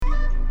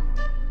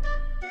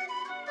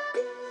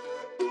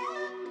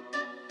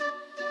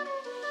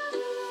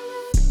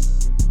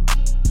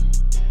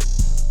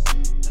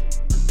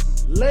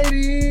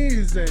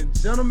Ladies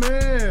and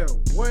gentlemen,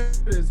 what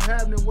is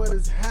happening? What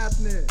is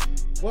happening?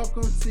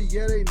 Welcome to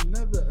yet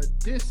another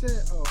edition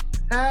of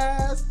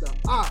Pass the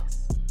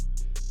Ox.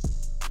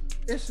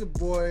 It's your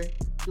boy,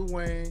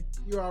 Dwayne.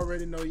 You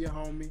already know your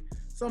homie.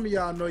 Some of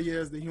y'all know you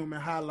as the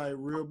human highlight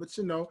reel, but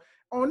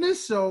on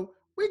this show,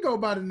 we go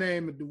by the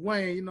name of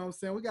Dwayne. You know what I'm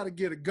saying? We got to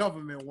get a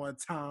government one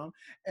time.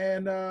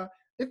 And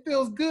it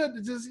feels good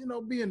to just,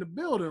 be in the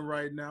building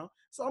right now.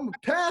 So I'm going to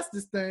pass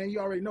this thing. You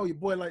already know your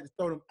boy like to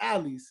throw them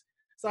alleys.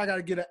 So I got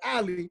to get an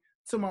alley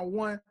to my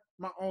one,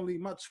 my only,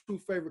 my true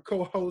favorite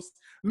co-host,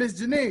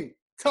 Miss Janine.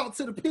 Talk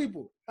to the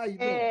people. How you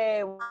doing?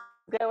 Hey,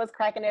 good was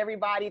cracking,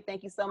 everybody.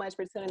 Thank you so much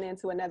for tuning in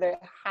to another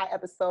high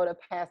episode of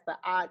Pass the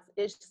Ox.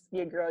 It's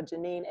your girl,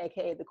 Janine,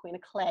 a.k.a. the Queen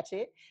of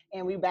Clatchet.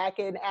 And we back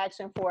in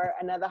action for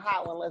another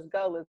hot one. Let's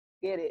go. Let's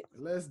get it.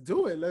 Let's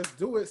do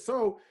it.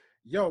 So,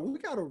 we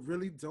got a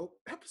really dope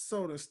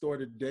episode in store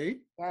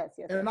today. Yes.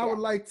 And I would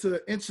like to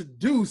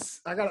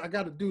introduce, I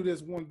got to do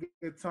this one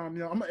good time.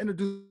 I'm going to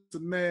introduce a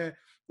man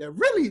that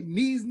really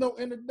needs no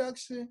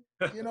introduction.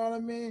 You know what I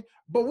mean?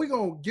 But we're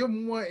going to give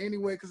him one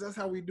anyway, because that's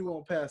how we do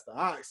on Pass the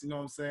Ox. You know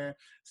what I'm saying?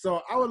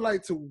 So I would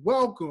like to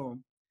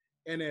welcome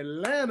an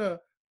Atlanta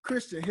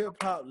Christian hip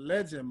hop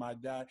legend, my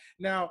guy.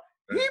 Now,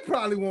 he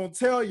probably won't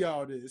tell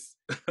y'all this,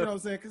 you know what I'm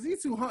saying?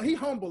 Because he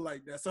humble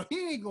like that, so he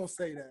ain't going to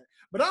say that.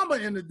 But I'm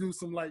going to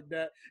introduce him like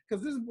that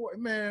because this boy,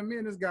 man, me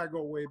and this guy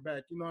go way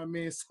back, you know what I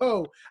mean?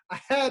 So I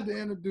had to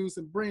introduce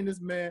and bring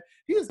this man.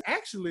 He is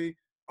actually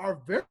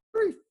our very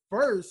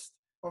first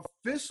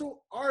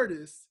official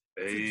artist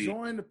to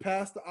join the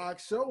Pass the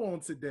Ox show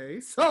on today.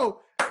 So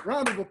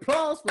round of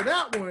applause for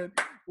that one.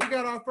 We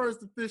got our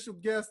first official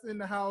guest in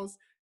the house.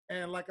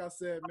 And like I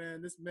said,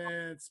 man, this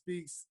man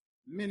speaks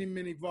many,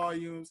 many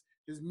volumes.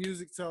 His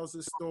music tells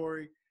his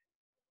story.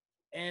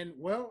 And,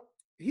 well,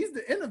 he's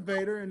the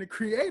innovator and the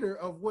creator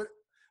of what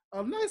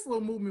a nice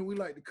little movement we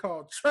like to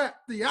call trap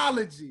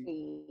theology.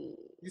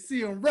 You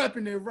see him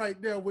repping it right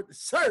there with the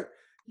shirt.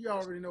 You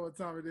already know what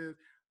time it is.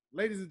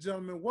 Ladies and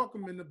gentlemen,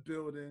 welcome in the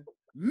building,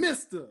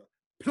 Mr.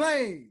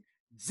 Plain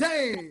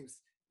James.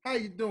 How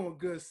you doing,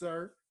 good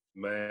sir?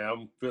 Man,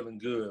 I'm feeling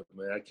good,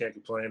 man. I can't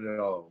complain at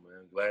all,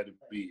 man. Glad to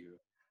be here.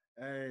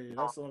 Hey,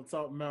 that's what I'm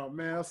talking about,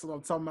 man. That's what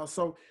I'm talking about.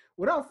 So,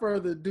 without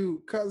further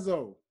ado,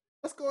 Cuzzo,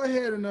 let's go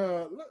ahead and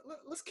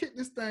let's kick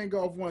this thing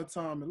off one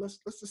time, and let's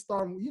just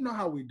start. You know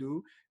how we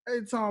do.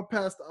 Every time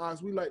Past the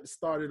Ox, we like to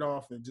start it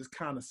off and just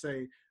kind of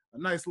say a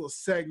nice little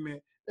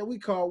segment that we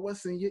call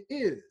 "What's in Your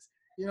Ears."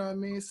 You know what I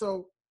mean?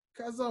 So,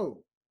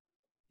 Cuzzo,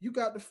 you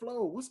got the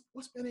flow.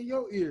 What's been in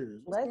your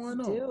ears? What's going on?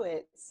 Let's do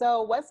it.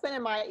 So, what's been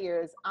in my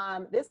ears?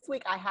 This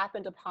week I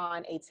happened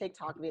upon a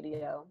TikTok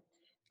video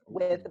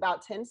with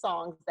about 10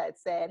 songs that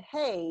said,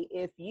 hey,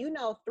 if you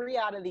know 3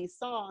 out of these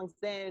songs,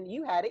 then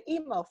you had an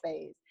emo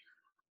phase.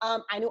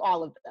 I knew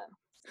all of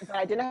them, but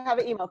I didn't have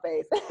an emo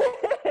phase.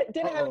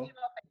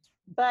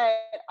 But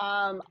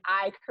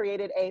I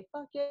created a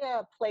fuck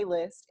yeah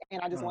playlist,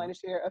 and I just wanted to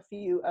share a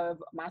few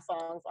of my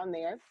songs on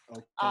there.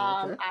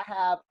 I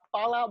have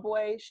Fall Out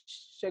Boy,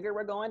 Sugar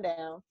We're Going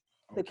Down,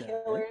 The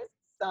Killers,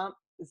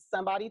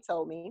 Somebody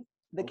Told Me,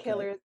 The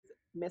Killers,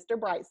 Mr.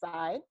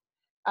 Brightside,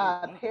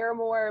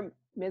 Paramore,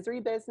 Misery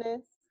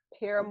Business,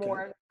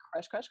 Paramore,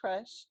 Crush, Crush,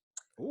 Crush,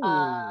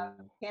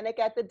 Panic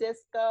at the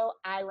Disco,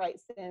 I Write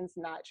Sins,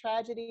 Not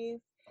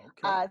Tragedies,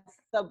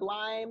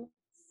 Sublime,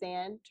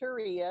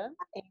 Santeria,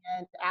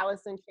 and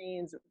Alice in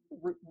Chains,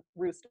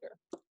 Rooster.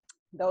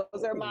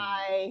 Those are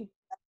my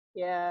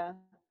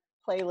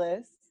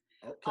playlists.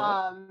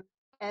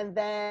 And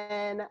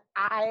then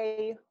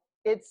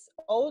it's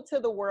old to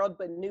the world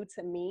but new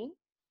to me.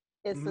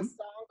 It's a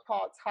song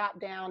called Top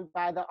Down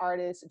by the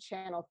artist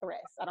Channel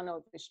Tres. I don't know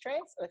if it's Tres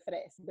or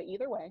Tres, but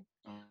either way.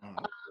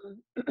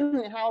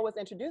 How I was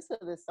introduced to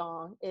this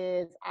song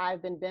is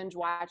I've been binge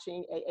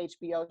watching a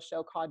HBO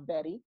show called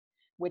Betty,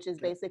 which is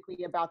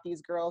basically about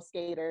these girl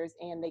skaters,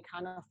 and they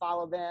kind of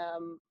follow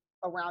them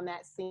around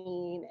that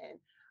scene. And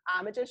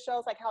it just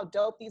shows like how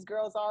dope these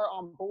girls are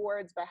on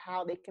boards, but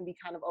how they can be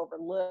kind of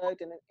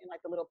overlooked and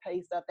like the little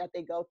petty stuff that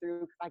they go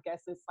through. I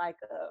guess it's like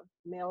a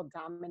male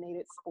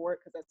dominated sport,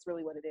 because that's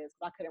really what it is.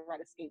 I couldn't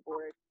ride a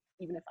skateboard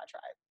even if I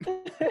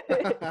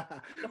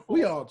tried.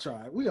 we all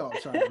tried at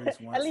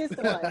least once. At least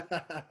once.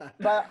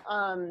 But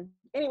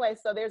anyway,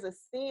 so there's a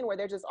scene where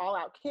they're just all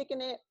out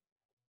kicking it.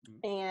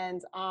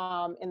 And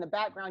in the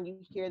background, you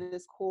hear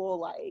this cool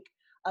like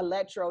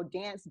electro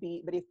dance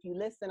beat, but if you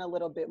listen a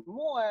little bit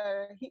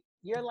more,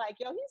 you're like,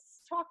 yo,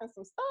 he's talking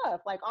some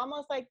stuff, like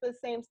almost like the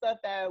same stuff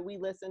that we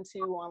listen to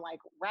on like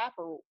rap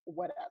or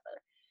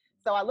whatever.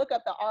 So I look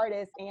up the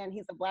artist, and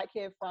he's a Black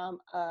kid from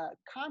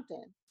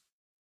Compton,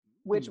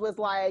 which was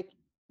like,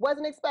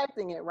 wasn't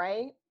expecting it,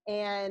 right?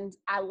 And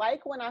I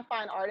like when I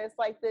find artists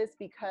like this,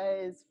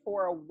 because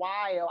for a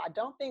while, I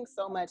don't think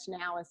so much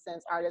now, and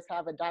since artists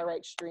have a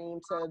direct stream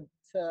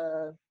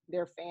to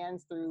their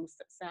fans through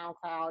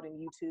SoundCloud and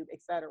YouTube,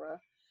 etc.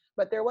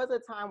 But there was a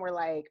time where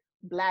like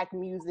Black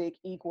music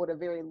equaled a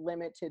very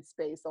limited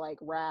space, so like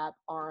rap,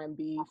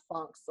 R&B,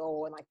 funk,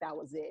 soul, and like that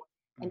was it.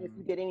 And if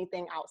you did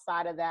anything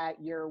outside of that,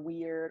 you're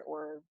weird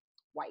or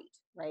white,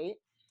 right?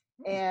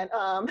 And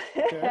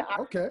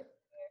okay.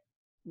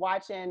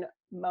 watching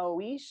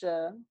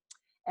Moesha,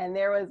 and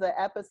there was an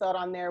episode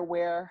on there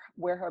where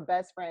her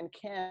best friend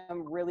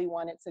Kim really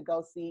wanted to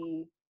go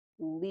see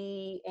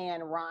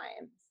LeAnn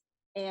Rimes.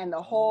 And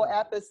the whole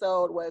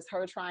episode was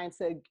her trying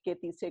to get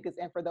these tickets.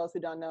 And for those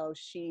who don't know,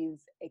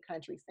 she's a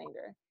country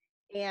singer.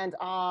 And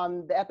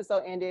the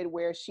episode ended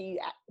where she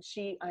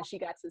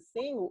got to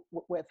sing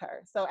with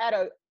her. So at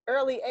an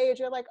early age,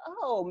 you're like,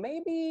 oh,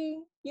 maybe,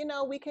 you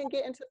know, we can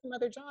get into some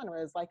other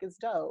genres. Like, it's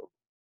dope.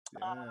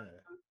 Yeah.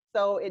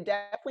 So it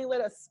definitely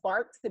lit a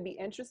spark to be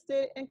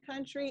interested in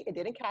country. It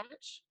didn't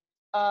catch,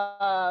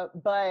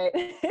 but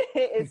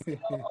it still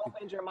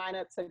opened your mind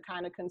up to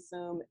kind of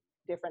consume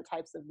different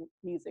types of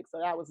music. So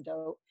that was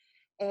dope.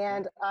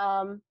 And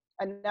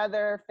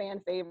another fan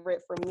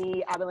favorite for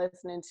me, I've been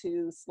listening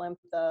to Slim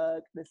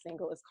Thug. The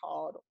single is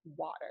called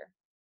Water.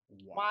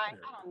 Why?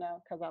 I don't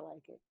know, because I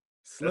like it.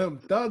 Slim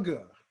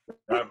Thugger.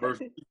 Diverse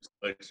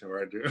selection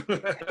right there.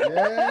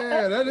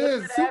 Yeah, that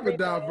is super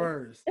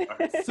diverse.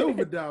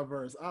 Super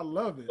diverse. I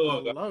love it. I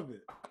love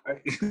it.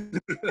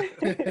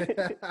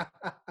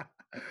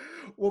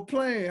 Well,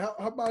 Plain, how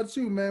about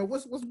you, man?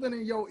 What's been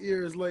in your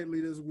ears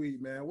lately this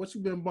week, man? What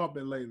you been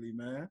bumping lately,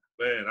 man?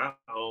 Man,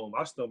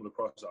 I stumbled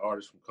across an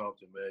artist from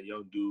Compton, man,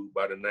 young dude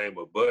by the name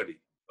of Buddy.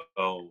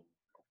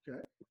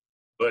 Okay.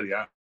 Buddy,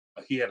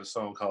 he had a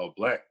song called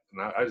Black,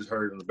 and I just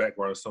heard it in the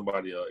background of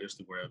somebody's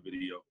Instagram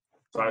video.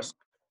 So I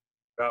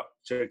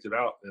checked it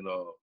out, and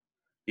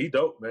he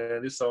dope,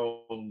 man. This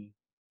song,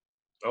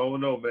 I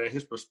don't know, man.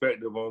 His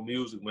perspective on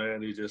music,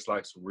 man, is just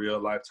like some real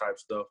life type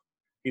stuff.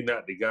 He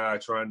not the guy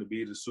trying to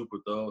be the super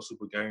thug,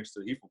 super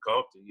gangster. He from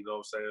Compton, you know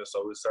what I'm saying?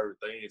 So there's certain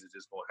things that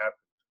just gonna happen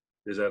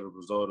just as a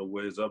result of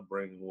what his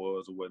upbringing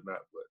was or whatnot.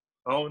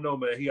 But I don't know,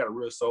 man. He got a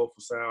real soulful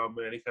sound,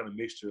 man. He kind of a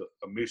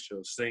mixture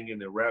of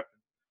singing and rapping.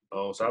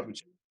 So I've been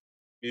checking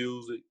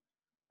music.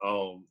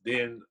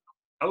 Then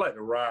I like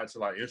to ride to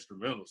like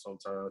instrumentals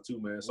sometimes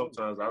too, man.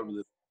 Sometimes I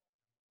really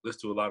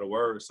listen to a lot of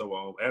words.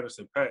 So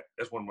Anderson .Paak,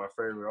 that's one of my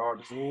favorite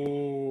artists.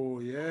 Oh,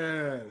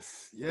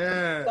 yes.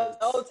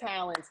 So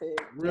talented.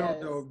 Real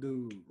dope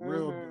dude.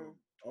 Real dope.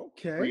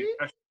 Okay.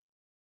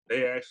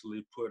 They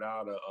actually put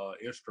out a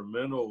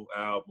instrumental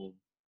album.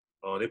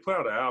 They put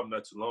out an album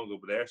not too long ago,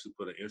 but they actually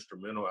put an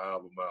instrumental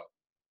album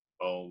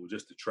out with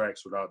just the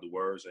tracks without the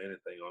words or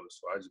anything on it.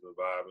 So I just been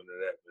vibing to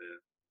that, man.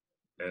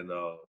 And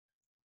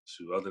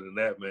other than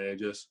that, man,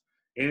 just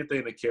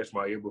anything that catch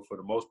my ear. But for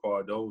the most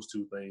part, those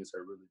two things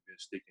have really been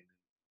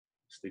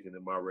sticking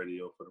in my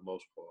radio for the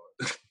most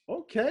part.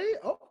 Okay.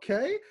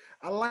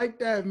 I like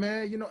that,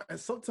 man. You know, and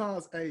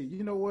sometimes, hey,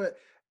 you know what?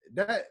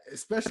 That,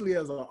 especially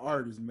as an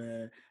artist,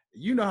 man,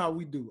 you know how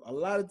we do. A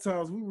lot of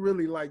times we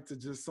really like to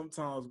just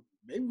sometimes,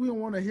 maybe we don't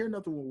want to hear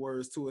nothing with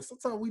words to it.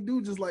 Sometimes we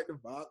do just like to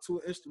vibe to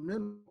an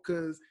instrumental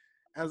because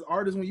as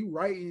artists, when you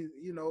write,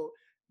 you know,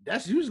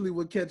 that's usually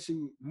what catch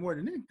you more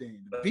than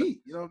anything. The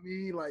beat, you know what I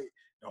mean? Like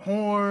the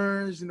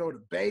horns, you know,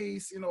 the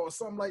bass, you know, or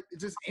something like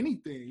just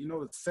anything, you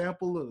know, the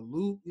sample or the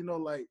loop, you know,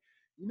 like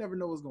you never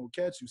know what's gonna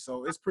catch you.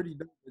 So it's pretty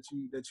dope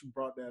that you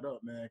brought that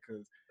up, man,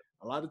 because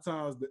a lot of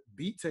times the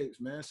beat tapes,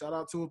 man, shout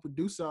out to a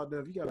producer out there.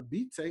 If you got a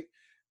beat tape,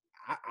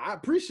 I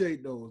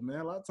appreciate those,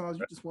 man. A lot of times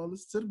you just want to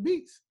listen to the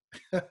beats.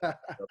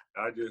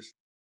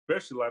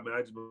 Especially like, man,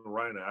 I just been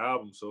writing an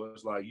album, so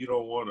it's like you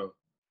don't want to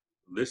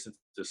listen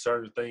to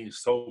certain things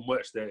so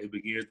much that it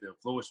begins to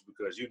influence you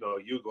because, you know,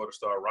 you go to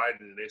start writing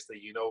and the next thing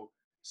you know,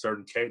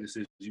 certain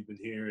cadences you've been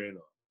hearing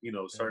or, you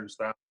know, certain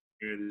styles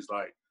it's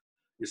like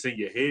it's in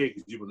your head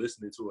because you've been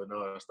listening to it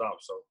nonstop.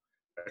 So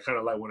I kind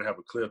of like want to have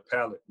a clear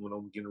palette when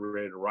I'm getting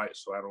ready to write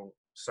so I don't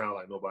sound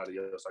like nobody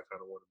else. I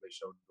kind of want to make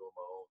sure I'm doing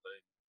my own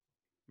thing.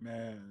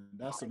 Man,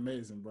 that's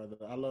amazing, brother.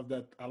 I love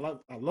that. I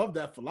love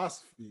that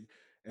philosophy.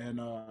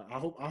 And I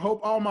hope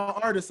all my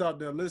artists out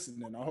there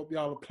listening, I hope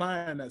y'all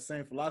applying that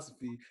same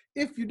philosophy.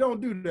 If you don't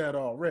do that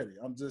already,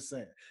 I'm just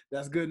saying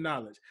that's good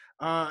knowledge.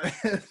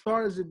 As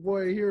far as your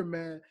boy here,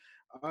 man,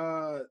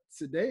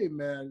 today,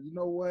 man, you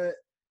know what?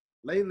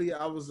 Lately,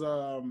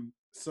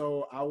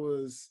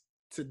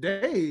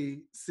 today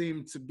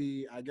seemed to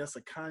be, I guess,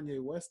 a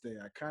Kanye West day.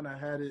 I kind of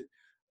had it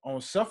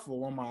on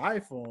shuffle on my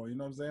iPhone. You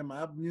know what I'm saying?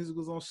 My Apple Music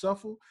was on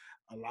shuffle.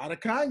 A lot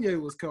of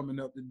Kanye was coming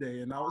up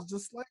today, and I was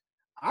just like,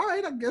 all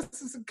right, I guess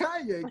it's a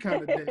Kanye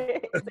kind of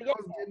day. I was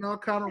getting all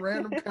kind of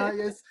random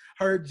Kanye's.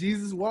 Heard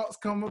Jesus Walks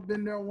come up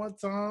in there one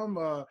time.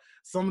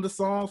 Some of the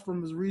songs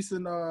from his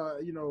recent,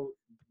 you know,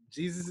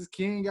 Jesus is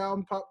King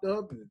album popped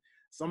up, and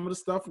some of the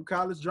stuff from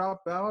College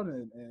Dropout,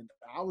 and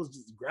I was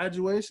just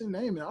graduation,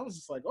 name it. I was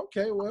just like,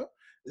 okay, well,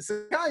 it's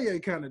a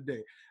Kanye kind of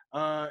day.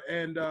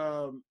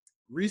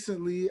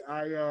 Recently,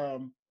 I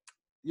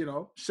you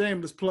know,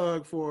 shameless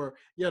plug for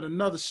yet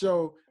another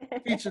show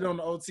featured on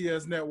the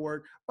OTS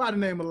network by the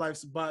name of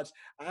Life's a Botch.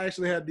 I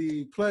actually had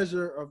the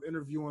pleasure of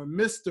interviewing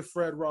Mr.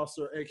 Fred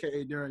Rosser,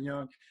 aka Darren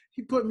Young.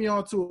 He put me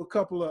on to a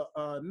couple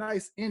of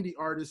nice indie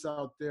artists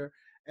out there,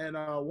 and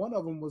one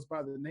of them was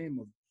by the name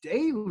of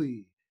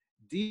Daly.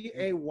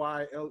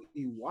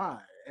 Dayley,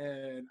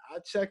 and I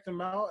checked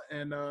him out,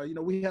 and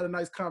we had a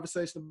nice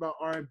conversation about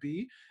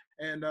R&B,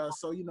 and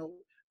so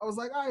I was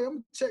like, all right, I'm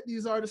gonna check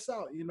these artists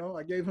out.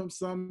 I gave him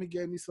some, he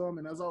gave me some,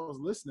 and as I was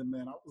listening,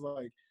 man, I was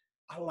like,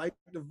 I like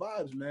the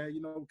vibes, man.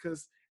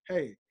 Because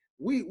hey,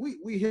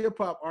 we hip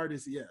hop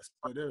artists, yes,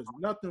 but there's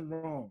nothing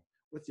wrong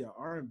with your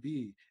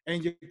R&B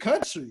and your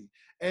country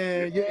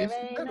and your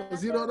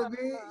instrumentals. You know what I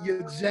mean?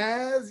 Your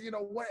jazz,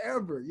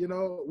 whatever.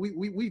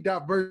 We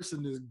diverse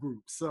in this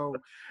group, so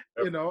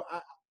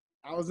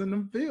I was in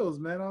them fields,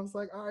 man. I was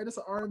like, all right, it's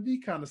an R&B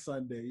kind of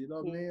Sunday. You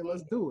know what I mean?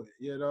 Let's do it.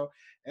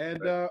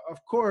 And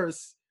of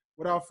course,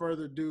 without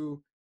further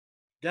ado,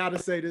 gotta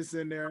say this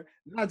in there,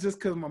 not just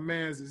because my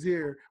man's is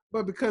here,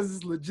 but because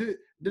it's legit,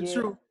 the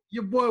truth.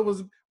 Your boy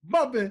was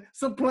bumping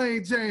some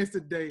Plain Janes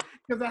today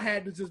because I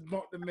had to just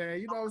bump the man.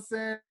 You know what I'm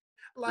saying?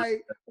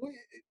 Like,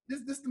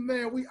 this the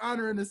man we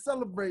honoring and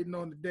celebrating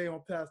on the day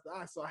on Pastor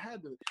Ox. So I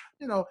had to,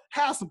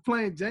 have some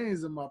Plain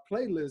Janes in my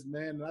playlist,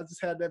 man. And I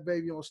just had that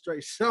baby on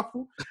straight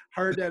shuffle.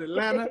 Heard that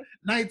Atlanta,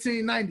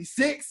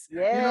 1996.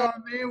 Yeah. You know what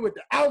I mean? With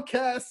the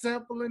Outkast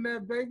sample in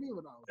that baby.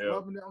 When I was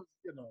loving it,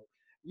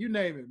 you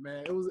name it,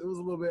 man. It was a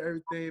little bit of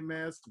everything,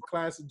 man. Some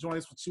classic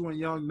joints with you and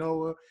Young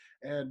Noah,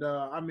 and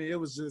it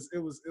was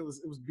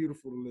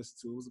beautiful to listen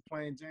to. It was a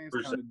Plain Janes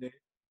kind of day,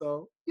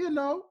 so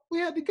we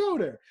had to go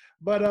there.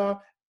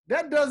 But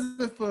that does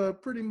it for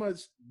pretty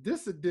much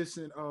this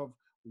edition of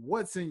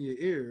What's in Your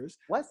Ears.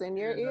 What's in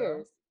your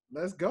ears?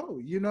 Let's go.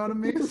 You know what I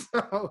mean?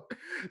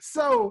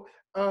 so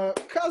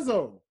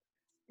Cuzzo.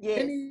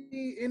 Yes.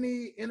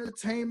 Any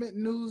entertainment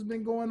news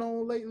been going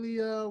on lately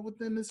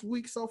within this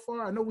week so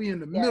far? I know we in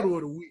the middle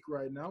of the week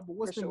right now, but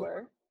what's been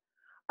going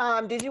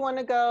on? Did you want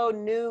to go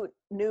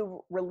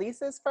new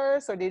releases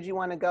first, or did you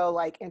want to go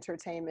like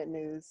entertainment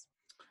news?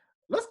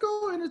 Let's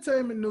go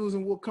entertainment news,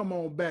 and we'll come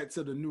on back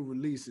to the new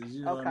releases.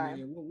 You know what I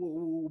mean?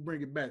 We'll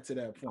bring it back to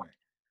that point.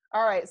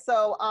 All right.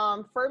 So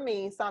for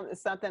me,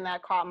 something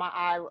that caught my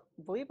eye,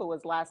 I believe it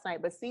was last night,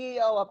 but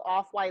CEO of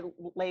Off-White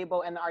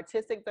label and the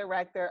artistic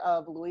director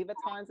of Louis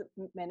Vuitton's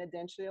Men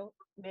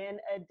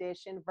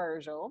Edition,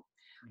 Virgil,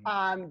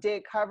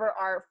 did cover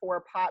art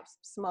for Pop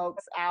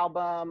Smoke's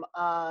album,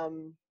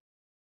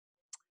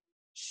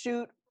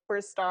 Shoot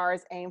for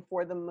Stars, Aim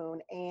for the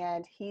Moon.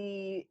 And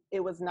it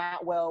was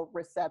not well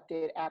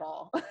received at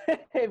all.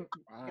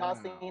 Y'all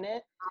seen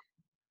it?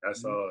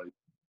 That's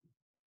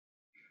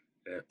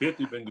Yeah,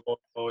 50 been going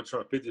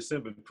on. 50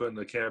 Cent been putting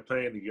a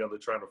campaign together,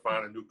 trying to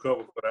find a new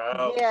cover for the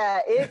album.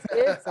 Yeah, it's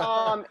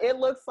it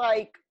looks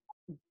like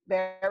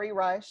very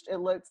rushed. It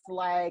looks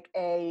like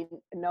a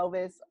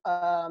novice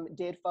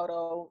did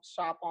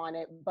Photoshop on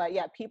it. But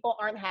yeah, people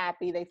aren't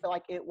happy. They feel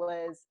like it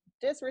was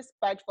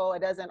disrespectful.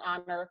 It doesn't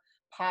honor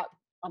Pop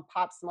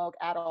Smoke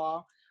at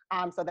all.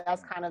 So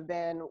that's kind of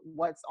been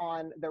what's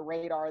on the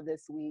radar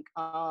this week.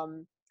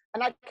 And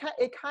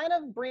it kind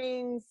of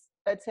brings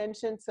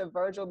attention to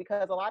Virgil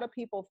because a lot of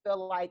people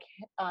feel like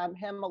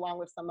him, along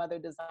with some other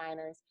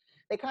designers,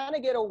 they kind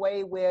of get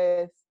away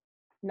with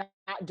not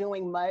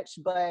doing much,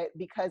 but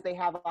because they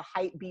have a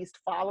hype beast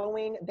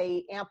following,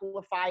 they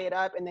amplify it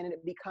up, and then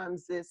it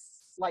becomes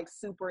this like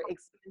super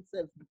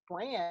expensive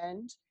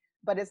brand,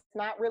 but it's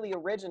not really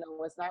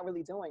original. It's not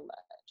really doing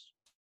much.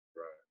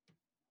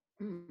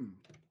 Right.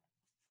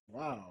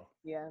 Wow.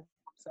 Yeah.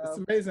 So it's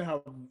amazing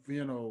how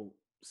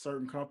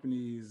certain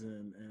companies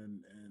and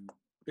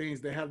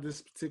things, they have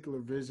this particular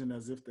vision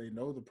as if they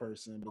know the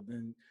person, but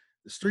then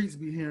the streets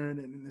be hearing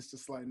it and it's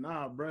just like,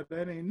 nah, bro,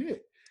 that ain't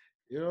it.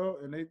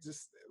 And they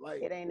just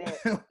like, it ain't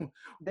it.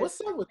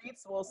 What's up with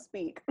streets will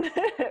speak.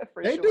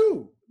 They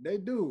do.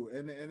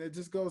 And it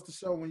just goes to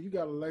show, when you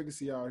got a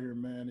legacy out here,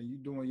 man, and you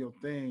doing your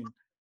thing,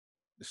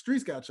 the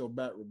streets got your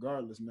back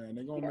regardless, man.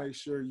 They're gonna make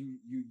sure you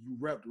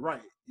repped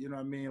right. You know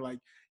what I mean? Like,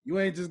 you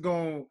ain't just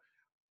gonna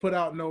put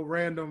out no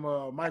random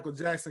Michael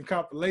Jackson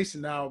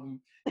compilation album.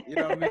 You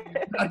know what I mean?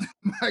 Not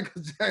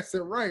Michael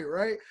Jackson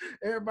right?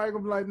 Everybody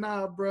gonna be like,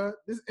 nah, bro,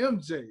 this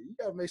MJ. You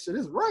gotta make sure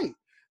this right.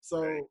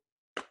 So,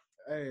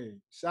 hey,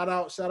 shout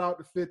out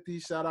to 50.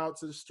 Shout out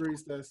to the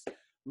streets that's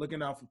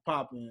looking out for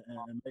Pop and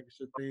making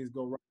sure things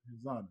go right in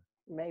his honor.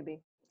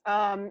 Maybe.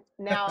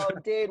 Now,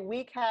 did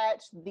we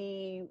catch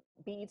the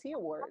BET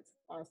Awards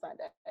on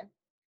Sunday?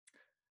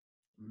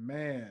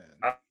 Man,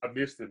 I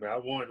missed it, man. I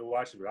wanted to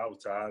watch it, but I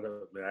was tired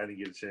of it, man. I didn't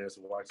get a chance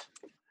to watch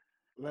it.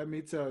 Let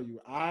me tell you,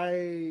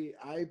 I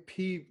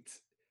peeped.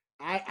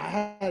 I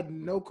had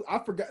no, I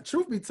forgot.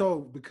 Truth be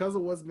told, because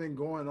of what's been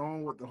going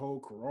on with the whole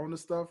Corona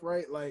stuff,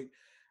 right? Like,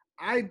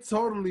 I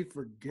totally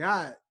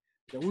forgot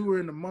that we were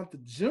in the month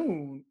of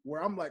June,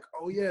 where I'm like,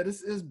 oh yeah,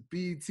 this is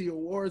BET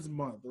Awards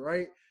month,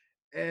 right?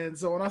 And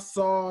so when I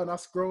saw and I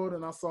scrolled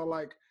and I saw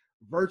like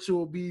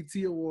virtual BET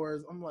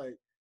Awards, I'm like,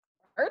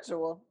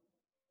 virtual?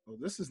 Oh,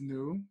 this is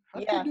new. How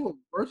do you do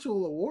a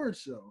virtual award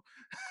show?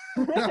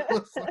 I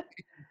was like,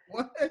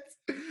 what?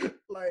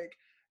 Like,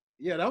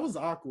 yeah, that was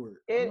awkward.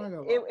 It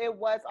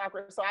was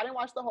awkward. So I didn't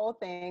watch the whole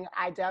thing.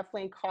 I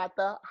definitely caught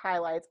the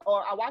highlights,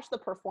 or I watched the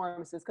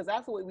performances, because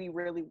that's what we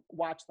really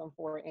watch them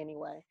for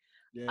anyway.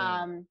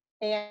 Yeah.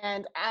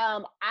 And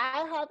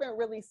I haven't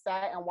really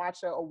sat and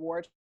watched an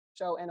award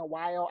show in a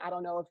while. I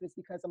don't know if it's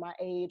because of my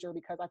age or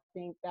because I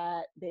think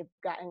that they've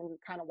gotten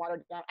kind of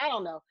watered down. I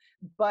don't know.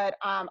 But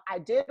I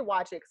did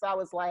watch it because I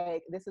was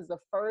like, this is the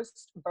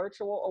first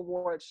virtual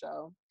award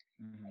show.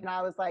 And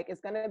I was like, it's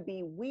going to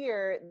be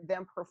weird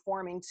them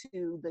performing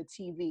to the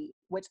TV,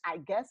 which I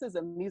guess is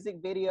a music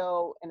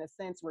video in a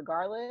sense,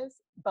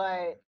 regardless.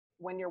 But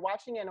when you're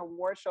watching an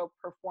award show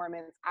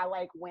performance, I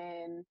like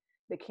when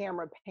the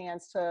camera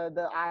pans to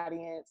the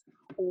audience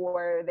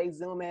or they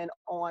zoom in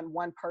on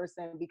one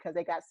person because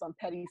they got some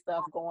petty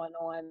stuff going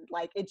on.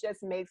 Like, it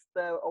just makes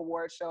the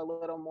award show a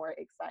little more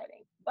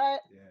exciting.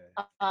 But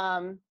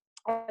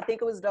I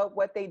think it was dope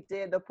what they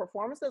did. The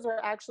performances were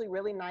actually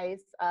really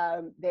nice.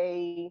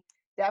 They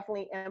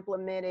definitely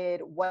implemented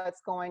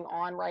what's going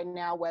on right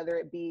now, whether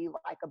it be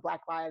like a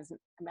Black Lives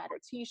Matter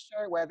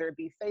t-shirt, whether it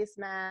be face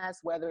masks,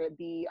 whether it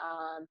be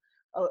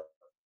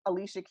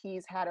Alicia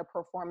Keys had a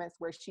performance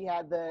where she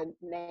had the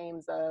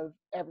names of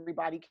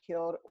everybody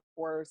killed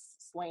or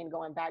slain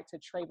going back to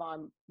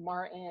Trayvon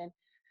Martin.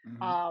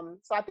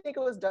 So I think it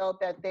was dope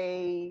that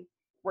they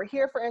were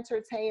here for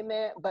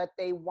entertainment, but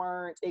they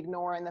weren't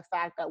ignoring the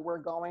fact that we're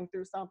going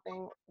through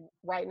something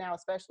right now,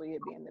 especially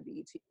it being the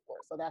BET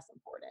Awards. So that's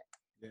important.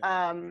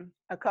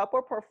 A couple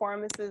of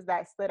performances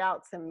that stood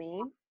out to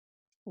me.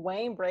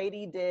 Wayne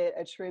Brady did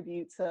a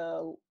tribute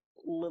to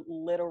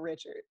Little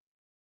Richard.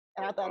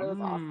 And I thought it was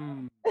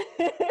awesome.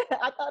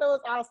 I thought it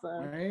was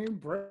awesome. Wayne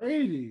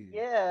Brady.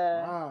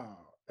 Yeah.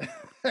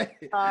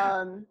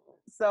 Wow.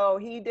 So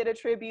he did a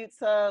tribute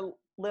to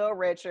Lil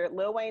Richard.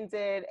 Lil Wayne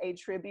did a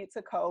tribute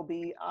to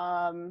Kobe.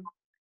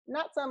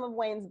 Not some of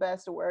Wayne's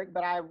best work,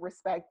 but I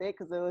respect it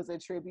because it was a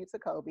tribute to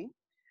Kobe.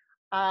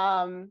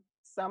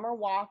 Summer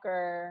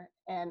Walker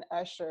and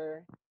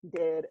Usher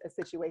did a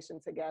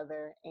situation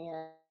together,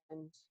 and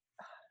it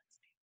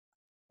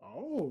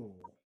was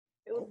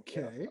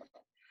okay. beautiful.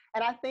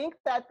 And I think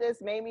that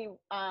this made me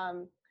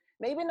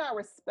maybe not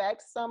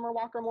respect Summer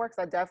Walker more,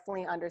 because I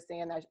definitely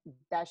understand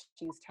that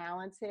she's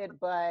talented,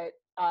 but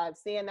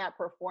seeing that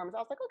performance, I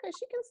was like, okay,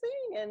 she can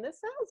sing, and this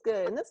sounds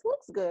good, and this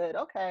looks good,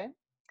 okay.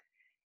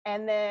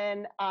 And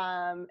then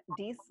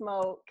D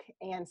Smoke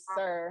and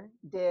Sir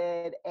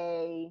did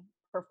a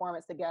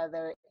performance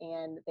together,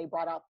 and they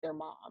brought out their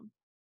mom.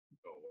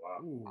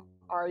 Oh wow!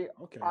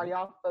 Are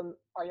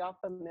y'all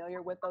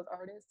familiar with those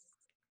artists?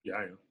 Yeah,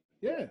 I am.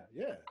 Yeah.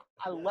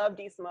 I love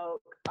D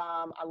Smoke.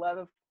 I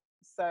love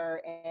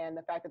Sir, and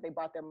the fact that they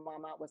brought their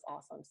mom out was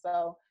awesome.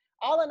 So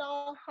all in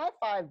all, high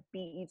five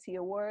BET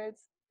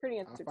Awards. Pretty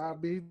entertaining. High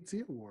five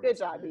BET Awards. Good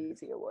job,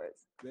 BET Awards.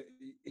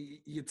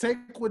 You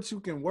take what you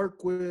can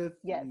work with.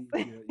 Yes.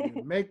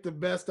 You make the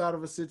best out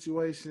of a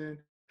situation.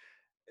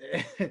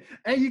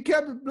 And you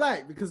kept it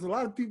black, because a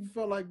lot of people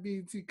felt like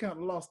BET kind of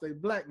lost their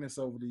blackness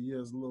over the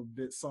years a little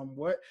bit,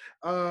 somewhat.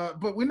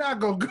 But we're not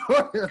gonna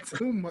go there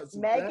too much.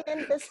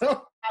 Megan Thee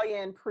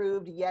Stallion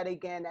proved yet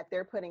again that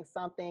they're putting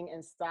something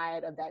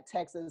inside of that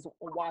Texas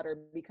water,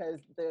 because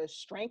the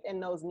strength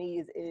in those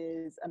knees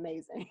is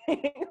amazing.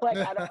 Like,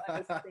 I don't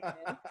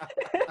understand.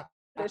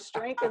 The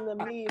strength in the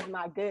knees,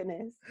 my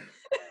goodness.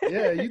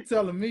 Yeah, you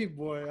telling me,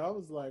 boy. I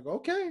was like,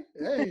 okay,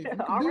 hey, you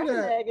can all do right,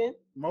 that. Megan.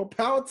 More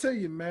power to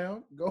you,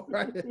 man. Go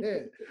right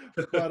ahead.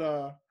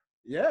 But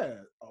yeah,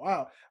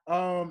 wow.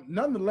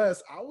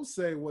 Nonetheless, I would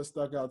say what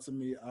stuck out to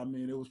me, I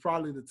mean, it was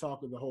probably the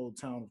talk of the whole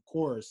town, of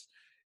course,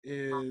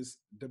 is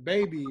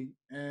DaBaby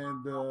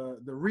and the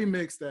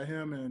remix that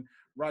him and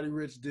Roddy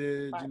Ricch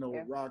did, you know,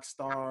 with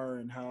Rockstar,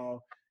 and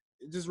how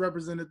it just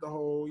represented the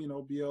whole, you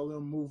know,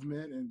 BLM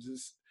movement, and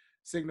just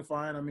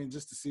signifying, I mean,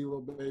 just to see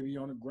Lil Baby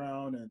on the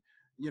ground, and,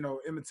 you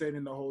know,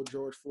 imitating the whole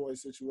George Floyd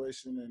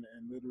situation,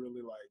 and literally,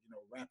 like, you know,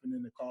 rapping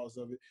in the cause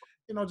of it,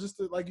 you know, just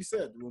to, like you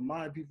said, to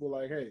remind people,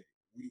 like, hey,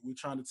 we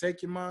trying to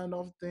take your mind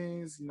off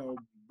things, you know,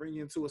 bring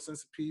you into a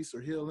sense of peace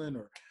or healing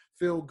or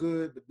feel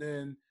good, but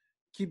then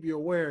keep you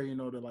aware, you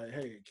know, to, like,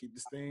 hey, keep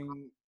this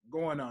thing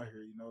going out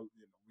here, you know,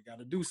 we got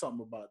to do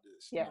something about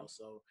this, you know.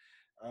 So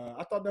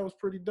I thought that was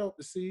pretty dope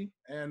to see.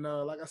 And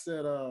like I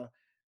said,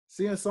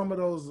 seeing some of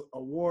those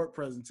award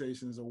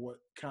presentations are what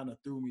kind of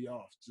threw me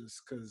off,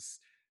 just because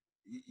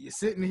you're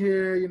sitting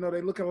here, you know,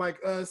 they looking like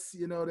us,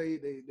 you know, they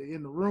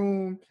in the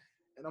room,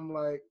 and I'm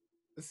like,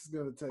 this is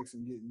gonna take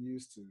some getting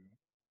used to.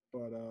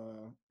 But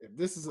if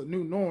this is a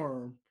new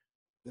norm,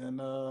 then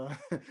I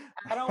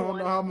don't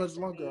know how much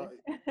longer.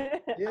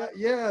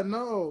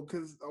 No,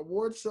 because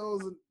award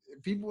shows,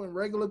 people in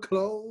regular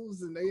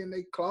clothes, and they in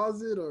their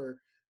closet or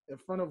in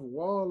front of a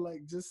wall,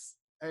 like, just,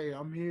 hey,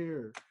 I'm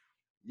here.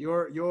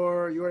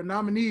 Your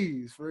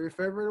nominees for your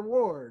favorite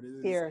award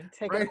is here,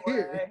 take right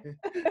it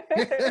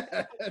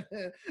here.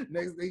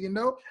 Next thing you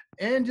know,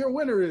 and your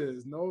winner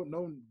is no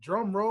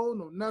drum roll,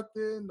 no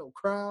nothing, no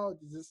crowd,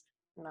 just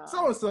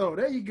so and so.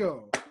 There you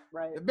go.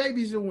 Right.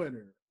 DaBaby's your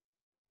winner.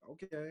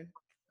 Okay.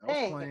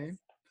 Thanks.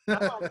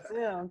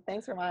 Playing.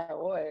 Thanks for my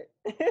award.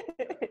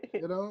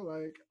 You know,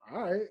 like,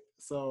 all right.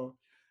 So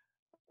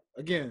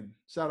again,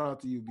 shout out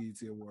to you,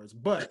 BET Awards.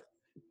 But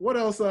What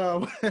else?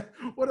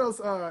 What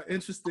else?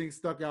 Interesting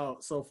stuck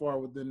out so far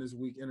within this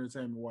week,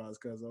 entertainment wise,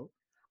 Cuzzo.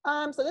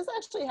 So this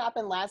actually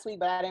happened last week,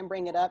 but I didn't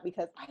bring it up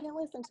because I didn't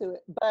listen to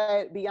it.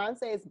 But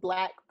Beyonce's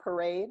Black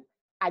Parade,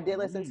 I did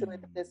listen to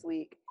it this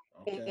week,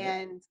 Okay.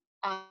 and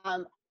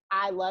um,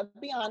 I love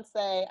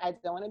Beyonce. I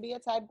don't want to be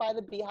attacked by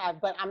the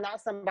Beehive, but I'm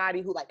not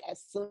somebody who like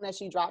as soon as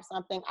she drops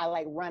something, I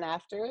like run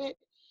after it.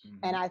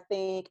 And I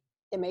think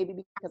it may be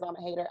because I'm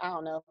a hater. I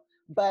don't know.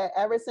 But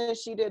ever since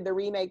she did the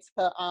remake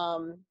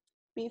to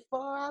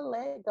Before I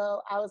Let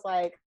Go, I was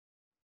like,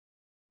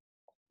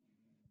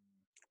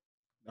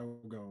 There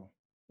we go.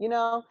 you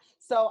know,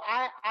 so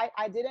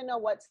I didn't know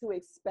what to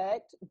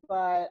expect,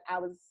 but I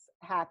was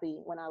happy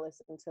when I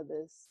listened to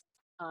this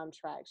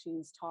track.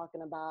 She's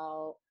talking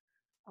about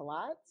a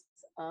lot,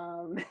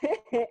 um,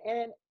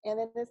 and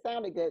then it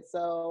sounded good,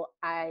 so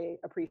I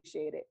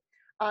appreciate it.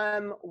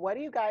 What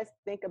do you guys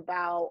think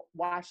about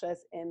 "Wash Us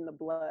in the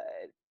Blood"?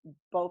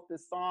 Both the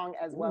song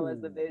as well as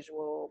the Ooh.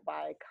 visual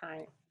by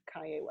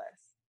Kanye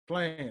West.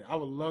 Plain. I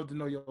would love to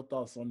know your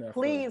thoughts on that first,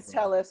 Please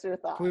bro. tell us your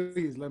thoughts.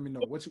 Please let me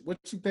know what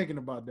you thinking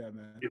about that,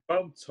 man. If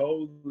I'm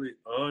totally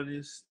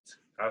honest,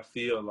 I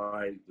feel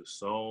like the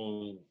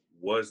song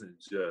wasn't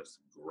just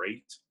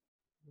great.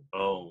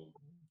 Um,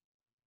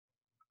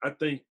 I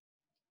think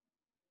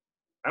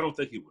I don't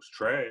think it was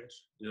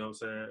trash, you know what I'm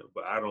saying?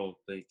 But I don't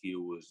think it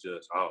was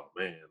just, oh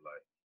man,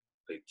 like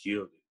they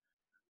killed it.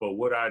 But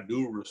what I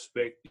do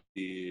respect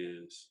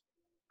is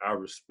I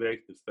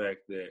respect the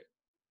fact that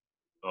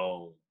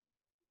um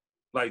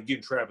like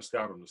getting Travis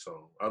Scott on the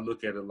song. I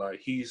look at it like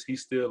he's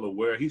still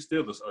aware. He's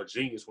still a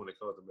genius when it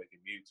comes to making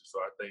music. So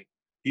I think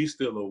he's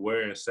still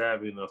aware and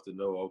savvy enough to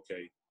know,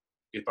 okay,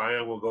 if I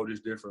am gonna go this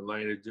different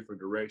lane, this different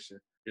direction,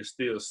 it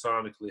still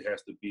sonically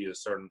has to be a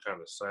certain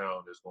kind of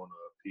sound that's gonna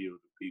appeal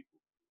to people.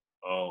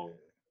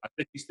 I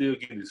think he's still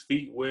getting his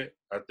feet wet.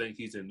 I think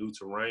he's in new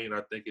terrain.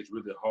 I think it's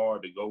really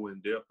hard to go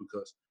in depth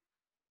because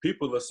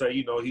people will say,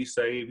 you know, he's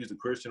saved, he's a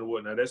Christian or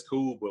whatnot. That's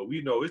cool, but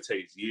we know it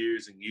takes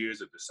years and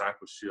years of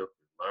discipleship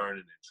and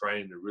learning and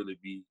training to really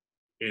be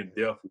in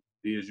depth with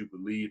what it is you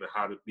believe and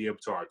how to be able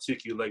to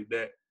articulate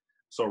that.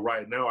 So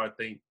right now, I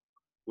think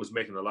what's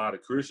making a lot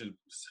of Christians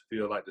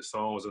feel like the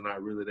songs are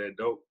not really that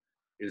dope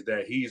is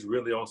that he's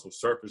really on some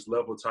surface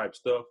level type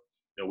stuff.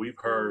 And we've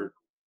heard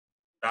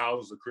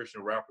thousands of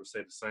Christian rappers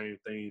say the same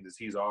thing as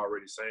he's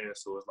already saying.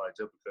 So it's like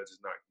just because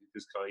it's not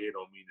this Kanye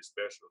don't mean it's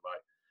special.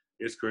 Like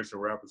it's Christian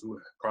rappers who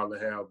probably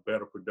have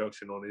better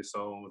production on their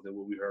songs than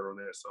what we heard on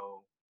that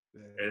song.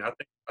 Yeah. And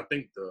I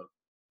think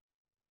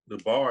the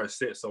bar is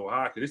set so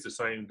high because it's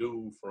the same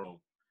dude from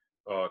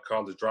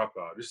College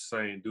Dropout. This is the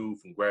same dude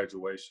from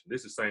Graduation.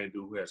 This is the same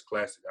dude who has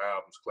classic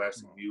albums,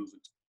 classic music.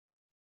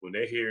 When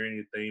they hear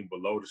anything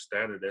below the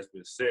standard that's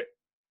been set,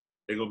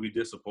 they're gonna be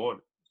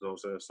disappointed. You know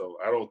what I'm saying? So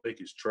I don't think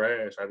it's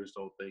trash. I just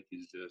don't think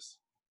it's just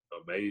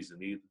amazing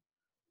either.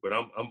 But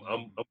I'm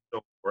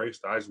so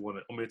embraced.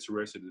 I'm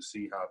interested to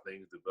see how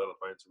things develop.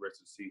 I'm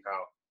interested to see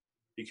how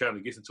he kind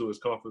of gets into his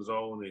comfort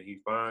zone and he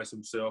finds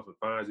himself and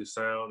finds his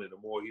sound. And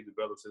the more he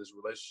develops in his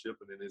relationship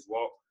and in his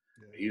walk,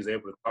 he's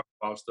able to talk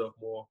about stuff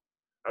more.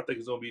 I think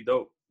it's gonna be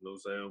dope. You know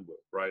what I'm saying? But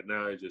right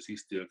now, it's just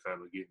he's still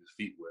kind of getting his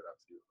feet wet. I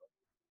feel like.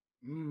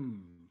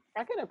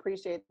 I can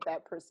appreciate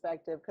that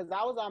perspective because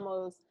I was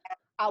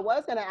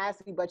going to ask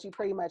you, but you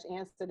pretty much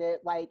answered it.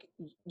 Like,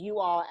 you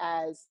all,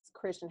 as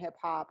Christian hip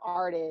hop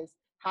artists,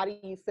 how do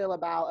you feel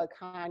about a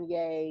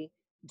Kanye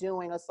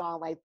doing a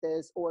song like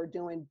this or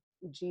doing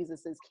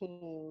Jesus is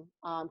King?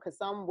 Because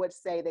some would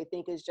say they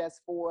think it's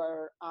just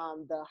for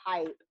the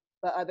hype,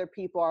 but other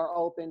people are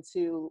open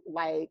to,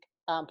 like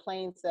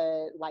Plain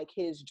said, like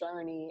his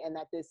journey and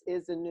that this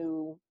is a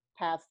new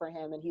path for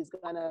him and he's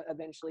going to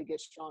eventually get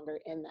stronger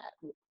in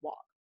that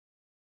walk.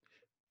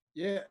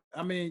 Yeah,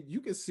 I mean,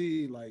 you can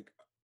see like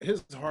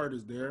his heart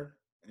is there,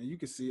 and you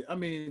can see. I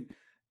mean,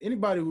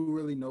 anybody who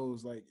really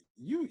knows, like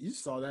you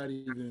saw that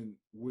even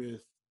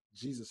with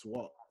Jesus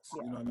walks.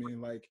 Yeah. You know what I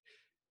mean? Like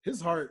his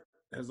heart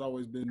has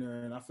always been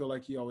there, and I feel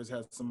like he always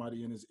has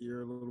somebody in his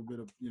ear, a little bit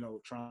of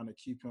trying to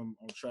keep him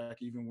on track,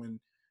 even when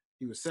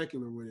he was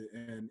secular with it,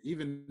 and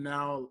even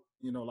now,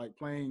 like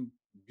Plain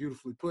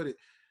beautifully put it,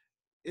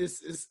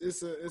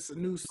 it's a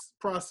new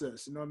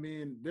process. You know what I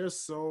mean?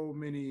 There's so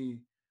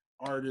many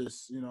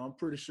artists. I'm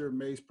pretty sure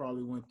Mace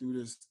probably went through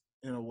this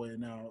in a way.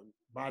 Now,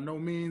 by no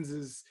means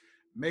is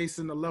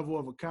Mason the level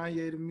of a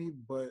Kanye to me,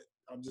 but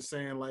I'm just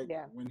saying, like,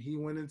 when he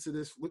went into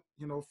this,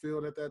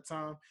 field at that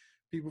time,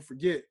 people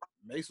forget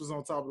Mace was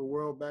on top of the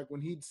world back when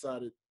he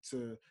decided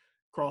to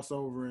cross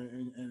over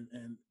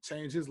and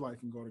change his life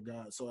and go to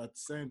God. So at the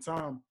same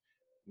time,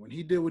 when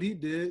he did what he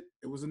did,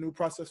 it was a new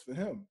process for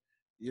him.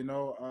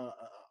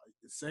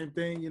 Same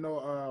thing,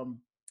 I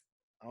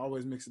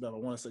always mix it up. I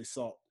want to say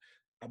salt.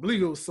 I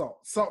believe it was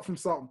salt from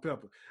Salt and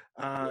Pepper.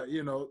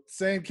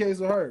 Same case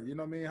with her. You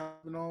know what I mean?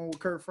 Having on with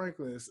Kurt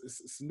Franklin,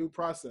 it's a new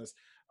process.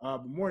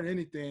 But more than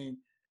anything,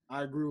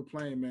 I agree with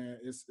Plain, man.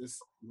 It's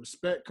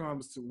respect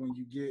comes to when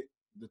you get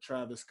the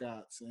Travis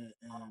Scotts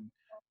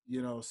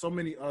and so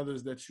many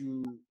others that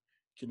you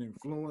can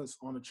influence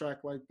on a track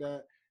like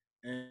that.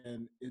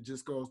 And it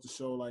just goes to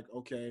show, like,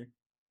 okay,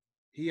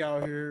 he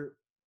out here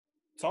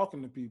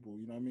talking to people.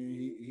 You know what I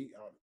mean?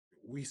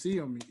 We see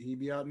him. He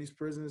be out in these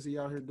prisons. He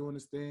out here doing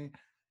his thing.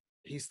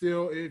 He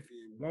still, if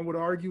one would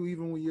argue,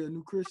 even when you're a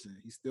new Christian,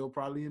 he's still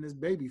probably in his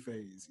baby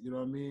phase. You know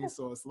what I mean?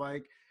 So it's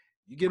like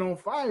you get on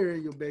fire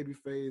in your baby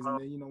phase, and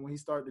then when he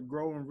started to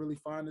grow and really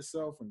find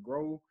himself and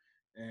grow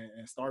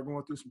and start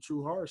going through some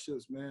true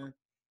hardships, man,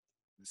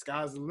 the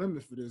sky's the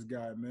limit for this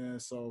guy, man.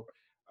 So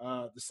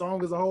the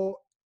song as a whole,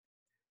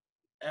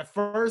 at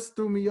first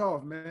threw me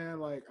off, man.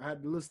 Like I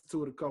had to listen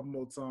to it a couple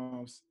more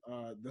times.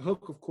 The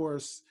hook, of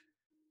course,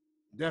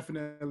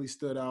 definitely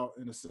stood out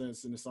in a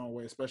sense in its own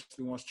way,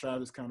 especially once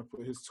Travis kind of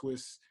put his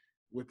twist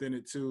within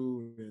it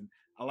too. And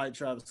I like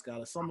Travis Scott.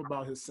 There's something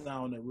about his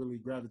sound that really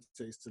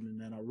gravitates to me,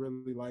 man. I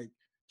really like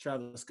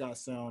Travis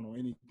Scott's sound or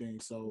anything.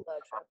 So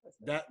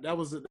that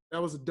was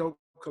a dope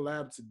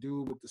collab to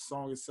do with the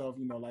song itself.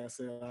 Like I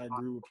said, I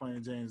agree with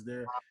Plain James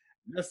there.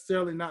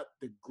 Necessarily not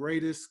the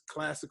greatest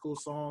classical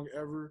song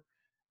ever,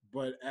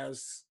 but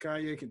as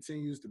Kanye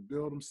continues to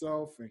build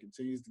himself and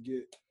continues to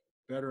get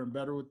better and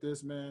better with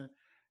this, man,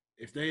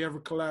 if they ever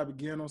collab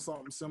again on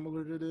something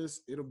similar to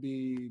this, it'll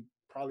be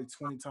probably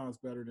 20 times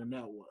better than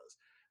that was.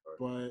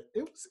 But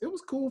it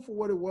was cool for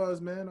what it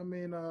was, man. I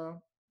mean,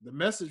 the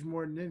message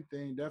more than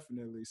anything,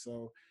 definitely.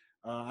 So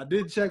I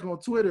did check on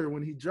Twitter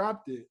when he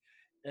dropped it,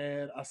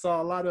 and I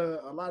saw a lot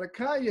of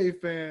Kanye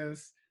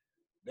fans.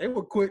 They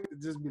were quick to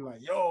just be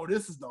like, "Yo,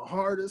 this is the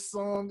hardest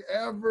song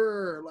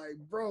ever!" Like,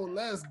 bro,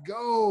 let's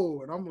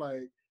go. And I'm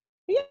like,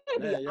 you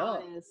have to be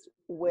honest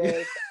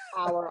with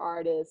our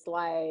artists.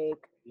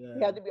 Like, you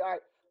have to be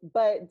art.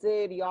 But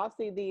did y'all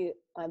see the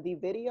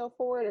video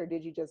for it, or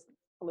did you just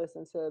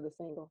listen to the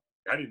single?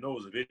 I didn't know it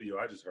was a video.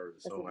 I just heard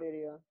the song. It's a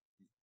video.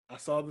 I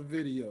saw the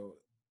video,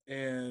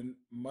 and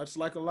much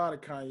like a lot of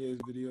Kanye's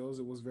videos,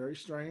 it was very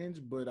strange,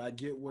 but I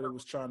get what it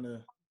was trying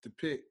to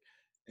depict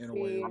in a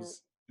way. It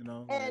was,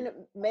 and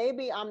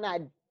maybe I'm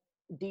not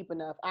deep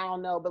enough. I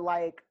don't know, but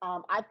like,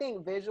 I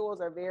think visuals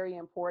are very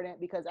important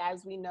because,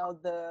 as we know,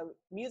 the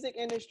music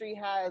industry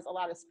has a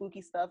lot of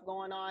spooky stuff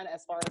going on.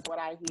 As far as what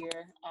I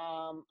hear,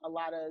 a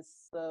lot of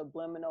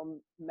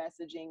subliminal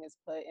messaging is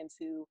put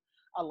into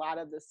a lot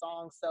of the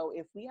songs. So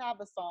if we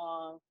have a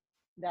song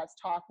that's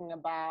talking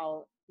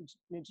about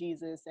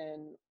Jesus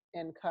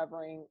and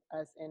covering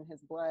us in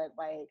his blood,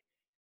 like,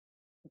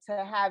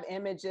 to have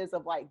images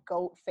of like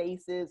goat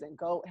faces and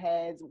goat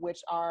heads,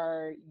 which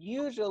are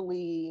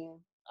usually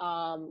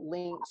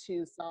linked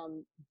to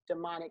some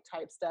demonic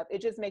type stuff,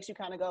 it just makes you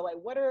kind of go like,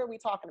 what are we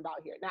talking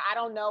about here? Now, I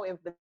don't know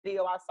if the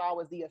video I saw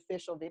was the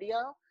official video.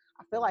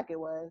 I feel like it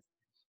was.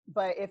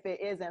 But if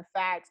it is, in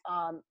fact,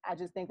 I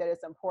just think that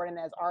it's important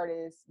as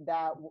artists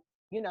that,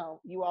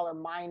 you all are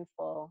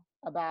mindful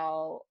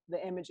about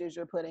the images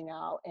you're putting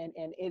out, and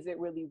is it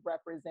really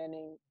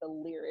representing the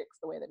lyrics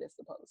the way that it's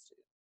supposed to?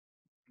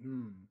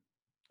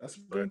 That's a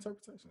good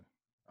interpretation.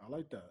 I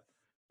like that.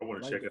 I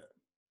want to check it.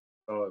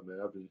 Oh man,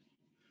 I've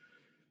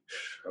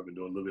been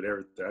doing a little bit of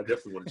everything. I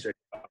definitely want to check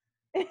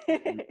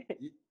it out.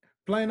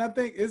 Plain, I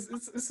think it's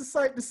a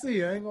sight to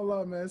see. I ain't gonna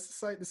lie, man. It's a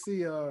sight to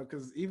see.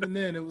 Because even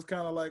then, it was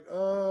kind of like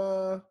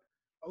a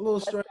little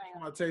strange for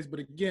my taste.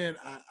 But again,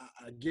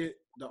 I get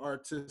the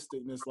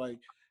artisticness. Like,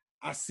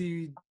 I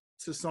see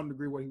to some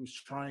degree what he was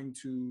trying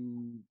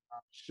to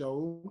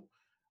show.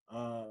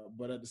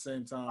 But at the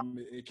same time,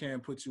 it can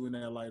put you in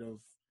that light of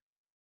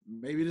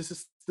maybe this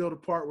is still the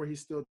part where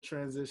he's still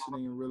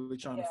transitioning and really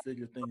trying to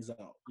figure things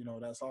out.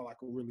 That's all I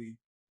could really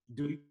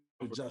do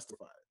to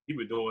justify it. He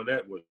been doing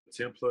that with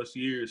 10 plus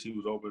years. He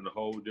was over in a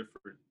whole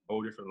different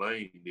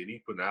lane. Then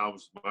he put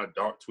albums, My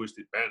Dark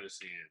Twisted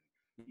Fantasy,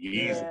 and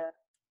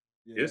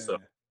it's a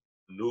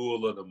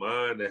renewal of the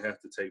mind that has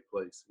to take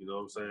place. You know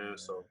what I'm saying? Yeah.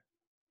 So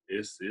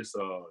it's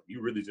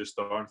you really just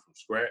starting from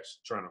scratch,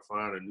 trying to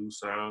find a new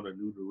sound, a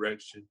new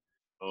direction,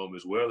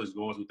 as well as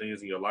going through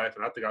things in your life.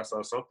 And I think I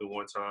saw something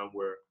one time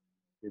where,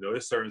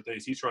 there's certain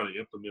things he's trying to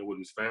implement with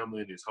his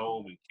family and his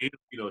home and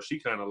kids. She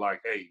kind of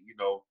like, hey,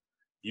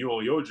 you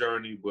on your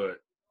journey, but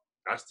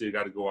I still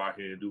got to go out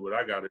here and do what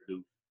I got to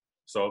do.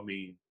 So, I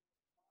mean,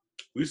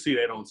 we see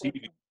that on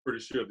TV. Pretty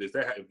sure if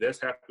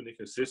that's happening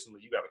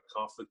consistently, you got a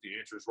conflict of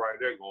interest right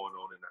there going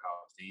on in the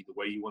house. Either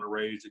way you want to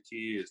raise your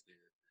kids, then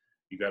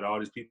you got all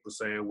these people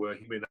saying, well,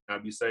 he may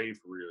not be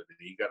saved for real. Then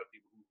you got the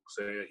people who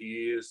say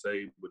he is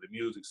saved with the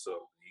music. So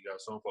you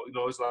got some folks,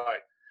 it's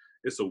like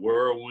it's a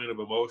whirlwind of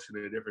emotion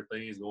and different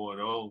things going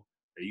on.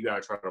 And you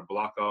got to try to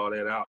block all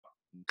that out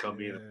and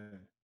come in and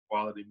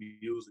quality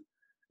music.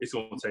 It's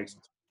going to take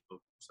some time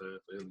for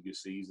him to get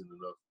seasoned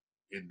enough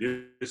in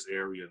this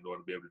area in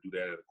order to be able to do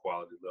that at a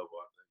quality level,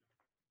 I think.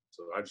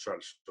 So I just try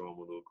to show him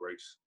a little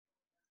grace.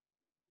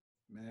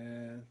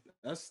 Man,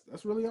 that's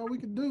really all we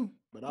can do.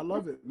 But I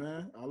love it,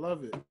 man. I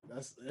love it.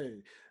 That's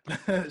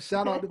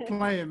shout out to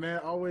Plain, man.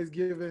 Always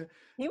giving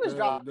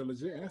the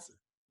legit answer.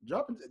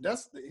 Dropping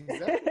that's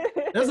exactly.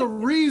 There's a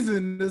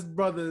reason this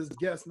brother is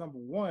guest number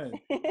one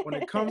when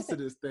it comes to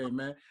this thing,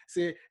 man.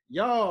 See,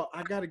 y'all,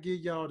 I gotta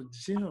give y'all the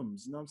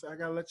gems. You know what I'm saying? I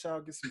gotta let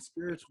y'all get some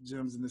spiritual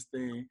gems in this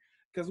thing.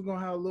 because we're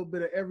gonna have a little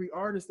bit of every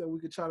artist that we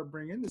could try to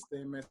bring in this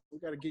thing, man. We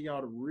got to get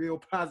y'all the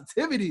real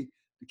positivity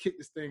to kick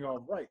this thing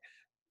off right.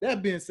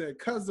 That being said,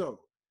 Cuzzo,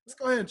 let's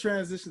go ahead and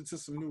transition to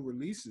some new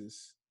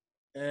releases,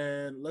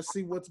 and let's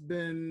see what's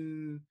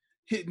been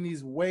hitting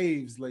these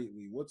waves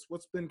lately.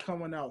 What's been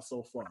coming out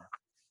so far?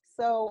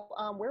 So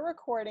we're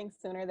recording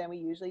sooner than we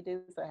usually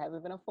do, so it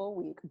hasn't been a full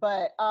week.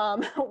 But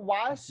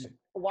Wash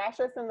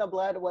Us in the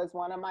Blood was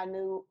one of my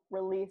new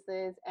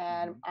releases,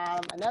 and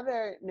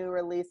another new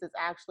release is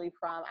actually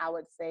from, I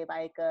would say,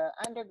 like a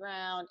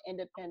underground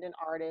independent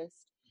artist,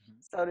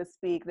 so to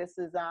speak. This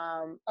is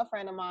a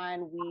friend of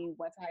mine. We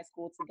went to high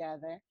school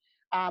together,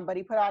 but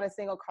he put out a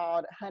single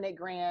called 100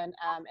 Grand,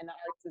 and the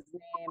artist's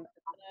name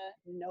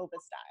is Nova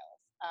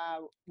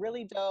Styles.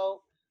 Really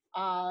dope.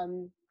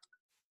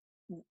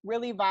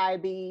 Really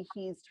vibey.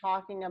 He's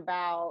talking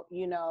about,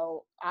 you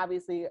know,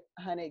 obviously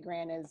 100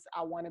 grand is,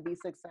 I want to be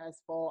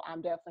successful.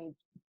 I'm definitely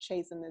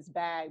chasing this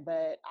bag,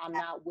 but I'm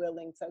not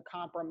willing to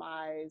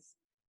compromise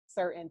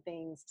certain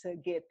things to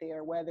get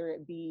there, whether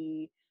it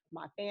be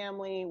my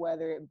family,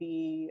 whether it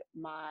be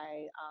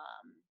my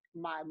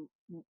my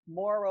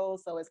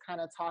morals. So it's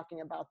kind of talking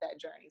about that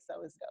journey.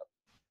 So it's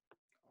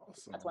dope.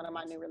 Awesome. That's one of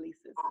my new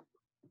releases.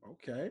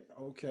 Okay.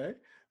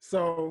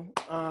 So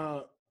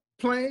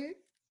Plain,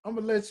 I'm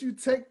gonna let you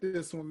take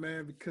this one,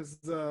 man, because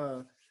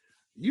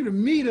you the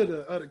meat of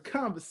the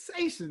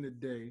conversation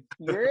today.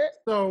 Yeah.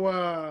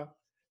 So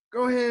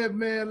go ahead,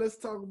 man. Let's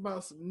talk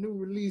about some new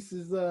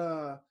releases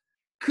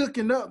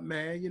cooking up,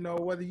 man. You know,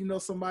 whether you know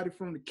somebody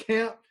from the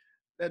camp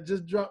that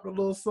just dropped a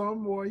little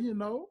something, or you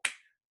know,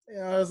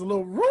 there's a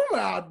little rumor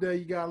out there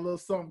you got a little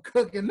something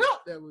cooking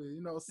up that way,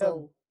 you know.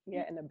 So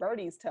yeah, and the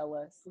birdies tell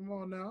us. Come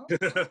on now.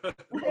 The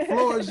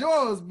floor is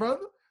yours,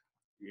 brother.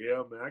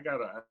 Yeah, man, I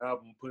got an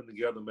album putting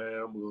together,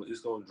 man. It's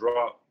gonna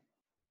drop.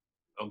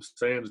 I'm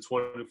saying the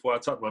 24. I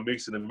talked to my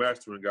mixing and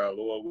mastering guy,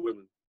 Lord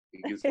willing.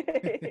 He gets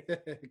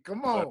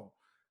Come on.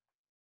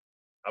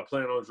 I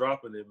plan on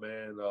dropping it,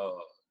 man.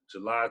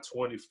 July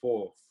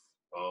 24th.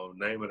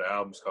 Name of the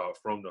album is called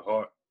From the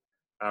Heart.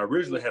 I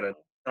originally had a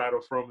title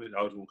from it.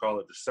 I was gonna call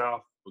it The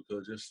South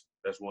because just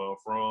that's where I'm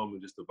from,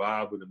 and just the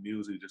vibe of the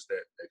music, just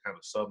that kind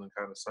of southern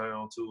kind of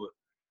sound to it.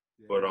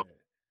 Yeah. But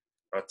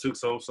I took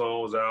some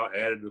songs out,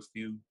 added a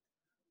few,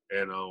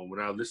 and when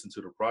I listened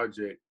to the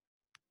project,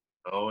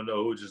 I don't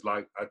know, it was just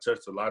like I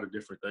touched a lot of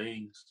different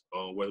things,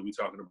 whether we're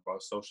talking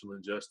about social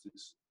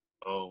injustice,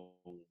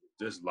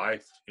 just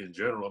life in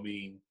general. I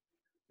mean,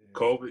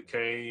 COVID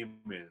came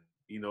and,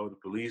 you know, the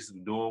police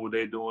are doing what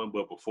they're doing,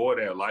 but before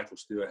that, life was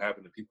still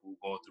happening. People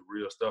were going through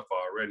real stuff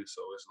already,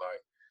 so it's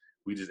like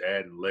we just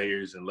adding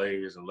layers and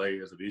layers and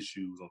layers of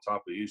issues on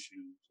top of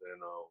issues.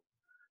 And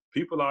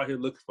people out here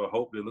looking for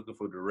hope, they're looking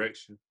for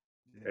direction.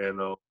 Yeah.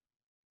 And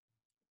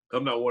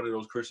I'm not one of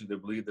those Christians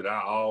that believe that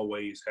I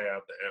always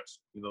have the answer.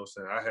 You know what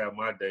I'm saying? I have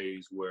my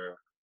days where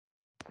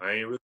I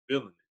ain't really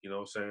feeling it. You know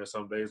what I'm saying?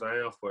 Some days I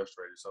am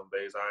frustrated. Some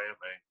days I am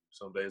angry.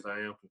 Some days I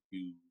am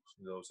confused.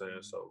 You know what I'm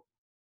saying? So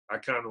I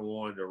kind of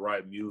wanted to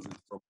write music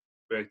from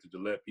perspective to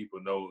let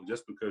people know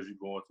just because you're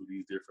going through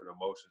these different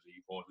emotions and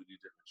you're going through these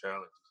different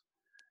challenges,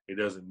 it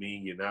doesn't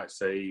mean you're not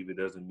saved. It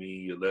doesn't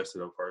mean you're less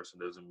of a person.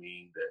 It doesn't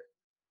mean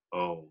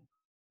that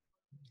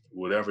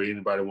whatever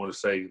anybody want to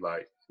say,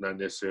 like, not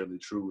necessarily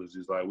true. It's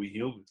just like we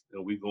human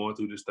and we going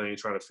through this thing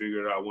trying to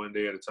figure it out one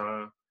day at a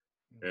time.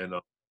 And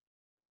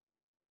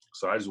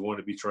so I just wanted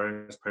to be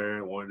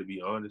transparent, wanted to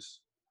be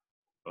honest,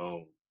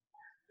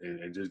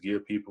 and just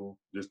give people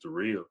just the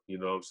real, you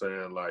know what I'm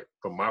saying? Like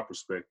from my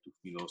perspective,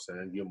 you know what I'm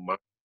saying? Give them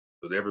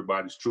but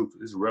everybody's truth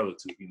is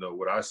relative. You know,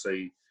 what I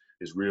say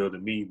is real to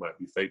me might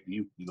be fake to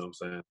you, you know what I'm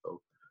saying?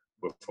 So,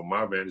 but from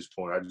my vantage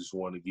point, I just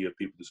want to give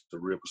people just the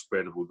real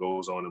perspective, what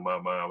goes on in my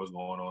mind, what's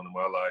going on in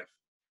my life,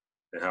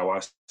 and how I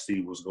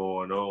see what's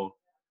going on.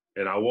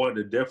 And I wanted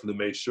to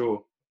definitely make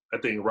sure, I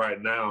think right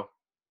now,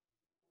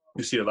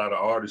 you see a lot of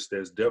artists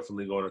that's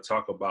definitely going to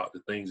talk about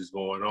the things that's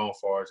going on as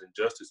far as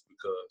injustice,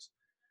 because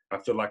I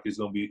feel like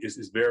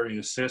it's very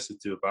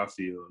insensitive, I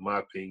feel, in my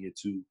opinion,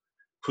 to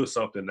put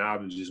something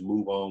out and just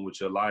move on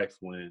with your life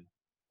when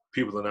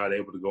people are not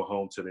able to go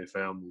home to their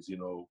families. You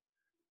know,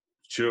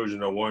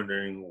 children are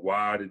wondering,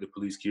 why did the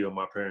police kill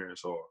my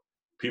parents? Or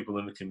people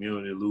in the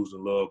community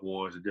losing loved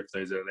ones and different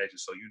things of that nature.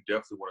 So you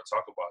definitely want to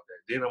talk about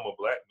that. Then I'm a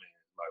black man.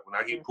 Like when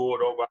I get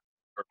pulled over,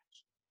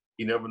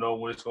 you never know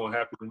when it's going to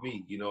happen to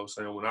me. You know what I'm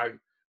saying?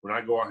 When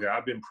I go out here,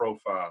 I've been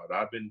profiled.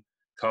 I've been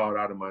called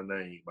out of my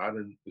name. I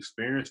didn't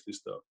experience this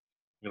stuff.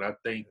 And I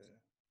think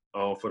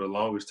for the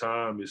longest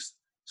time, it's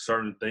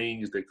certain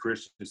things that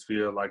Christians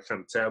feel like kind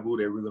of taboo.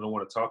 They really don't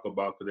want to talk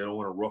about because they don't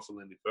want to ruffle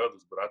any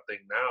feathers. But I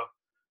think now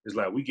it's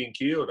like we getting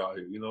killed out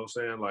here. You know what I'm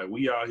saying? Like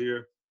we out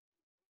here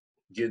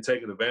getting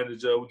taken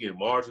advantage of. We getting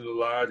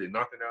marginalized. They're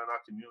knocking down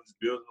our communities,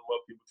 building them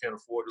up. People can't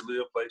afford to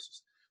live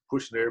places,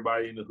 pushing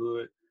everybody in the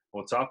hood.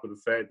 On top of the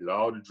fact that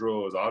all the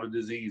drugs, all the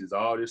diseases,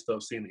 all this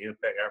stuff seem to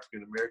impact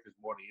African Americans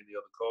more than any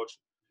other culture.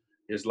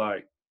 It's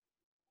like,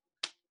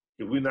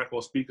 if we're not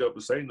going to speak up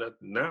and say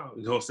nothing now,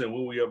 you know what I'm saying,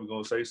 when we ever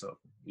going to say something?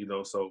 You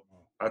know, so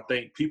I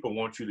think people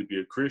want you to be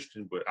a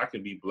Christian, but I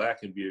can be black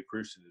and be a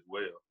Christian as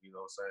well. You know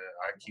what I'm saying?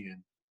 I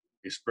can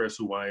express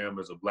who I am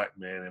as a black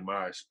man in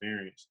my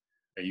experience.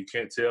 And you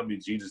can't tell me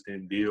Jesus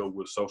didn't deal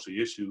with social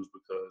issues,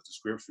 because the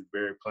scripture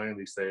very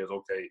plainly says,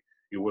 okay,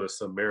 it was a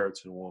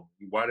Samaritan woman.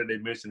 Why did they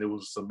mention it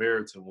was a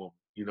Samaritan woman?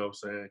 You know what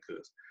I'm saying?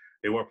 Because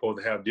they weren't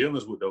supposed to have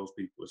dealings with those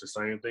people. It's the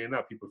same thing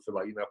now. People feel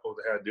like you're not supposed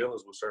to have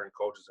dealings with certain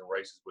cultures and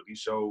races, but he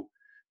showed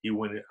he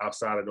went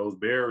outside of those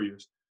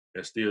barriers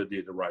and still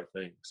did the right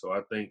thing. So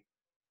I think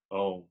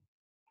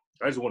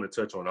I just want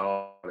to touch on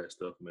all that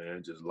stuff,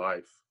 man. Just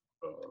life,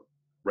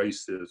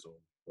 racism,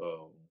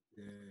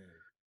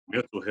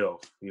 mental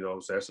health. You know,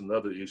 so that's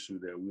another issue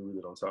that we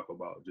really don't talk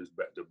about. Just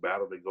the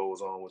battle that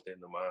goes on within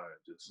the mind.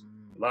 Just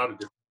a lot of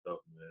different stuff,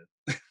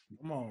 man.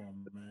 Come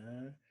on,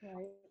 man.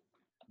 Right.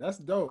 That's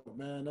dope,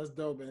 man. That's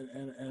dope,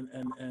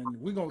 and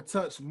we're gonna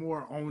touch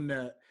more on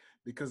that,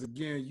 because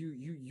again,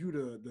 you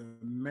the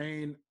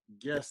main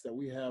guest that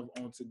we have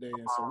on today,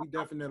 and so we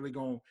definitely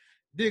gonna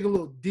dig a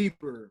little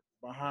deeper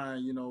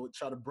behind, you know,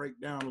 try to break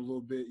down a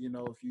little bit, you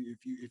know,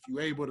 if you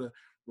able to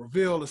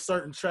reveal a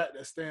certain track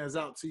that stands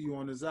out to you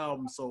on this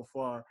album so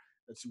far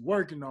that you're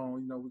working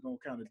on, you know, we're gonna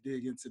kind of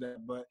dig into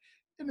that. But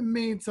in the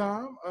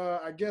meantime,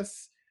 I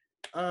guess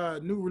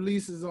new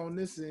releases on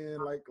this end,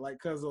 like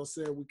Cuzzo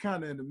said, we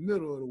kind of in the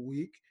middle of the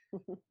week,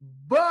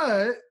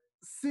 but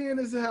seeing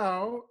as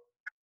how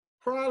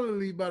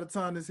probably by the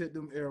time this hit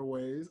them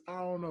airways, I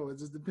don't know, it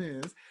just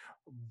depends,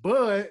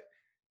 but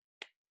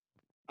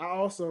I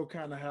also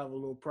kind of have a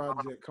little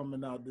project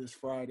coming out this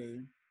Friday.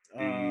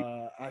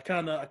 I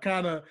kind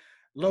of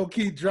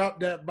low-key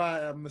dropped that by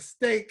a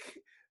mistake,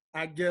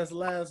 I guess,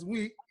 last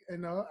week. You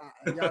know,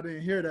 y'all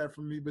didn't hear that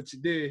from me, but you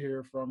did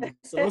hear from me.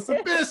 So it's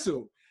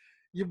official.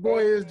 Your boy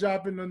is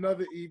dropping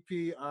another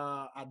EP.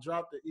 I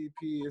dropped the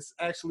EP. It's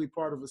actually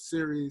part of a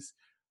series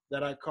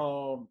that I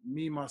call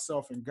Me,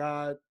 Myself, and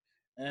God.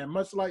 And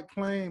much like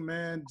Plane,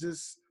 man,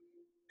 just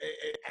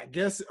I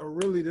guess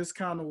really this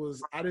kind of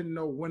was, I didn't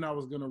know when I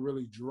was going to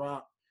really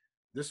drop.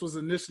 This was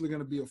initially going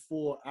to be a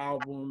full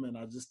album, and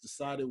I just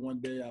decided one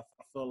day I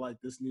felt like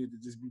this needed to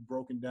just be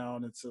broken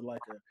down into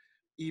like a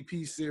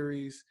EP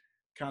series,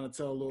 kind of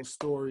tell a little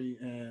story.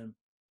 And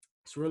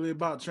it's really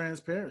about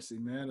transparency,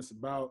 man. It's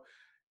about,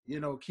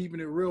 you know, keeping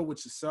it real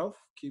with yourself,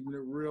 keeping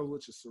it real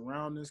with your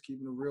surroundings,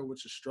 keeping it real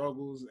with your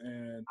struggles.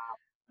 And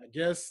I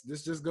guess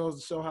this just goes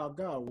to show how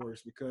God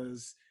works,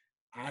 because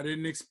I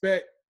didn't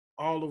expect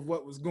all of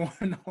what was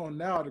going on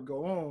now to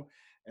go on.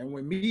 And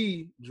when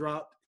Me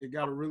dropped, it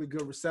got a really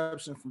good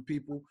reception from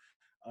people.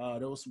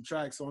 There was some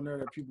tracks on there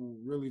that people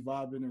really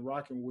vibing and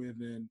rocking with.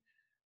 And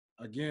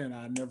again,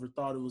 I never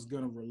thought it was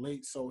going to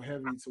relate so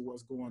heavy to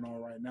what's going on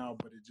right now,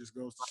 but it just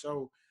goes to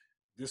show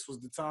this was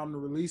the time to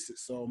release it.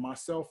 So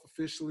Myself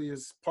officially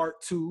is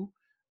part 2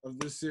 of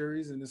this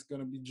series, and it's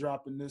going to be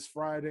dropping this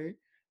Friday.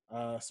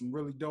 Some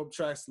really dope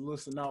tracks to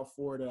listen out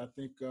for that I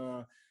think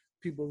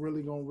people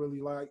really gonna really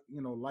like,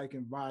 you know, like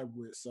and vibe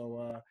with.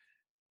 So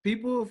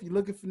people, if you're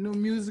looking for new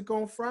music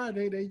on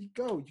Friday, there you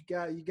go.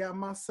 You got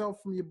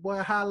Myself from your boy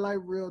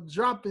Highlight Reel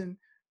dropping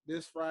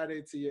this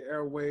Friday to your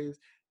airwaves,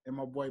 and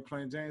my boy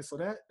Plain Jane. So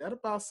that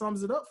about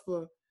sums it up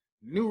for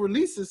new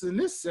releases in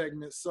this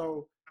segment.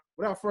 So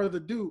without further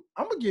ado,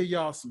 I'm gonna give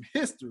y'all some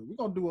history. We're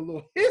gonna do a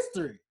little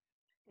history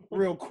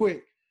real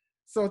quick.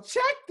 So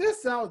check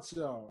this out,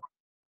 y'all.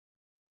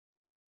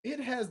 It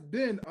has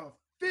been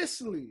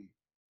officially,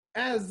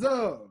 as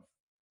of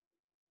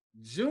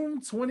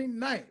June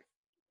 29th,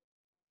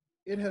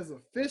 it has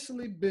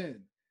officially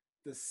been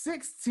the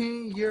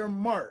 16-year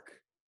mark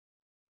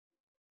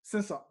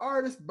since an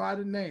artist by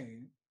the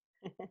name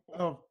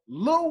of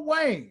Lil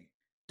Wayne,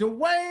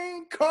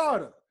 Dwayne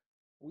Carter.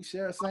 We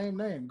share the same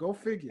name, go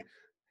figure.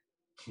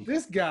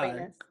 This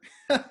guy,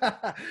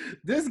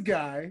 this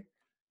guy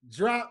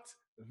dropped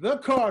The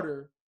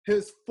Carter,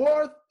 his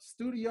 4th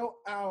studio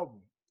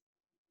album,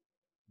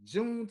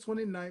 June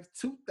 29th,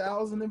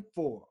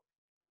 2004.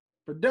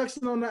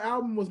 Production on the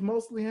album was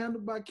mostly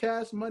handled by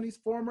Cash Money's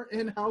former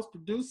in-house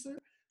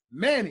producer,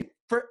 Manny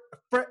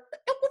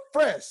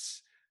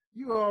Fresh.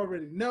 You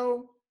already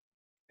know.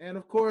 And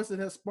of course, it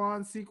has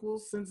spawned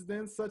sequels since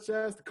then, such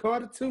as The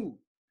Carter 2,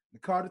 The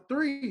Carter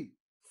 3,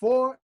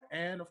 4,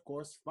 and of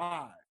course,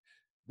 5.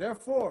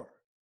 Therefore,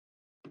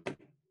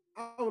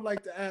 I would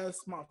like to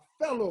ask my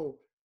fellow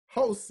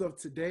hosts of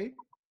today,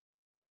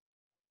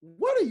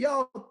 what are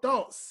y'all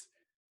thoughts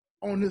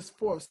on this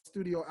 4th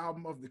studio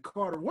album of The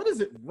Carter? What does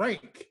it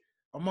rank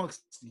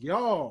amongst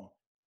y'all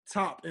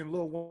top in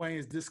Lil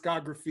Wayne's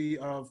discography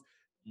of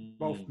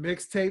both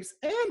mixtapes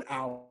and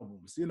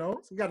albums? You know,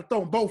 so you got to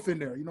throw them both in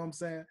there. You know what I'm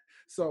saying?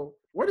 So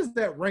where does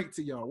that rank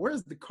to y'all?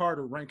 Where's The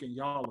Carter rank in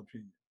y'all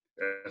opinion?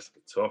 That's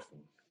a tough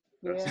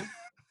one.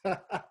 Yeah.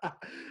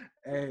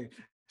 Hey,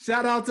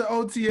 shout out to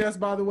OTS,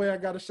 by the way. I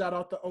got to shout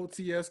out the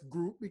OTS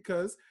group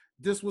because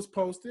this was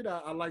posted.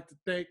 I like to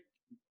thank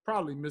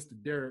probably Mr.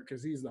 Derek,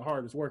 because he's the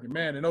hardest working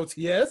man in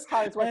OTS.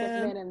 Hardest working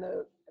man in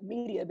the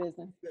media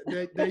business.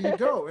 There you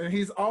go. And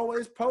he's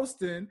always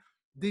posting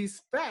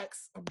these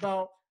facts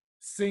about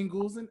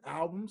singles and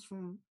albums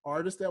from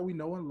artists that we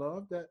know and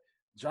love that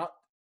dropped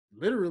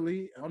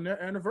literally on their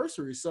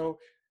anniversary. So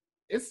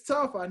it's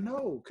tough, I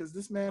know, because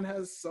this man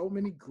has so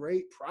many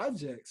great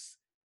projects.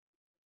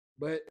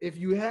 But if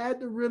you had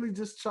to really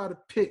just try to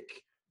pick,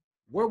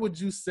 where would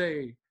you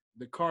say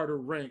the Carter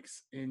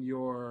ranks in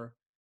your,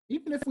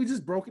 even if we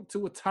just broke it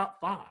to a top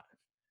 5?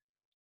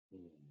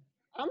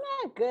 I'm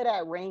not good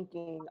at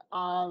ranking.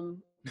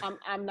 I'm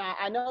not.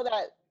 I know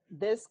that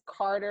this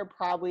Carter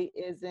probably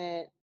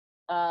isn't.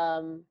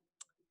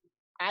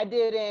 I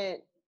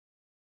didn't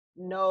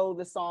know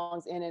the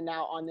songs in and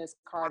out on this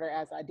Carter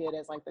as I did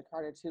as like the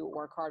Carter 2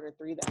 or Carter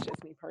 3. That's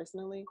just me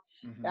personally.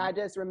 Mm-hmm. I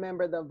just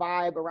remember the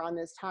vibe around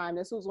this time.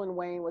 This was when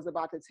Wayne was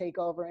about to take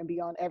over and be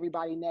on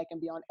everybody's neck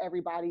and be on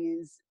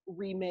everybody's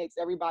remix,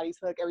 everybody's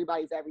hook,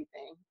 everybody's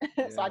everything.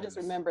 Yes. So I just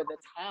remember the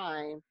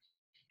time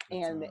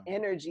and the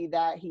energy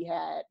that he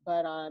had.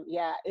 But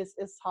yeah,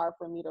 it's hard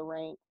for me to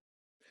rank.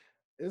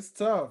 It's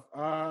tough.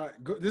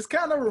 This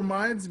kind of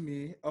reminds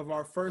me of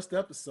our first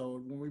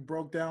episode when we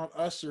broke down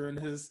Usher and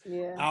his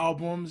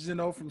albums, you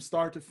know, from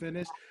start to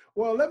finish.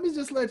 Well, let me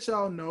just let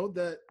y'all know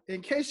that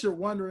in case you're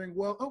wondering,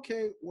 well,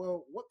 okay,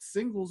 well, what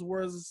singles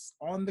was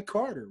on the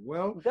Carter?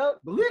 Well,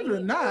 believe it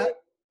or not,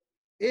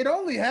 it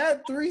only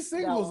had 3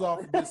 singles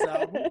off of this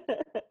album.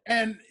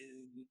 And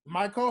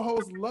my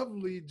co-host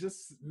Lovely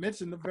just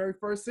mentioned the very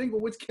first single,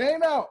 which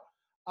came out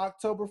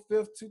October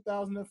 5th,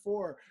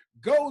 2004,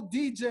 Go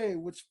DJ,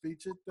 which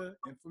featured the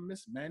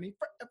infamous Manny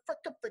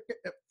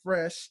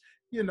Fresh,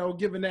 you know,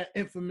 giving that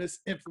infamous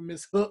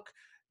hook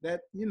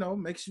that, you know,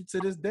 makes you to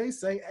this day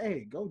say,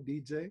 hey, go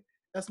DJ.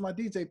 That's my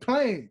DJ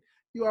playing.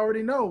 You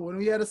already know when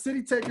we had a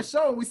City Taker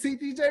show, we see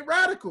DJ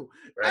Radical.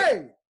 Right.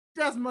 Hey,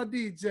 that's my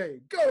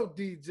DJ. Go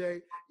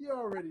DJ. You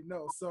already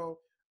know. So,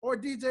 or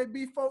DJ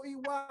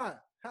B4EY.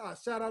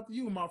 Shout out to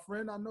you, my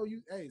friend. I know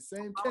you, hey,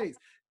 same case.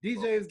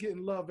 DJ is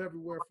getting love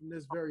everywhere from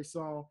this very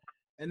song.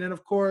 And then,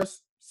 of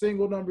course,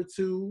 single number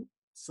 2,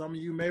 some of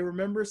you may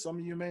remember, some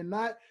of you may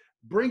not,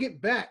 Bring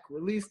It Back,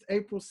 released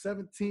April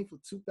 17th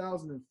of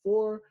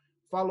 2004,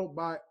 followed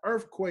by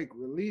Earthquake,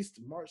 released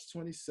March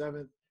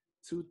 27th,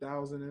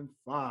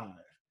 2005.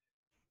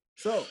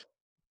 So,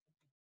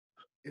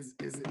 is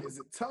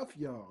it tough,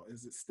 y'all?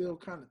 Is it still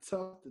kind of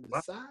tough to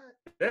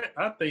decide?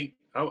 I think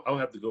I'll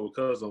have to go with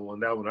Cuz on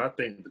that one. I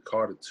think the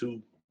Carter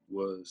 2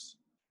 was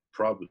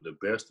probably the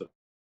best of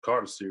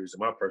Carter series, in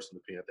my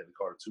personal opinion. I think the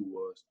Carter 2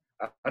 was.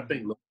 I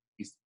think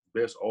his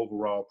best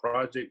overall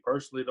project,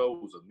 personally, though,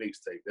 was a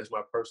mixtape. That's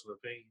my personal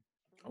opinion.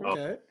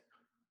 Okay.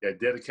 That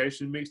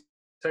Dedication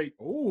mixtape.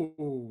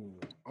 Ooh,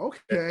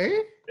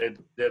 okay. That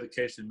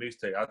Dedication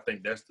mixtape, I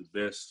think that's the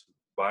best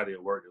body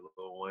of work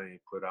that Lil Wayne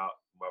put out,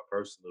 in my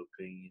personal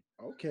opinion.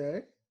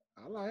 Okay.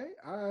 All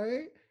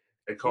right.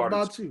 Hey, Carter,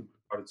 what about you?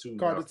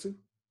 Carter 2.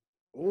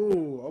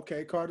 Oh,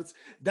 okay, Carter.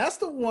 That's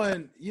the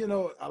one, you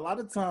know, a lot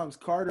of times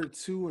Carter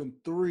 2 and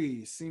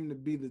 3 seem to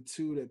be the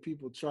 2 that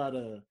people try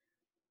to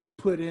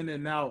put in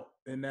and out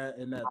in that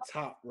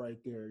top right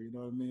there. You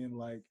know what I mean?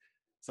 Like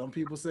some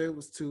people say it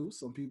was 2,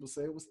 some people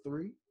say it was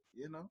 3,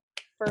 you know.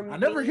 For me, I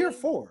never hear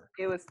 4.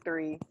 It was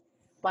 3.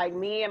 Like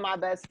me and my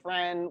best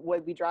friend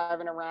would be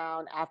driving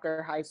around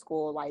after high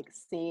school, like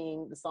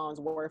singing the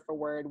songs word for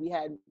word. We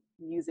had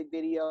music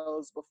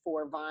videos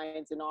before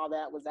Vines and all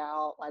that was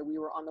out. Like we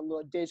were on the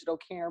little digital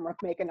camera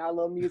making our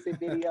little music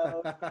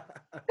video.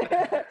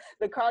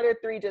 The Carter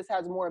 3 just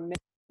has more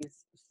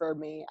memories for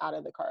me out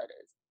of the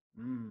Carters.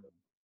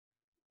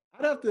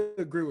 I'd have to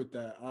agree with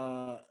that.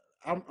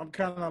 I'm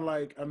kind of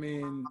like, I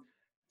mean,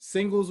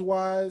 singles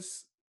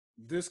wise,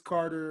 this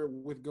Carter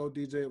with Go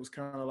DJ, it was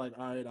kind of like,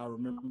 all right, I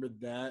remember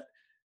that.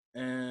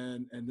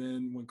 And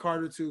then when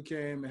Carter 2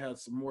 came, it had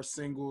some more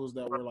singles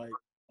that were like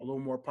a little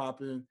more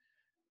popping.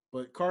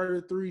 But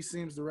Carter 3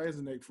 seems to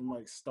resonate from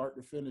like start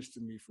to finish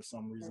to me for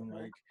some reason.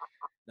 Like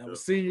that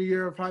was senior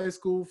year of high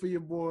school for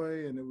your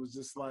boy. And it was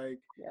just like,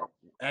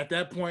 at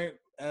that point,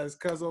 as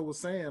Cuzzo was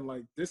saying,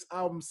 like this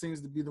album seems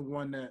to be the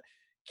one that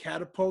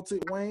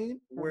catapulted Wayne,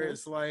 where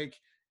it's like,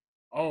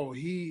 oh,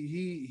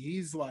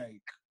 he's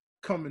like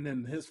coming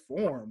in his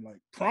form, like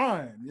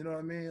prime, you know what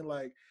I mean?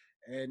 Like,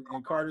 and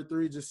Carter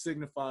 3 just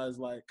signifies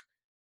like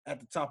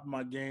at the top of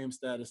my game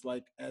status.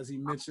 Like as he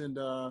mentioned,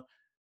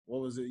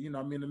 what was it? You know,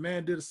 I mean, the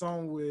man did a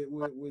song with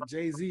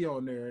Jay-Z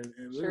on there,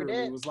 and literally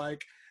it was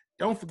like,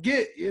 don't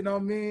forget, you know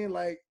what I mean?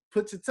 Like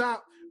put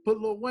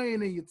Lil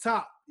Wayne in your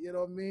top, you know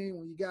what I mean?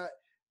 When you got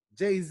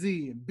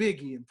Jay-Z and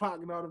Biggie and Pac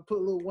and all them,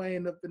 put Lil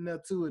Wayne up in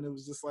there too, and it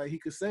was just like he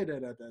could say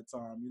that at that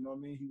time, you know what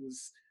I mean? He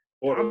was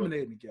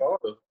dominating the game.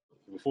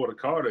 Before the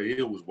Carter,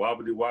 it was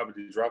wobbly,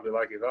 drop it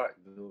like it's hot.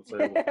 You know what I'm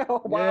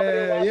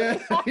saying? Yeah.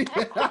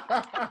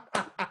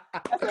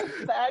 That's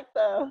a fact,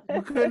 though.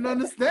 You couldn't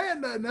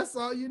understand nothing. That's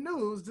all you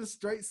knew. It was just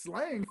straight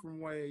slang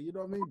from Wayne. You know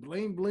what I mean?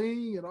 Bling,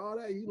 bling, and all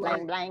that. You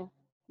bling, bling.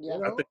 Yeah.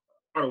 I think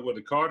what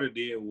the Carter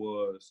did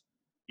was,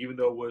 even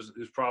though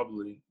it's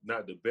probably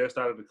not the best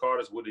out of the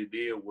Carters, what it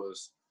did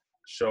was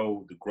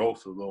show the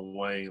growth of Lil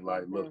Wayne.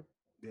 Like, look,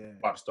 I'm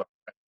about to start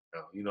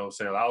now. You know what I'm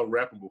saying? I was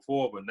rapping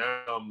before, but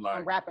now I'm like,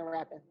 I'm rapping.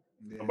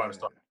 I'm about to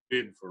start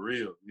spitting for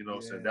real. You know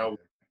what I'm saying? That was,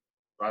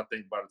 I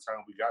think by the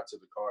time we got to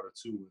the Carter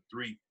 2 and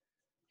 3,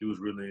 he was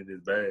really in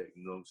his bag.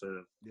 You know what I'm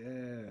saying?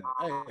 Yeah.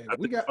 Hey, I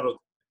we think got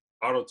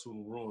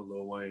auto-tune ruined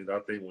Lil Wayne. I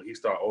think when he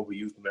started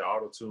overusing that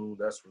auto-tune,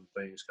 that's when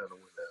things kind of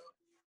went down.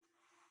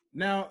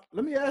 now.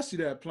 Let me ask you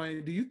that,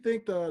 Plain. Do you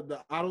think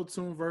the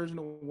auto-tune version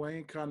of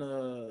Wayne kind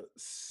of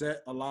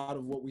set a lot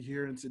of what we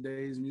hear in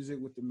today's music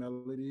with the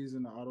melodies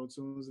and the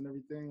auto-tunes and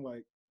everything?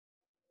 Like,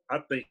 I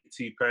think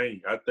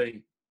T-Pain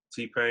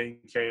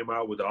came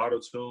out with the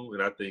auto-tune,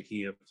 and I think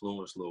he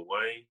influenced Lil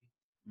Wayne.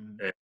 mm-hmm.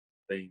 And I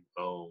think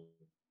Lil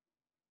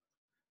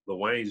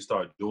Wayne just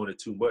started doing it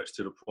too much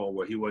to the point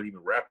where he wasn't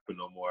even rapping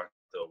no more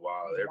after a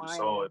while. Every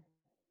song,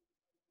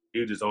 he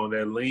was just on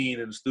that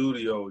lean in the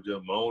studio,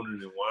 just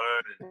moaning and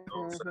whining. You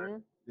know what I'm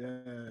saying?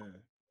 Yeah.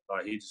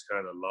 Like he just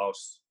kind of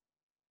lost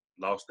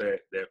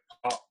that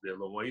pop that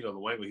Lil Wayne. You know,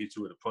 Lil Wayne would hit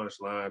you with the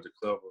punchlines, the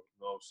clever, you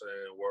know what I'm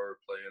saying,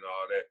 wordplay and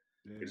all that.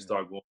 Yeah. He just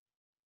started going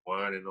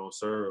whining on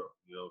syrup,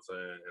 you know what I'm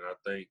saying? And I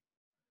think,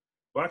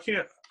 but I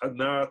can't,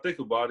 now I think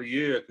about it,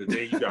 yeah, because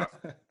then you got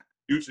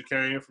Future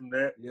came from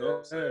that, you know what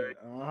I'm saying?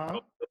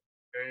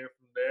 Came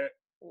from that.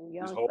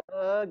 Young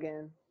Thug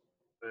and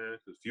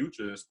because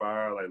Future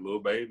inspired like Lil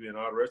Baby and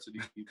all the rest of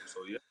these people. So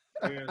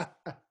yeah,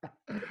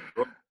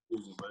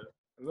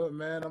 Look,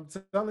 man, I'm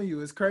telling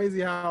you, it's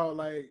crazy how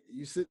like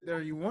you sit there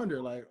and you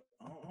wonder, like,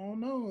 I don't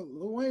know,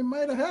 Lil Wayne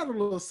might have had a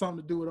little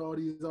something to do with all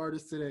these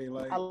artists today,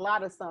 like a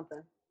lot of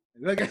something.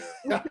 Like a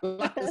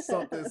lot of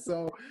something.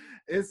 So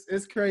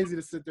it's crazy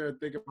to sit there and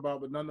think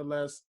about, but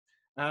nonetheless,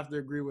 I have to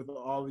agree with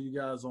all of you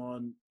guys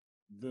on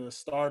the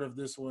start of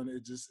this one.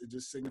 It just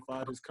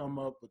signified his come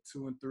up, but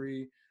 2 and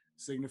 3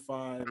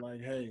 signified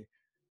like, hey,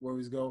 where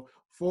we go.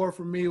 4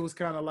 for me was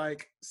kind of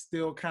like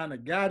still kind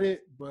of got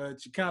it,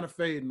 but you kind of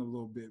fading a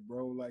little bit,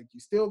 bro. Like you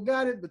still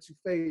got it, but you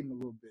fading a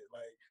little bit.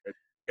 Like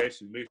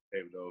Education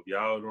mixtape though. If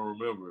y'all don't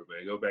remember it,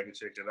 man, go back and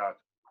check it out.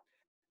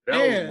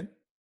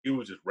 He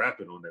was just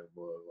rapping on that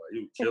boy. Like he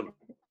was killing.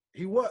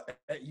 He was.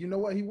 You know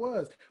what he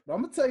was. But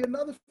I'm gonna tell you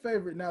another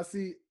favorite. Now,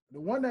 see,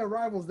 the one that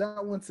rivals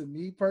that one to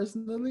me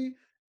personally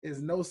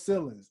is No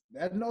Ceilings.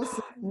 That No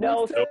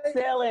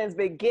Ceilings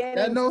beginning.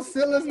 That No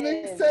Ceilings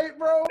mixtape,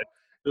 bro.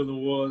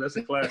 That's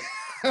a classic.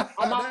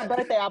 On my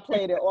birthday, I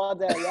played it all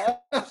day.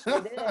 Yep,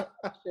 sure did.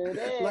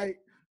 Like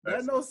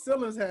that No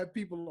Ceilings had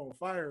people on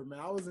fire, man.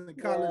 I was in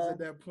college at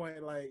that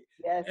point. Like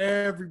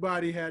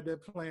everybody had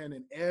that playing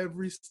in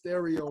every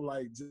stereo,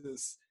 like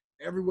just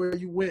everywhere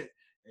you went.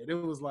 And it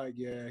was like,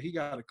 yeah, he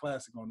got a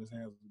classic on his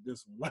hands with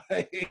this one.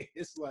 Like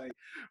it's like,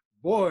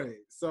 boy.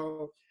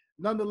 So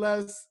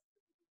nonetheless,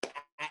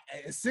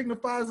 it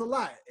signifies a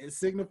lot. It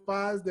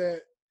signifies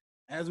that,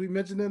 as we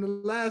mentioned in the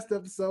last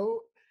episode,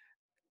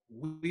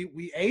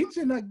 we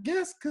aging, I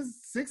guess,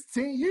 because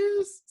 16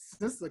 years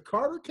since the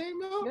Carter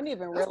came out. You don't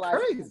even realize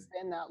it's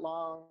been that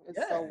long. It's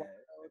so wild.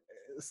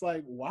 It's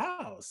like,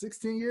 wow,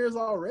 16 years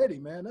already,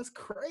 man. That's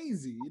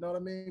crazy. You know what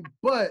I mean?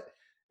 But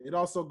it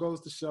also goes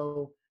to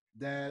show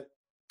that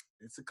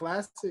it's a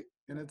classic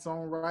in its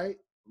own right.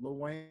 Lil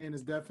Wayne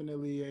is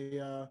definitely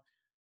a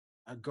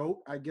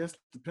GOAT, I guess,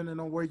 depending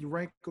on where you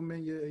rank him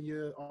in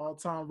your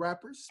all-time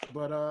rappers.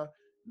 But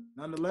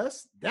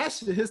nonetheless,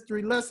 that's your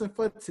history lesson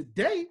for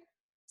today.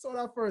 So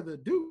without further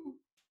ado,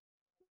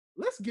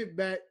 let's get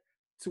back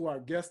to our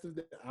guest of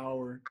the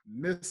hour,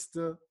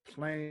 Mr.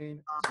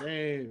 Plain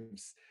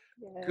James.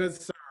 Yes.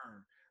 Good sir.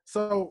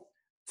 So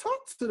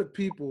talk to the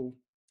people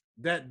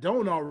that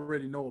don't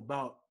already know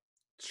about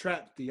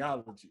trap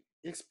theology.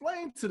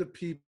 Explain to the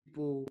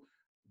people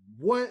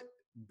what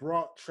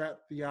brought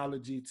trap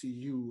theology to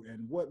you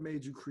and what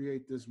made you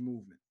create this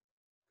movement.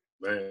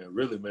 Man,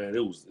 really, man,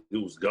 it was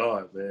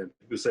God, man.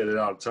 People say that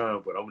all the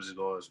time, but I'm just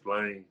gonna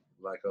explain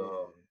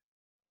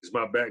it's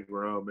my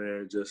background,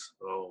 man. Just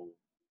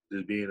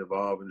being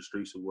involved in the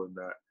streets and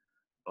whatnot.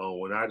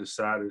 When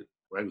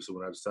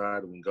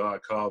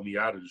God called me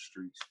out of the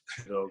streets,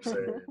 you know what I'm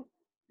saying?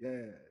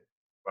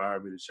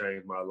 Inspired me to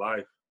change my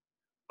life.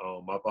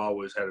 I've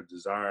always had a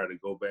desire to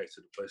go back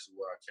to the places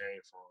where I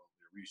came from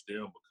and reach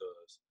them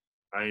because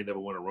I ain't never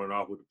want to run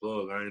off with the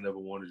plug. I ain't never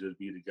want to just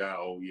be the guy,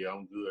 oh yeah,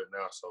 I'm good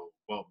now, so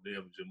bump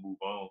them and just move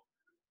on.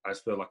 I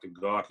just felt like if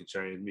God can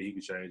change me, he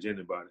can change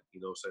anybody, you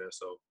know what I'm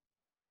saying?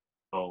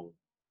 So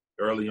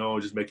early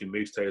on, just making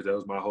mixtapes, that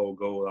was my whole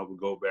goal. I would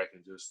go back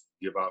and just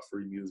give out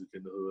free music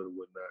in the hood and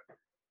whatnot.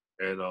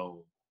 And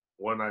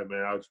one night,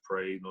 man, I just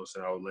prayed, you know what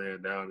I'm saying? I was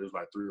laying down, it was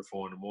like 3 or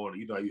 4 in the morning.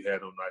 You know how you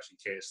had them nights you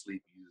can't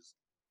sleep, you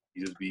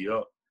just be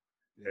up.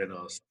 And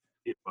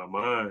hit my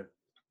mind,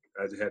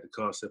 I just had the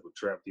concept of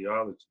trap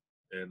theology.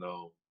 And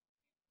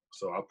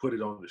so I put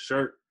it on the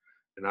shirt,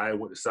 and I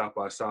went to South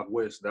by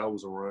Southwest. That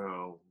was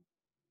around,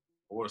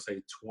 I want to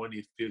say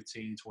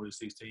 2015,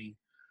 2016.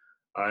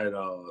 I had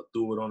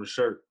threw it on the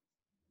shirt.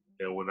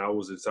 And when I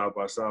was at South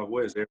by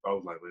Southwest, everybody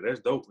was like, man, that's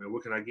dope, man.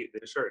 Where can I get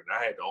that shirt? And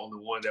I had the only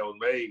one that was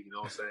made, you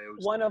know what I'm saying?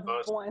 One of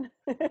one.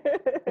 Yeah,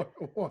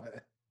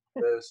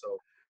 so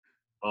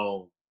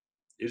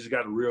it just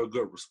got a real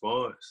good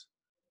response.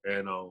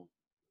 And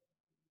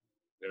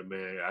And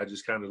man, I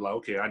just kind of like,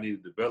 okay, I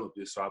need to develop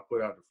this. So I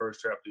put out the first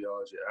Trap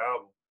Theology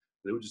album.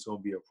 It was just gonna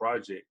be a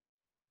project.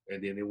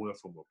 And then it went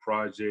from a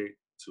project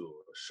to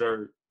a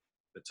shirt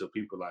until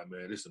people like,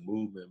 man, this is a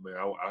movement, man.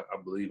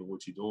 I believe in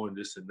what you're doing,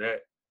 this and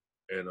that.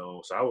 And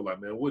so I was like,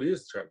 man, what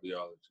is trap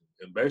theology?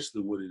 And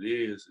basically what it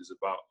is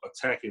about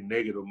attacking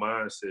negative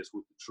mindsets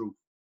with the truth.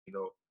 You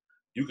know,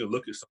 you can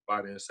look at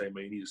somebody and say,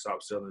 man, you need to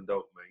stop selling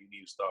dope, man. You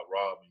need to stop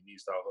robbing. You need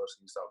to stop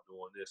hustling. You need to stop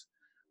doing this.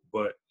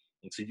 But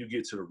until you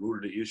get to the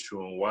root of the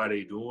issue and why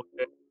they doing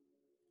that,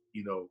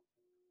 you know,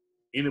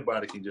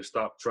 anybody can just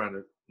stop trying to,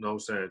 you know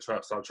what I'm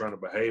saying, stop trying to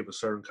behave a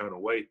certain kind of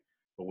way.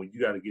 But when you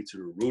got to get to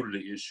the root of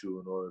the issue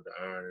in order to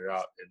iron it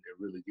out and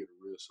really get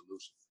a real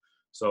solution.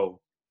 So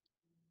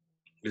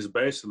it's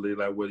basically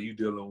like whether you're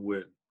dealing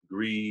with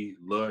greed,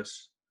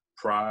 lust,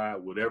 pride,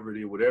 whatever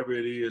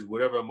it is,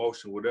 whatever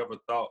emotion, whatever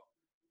thought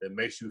that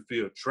makes you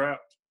feel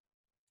trapped.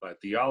 Like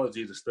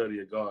theology is the study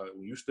of God.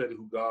 When you study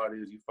who God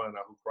is, you find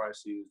out who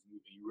Christ is,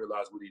 you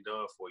realize what he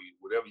done for you.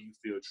 Whatever you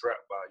feel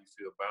trapped by, you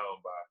feel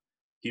bound by,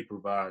 he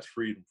provides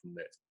freedom from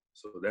that.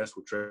 So that's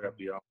what trap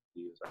theology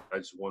is. I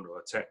just want to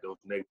attack those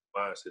negative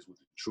mindsets with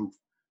the truth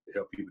to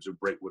help people to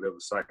break whatever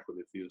cycle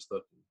they feel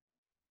stuck in.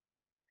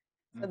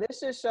 So this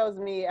just shows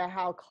me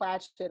how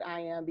clatched I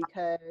am,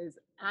 because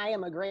I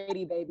am a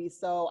Grady baby.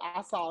 So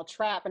I saw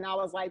trap and I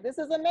was like, this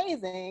is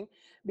amazing,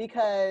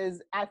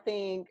 because I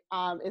think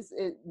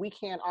we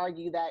can't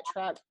argue that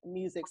trap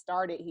music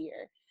started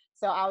here.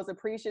 So I was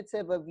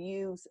appreciative of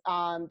you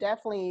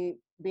definitely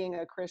being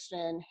a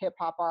Christian hip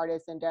hop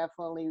artist and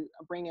definitely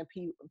bringing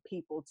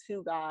people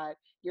to God.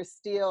 You're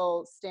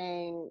still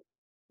staying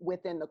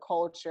within the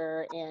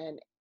culture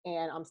and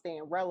I'm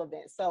staying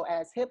relevant. So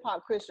as hip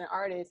hop Christian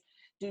artists,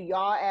 do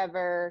y'all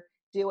ever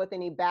deal with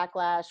any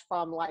backlash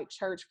from like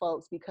church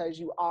folks because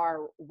you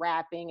are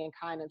rapping and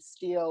kind of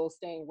still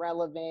staying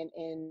relevant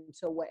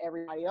into what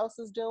everybody else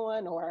is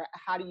doing, or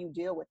how do you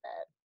deal with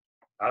that?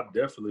 I've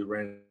definitely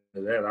ran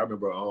into that. I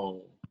remember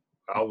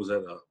I was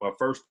at my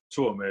first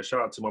tour, man.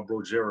 Shout out to my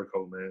bro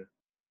Jericho, man.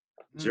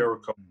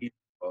 Jericho,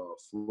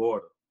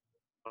 Florida.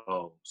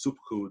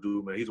 Super cool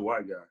dude, man. He's a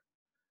white guy.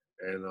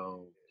 And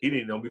he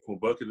didn't know me from a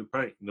bucket of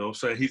paint. You know what I'm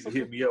saying? He used to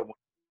hit me up when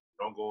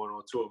I'm going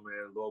on tour,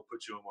 man. Lord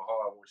put you on my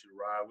heart. I want you to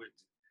ride with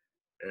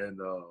me. And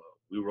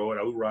we rode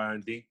out. We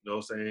riding deep, you know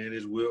what I'm saying? In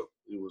his whip.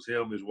 It was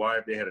him, his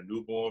wife. They had a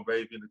newborn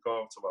baby in the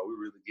car. So we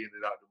really getting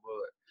it out the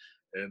mud.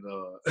 And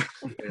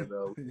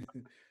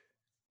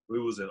we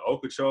was in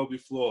Okeechobee,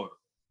 Florida.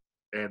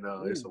 And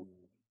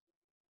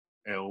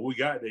and when we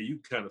got there, you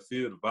kind of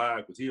feel the vibe,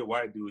 because he a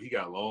white dude. He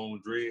got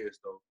long dreads,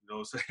 though. You know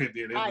what I'm saying?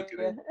 Then they look at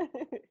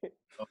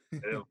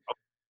him. I'm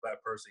a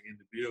black person in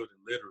the building,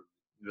 literally.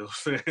 You know what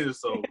I'm saying?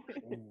 So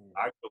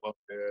I come up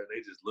there, and they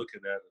just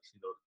looking at us.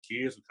 You know, the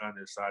kids were kind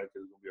of excited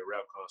because it's going to be a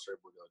rap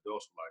concert, but the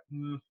adults were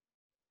like,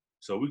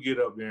 So we get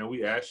up there, and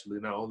we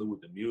actually, not only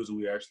with the music,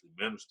 we actually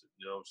ministered.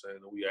 You know what I'm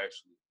saying? And we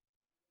actually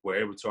were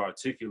able to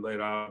articulate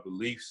our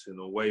beliefs in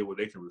a way where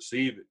they can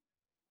receive it.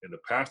 And the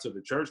pastor of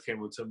the church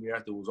came up to me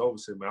after it was over and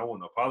said, man, I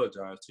want to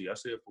apologize to you. I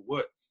said, for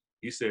what?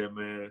 He said,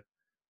 man,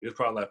 it's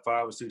probably like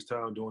 5 or 6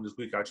 times during this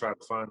week I tried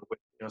to find a way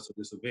to cancel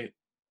this event.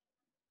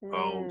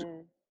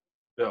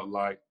 Felt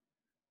like,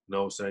 you know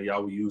what I'm saying,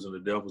 y'all were using the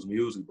devil's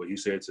music. But he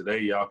said, today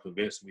y'all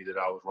convinced me that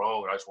I was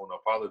wrong. I just want to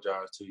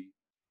apologize to you.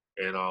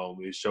 And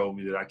it showed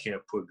me that I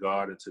can't put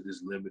God into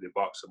this limited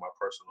box of my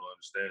personal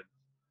understanding.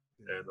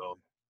 And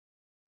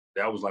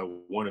that was like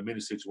one of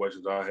many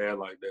situations I had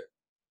like that,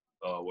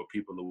 where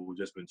people who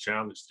just been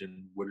challenged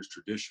in what is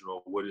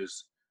traditional,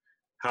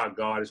 how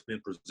God has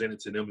been presented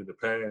to them in the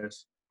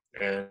past.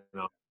 And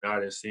now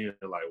they're seeing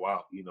like,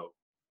 wow, you know,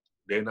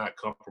 they're not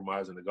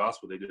compromising the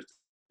gospel. They're just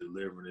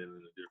delivering it in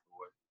a different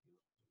way.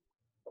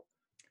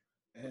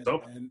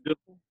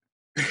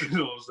 You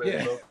know what I'm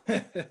saying?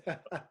 Yeah.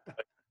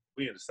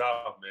 We in the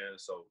South, man,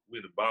 so we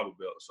in the Bible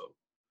Belt. So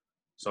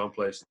some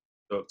places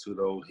stuck to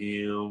those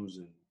hymns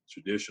and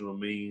traditional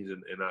means,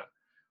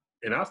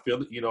 and I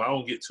feel it. You know, I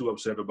don't get too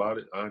upset about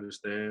it. I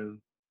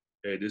understand,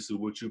 hey, this is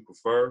what you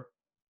prefer.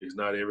 It's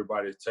not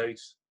everybody's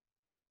taste.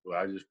 But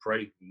I just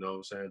pray, you know what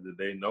I'm saying, that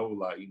they know,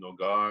 like, you know,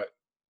 God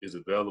is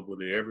available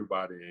to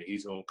everybody, and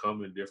he's going to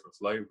come in different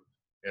flavors.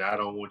 And I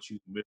don't want you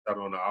to miss out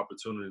on the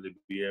opportunity to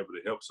be able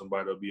to help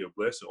somebody or be a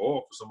blessing,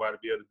 or for somebody to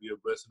be able to be a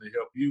blessing and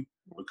help you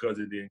because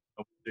it didn't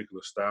come a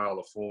particular style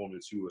or form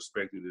that you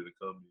expected it to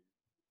come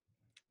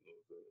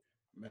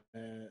in.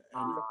 Man,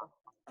 and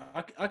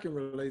I can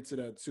relate to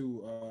that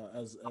too,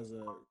 as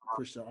a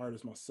Christian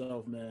artist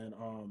myself, man.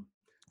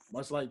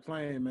 Much like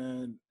Plane,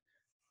 man,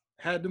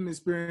 had them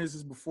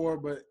experiences before,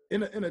 but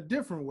in a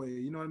different way,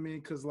 you know what I mean?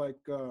 Because like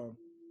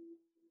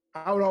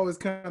I would always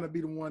kind of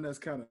be the one that's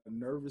kind of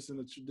nervous in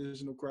the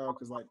traditional crowd,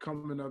 because like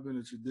coming up in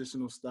a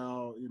traditional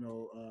style, you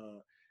know,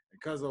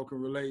 and Cuzzo can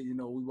relate, you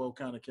know, we both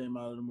kind of came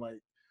out of them like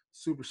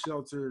super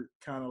sheltered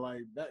kind of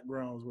like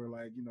backgrounds where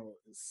like, you know,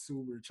 it's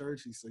super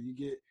churchy. So you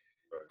get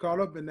caught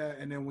up in that.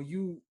 And then when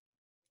you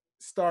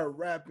start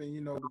rapping,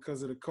 you know,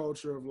 because of the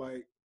culture of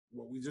like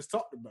what we just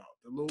talked about,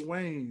 the Lil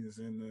Waynes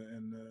and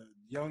the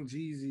Young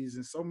Jeezys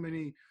and so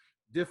many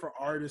different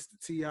artists, the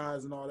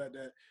TIs and all that,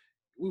 that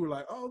we were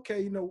like, oh,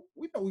 okay,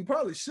 we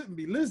probably shouldn't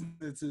be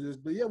listening to this,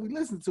 but yeah, we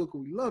listen to it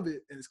because we love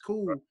it and it's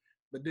cool.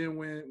 But then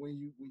when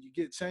you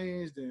get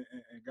changed and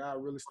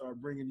God really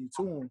started bringing you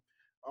to him,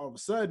 all of a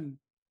sudden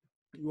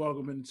you walk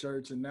up in the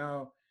church and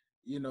now,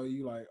 you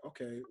like,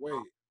 okay,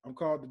 wait, I'm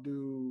called to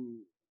do,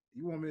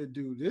 you want me to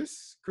do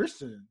this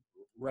Christian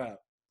rap?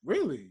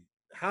 Really?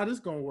 How this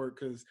gonna work?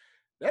 Because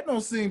that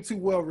don't seem too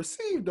well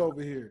received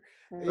over here.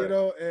 Right.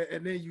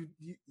 And then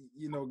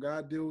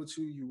God deal with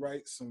you, you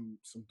write some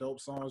dope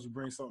songs, you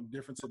bring something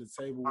different to the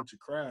table with your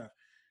craft.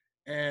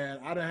 And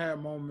I done had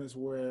moments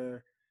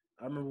where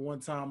I remember one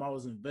time I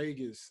was in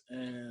Vegas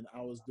and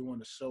I was doing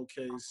a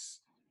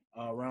showcase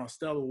around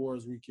Stellar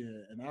Wars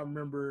weekend. And I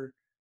remember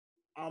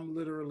I'm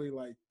literally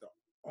like the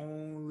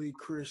only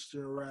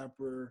Christian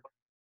rapper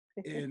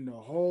in the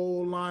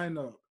whole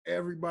lineup.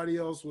 Everybody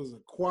else was a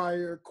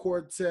choir,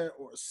 quartet,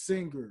 or a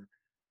singer.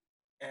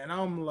 And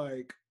I'm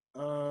like,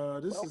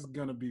 this is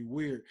gonna be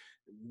weird.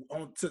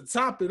 To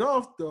top it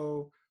off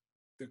though,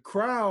 the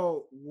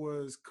crowd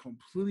was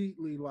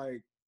completely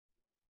like,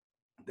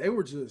 they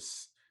were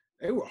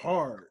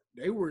hard.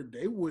 They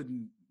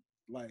wouldn't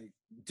like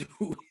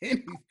do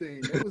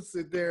anything. They would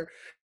sit there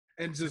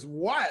and just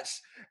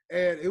watch.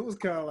 And it was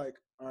kind of like,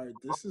 all right,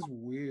 this is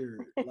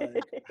weird.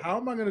 Like, how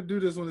am I gonna do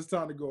this when it's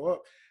time to go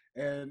up?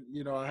 And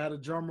I had a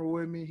drummer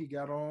with me. He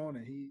got on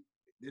and he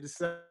did a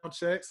sound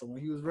check. So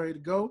when he was ready to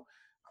go,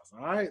 I was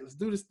like, all right, let's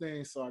do this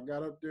thing. So I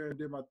got up there and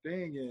did my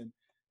thing. And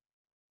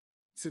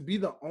to be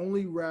the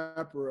only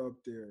rapper up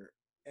there,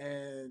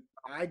 and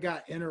I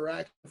got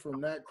interaction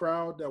from that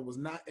crowd that was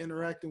not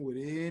interacting with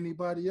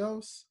anybody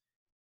else,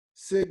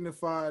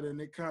 signified, and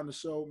it kind of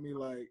showed me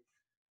like,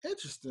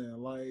 interesting,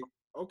 like,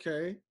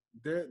 okay,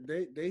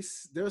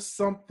 there's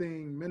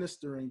something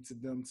ministering to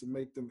them to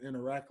make them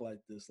interact like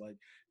this. Like,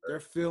 they're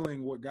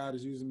feeling what God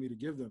is using me to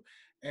give them.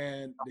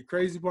 And the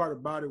crazy part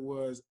about it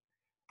was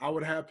I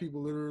would have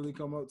people literally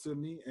come up to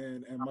me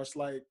and much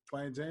like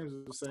Plain James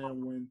was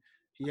saying when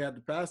he had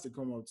the pastor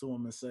come up to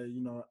him and say,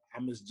 I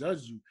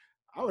misjudged you.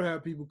 I would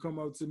have people come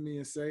up to me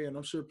and say, and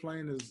I'm sure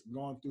Plain has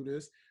gone through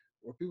this,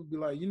 where people be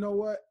like, you know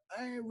what?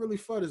 I ain't really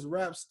for this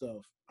rap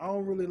stuff. I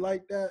don't really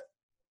like that,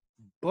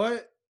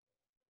 but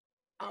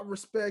I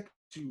respect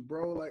you,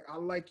 bro. Like, I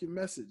like your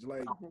message.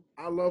 Like,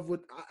 I love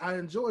what I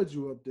enjoyed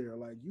you up there.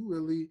 Like, you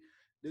really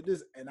did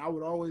this. And I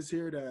would always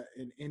hear that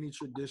in any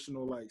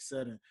traditional like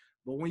setting.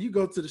 But when you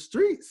go to the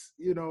streets,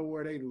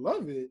 where they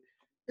love it,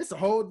 it's a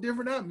whole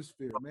different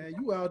atmosphere, man.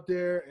 You out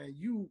there and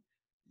you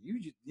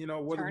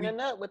whether turning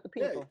up with the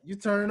people. Yeah, you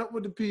turning up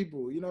with the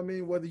people. You know what I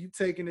mean? Whether you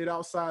taking it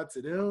outside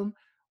to them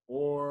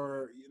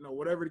or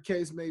whatever the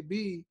case may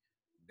be,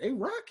 they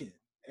rocking.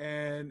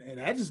 And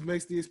that just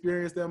makes the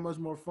experience that much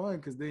more fun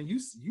because then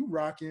you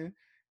rocking,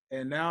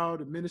 and now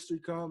the ministry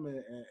come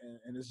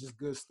and it's just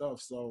good stuff.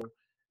 So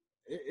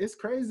it's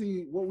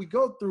crazy what we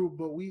go through,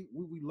 but we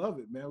love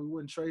it, man. We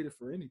wouldn't trade it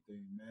for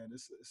anything, man.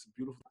 It's a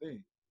beautiful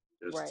thing.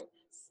 Right.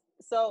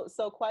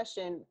 So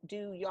question,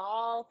 do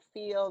y'all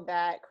feel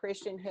that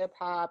Christian hip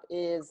hop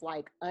is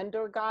like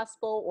under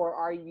gospel, or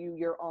are you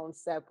your own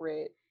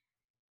separate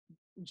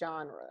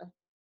genre?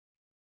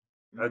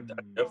 I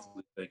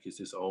definitely think it's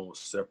its own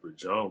separate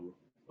genre.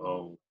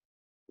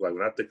 Like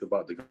when I think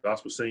about the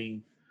gospel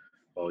scene,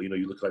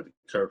 you look like the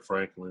Kirk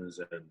Franklins,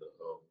 and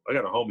I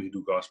got a homie who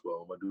do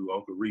gospel. My dude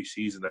Uncle Reese,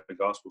 he's in that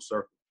gospel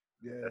circle.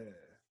 Yeah,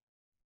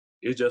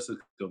 it's just a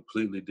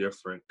completely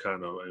different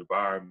kind of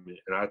environment.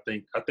 And I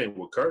think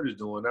what Kurt is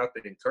doing, I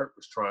think Kurt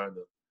was trying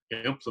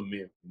to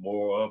implement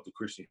more of the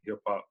Christian hip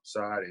hop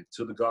side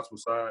into the gospel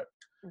side.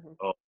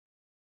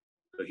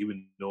 He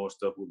been doing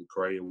stuff with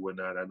Lecrae and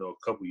whatnot. I know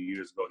a couple of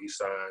years ago he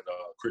signed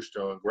Chris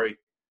John Gray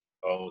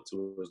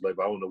to his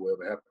label. I don't know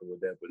whatever happened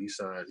with that, but he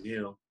signed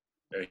him.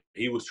 And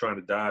he was trying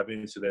to dive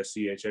into that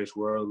CHH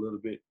world a little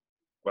bit.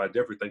 But I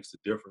definitely think it's the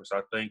difference.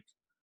 I think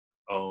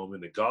in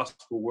the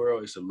gospel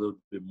world, it's a little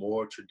bit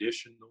more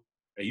traditional.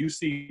 And you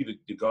see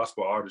the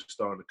gospel artists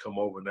starting to come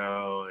over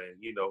now, and,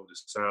 the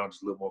sound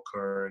is a little more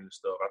current and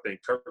stuff. I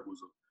think Kurt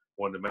was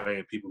one of the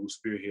main people who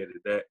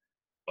spearheaded that.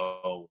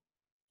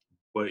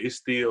 But it's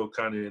still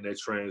kind of in that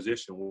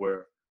transition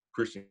where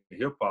Christian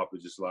hip hop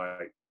is just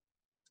like,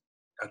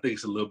 I think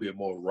it's a little bit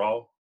more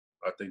raw.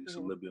 I think it's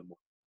a little bit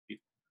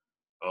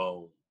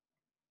more.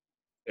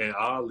 And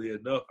oddly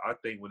enough, I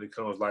think when it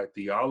comes like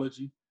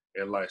theology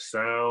and like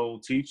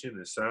sound teaching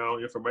and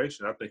sound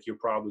information, I think you'll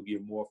probably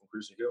get more from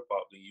Christian hip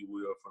hop than you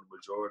will from the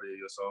majority of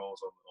your songs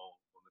on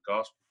the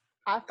gospel.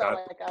 I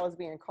felt like I was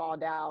being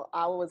called out.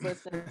 I was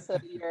listening to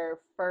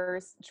your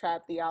first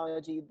Trap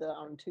Theology, the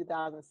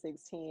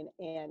 2016,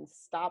 and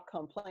Stop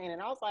Complaining.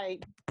 I was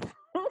like,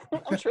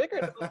 I'm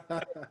triggered.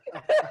 I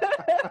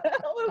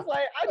was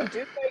like, I do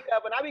wake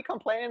up and I be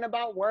complaining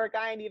about work.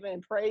 I ain't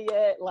even pray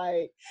yet.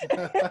 Like,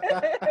 so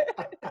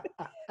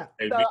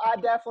I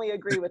definitely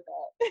agree with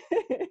that.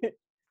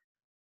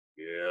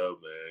 Yeah,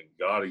 man.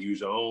 Gotta use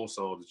your own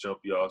song to jump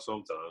y'all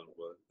sometimes.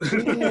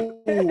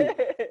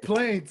 But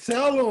Plain,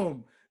 tell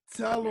them.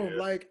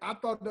 Like, I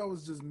thought that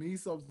was just me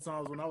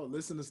sometimes when I would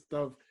listen to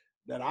stuff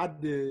that I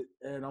did,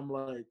 and I'm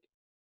like,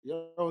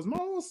 yo, is my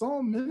own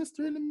song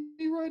ministering to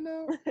me right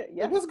now?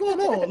 Yeah. Like, what's going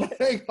on?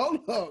 Like,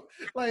 hold up.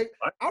 Like,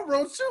 Life, I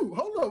wrote you.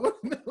 Hold up.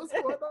 What's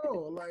going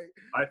on? Like,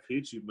 life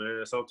hits you,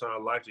 man.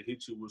 Sometimes life just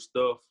hits you with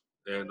stuff,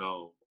 and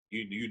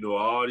you know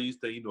all these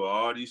things, you know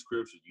all these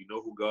scriptures, you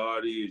know who God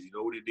is, you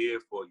know what He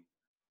did for you.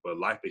 But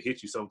life will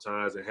hit you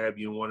sometimes and have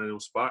you in one of them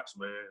spots,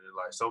 man. And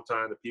like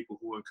sometimes the people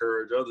who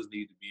encourage others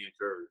need to be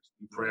encouraged.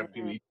 You praying for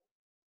people,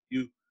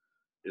 you.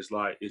 It's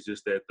like it's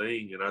just that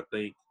thing, and I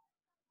think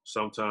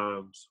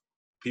sometimes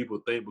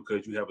people think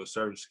because you have a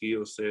certain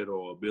skill set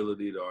or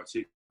ability to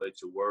articulate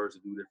your words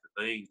and do different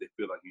things, they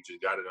feel like you just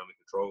got it under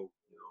control.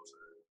 You know what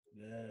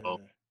I'm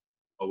saying? yeah.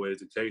 Always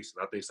the case.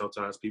 And I think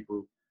sometimes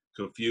people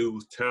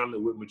confuse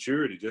talent with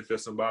maturity. Just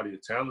because somebody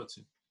is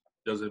talented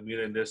doesn't mean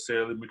they're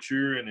necessarily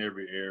mature in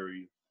every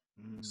area.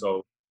 Mm.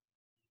 So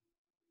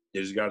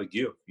you just got to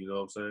give, you know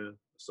what I'm saying?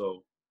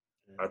 So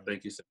I Yeah.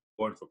 think it's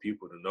important for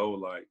people to know,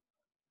 like,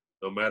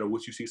 no matter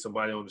what you see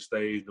somebody on the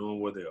stage doing,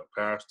 whether they're a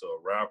pastor, a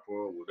rapper,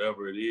 or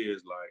whatever it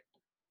is, like,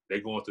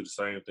 they're going through the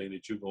same thing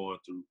that you're going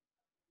through.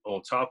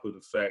 On top of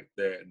the fact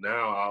that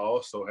now I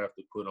also have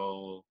to put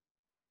on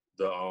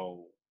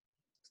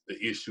the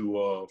issue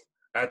of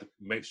I have to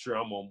make sure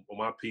I'm on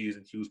my P's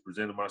and Q's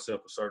presenting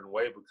myself a certain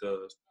way,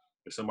 because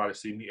if somebody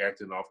see me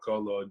acting off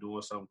color or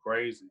doing something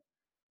crazy,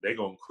 they're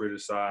going to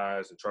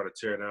criticize and try to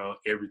tear down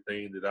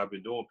everything that I've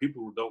been doing.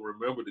 People who don't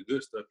remember the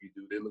good stuff you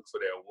do, they look for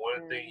that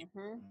one thing,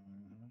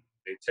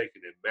 they take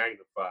it and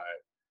magnify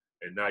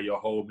it. And now your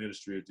whole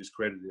ministry is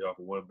discredited off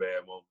of one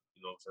bad moment.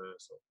 You know what I'm saying?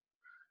 So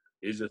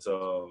it's just a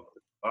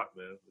lot,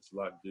 man. It's a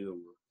lot to deal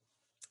with.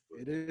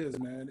 It is,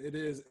 man. It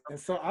is. And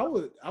so I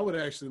would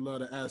actually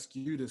love to ask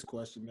you this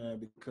question,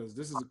 man, because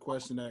this is a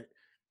question that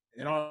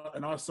in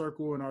our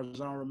circle, in our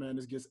genre, man,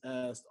 this gets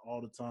asked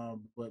all the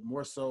time, but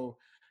more so,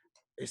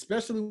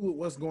 especially with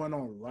what's going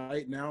on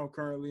right now,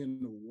 currently in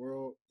the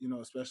world, you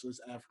know, especially as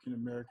African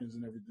Americans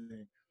and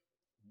everything.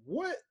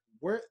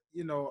 Where,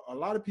 you know, a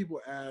lot of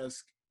people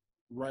ask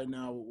right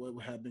now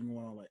what have been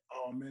going on, like,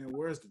 oh man,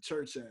 where's the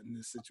church at in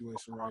this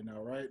situation right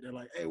now, right? They're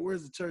like, hey,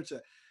 where's the church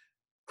at?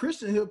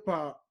 Christian hip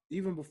hop,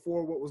 even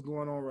before what was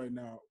going on right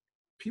now,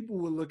 people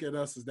would look at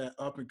us as that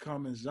up and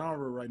coming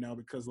genre right now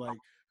because like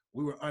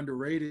we were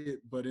underrated,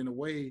 but in a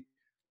way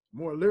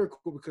more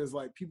lyrical because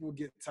like people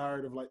get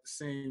tired of like the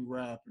same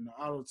rap and the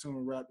auto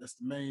tune rap that's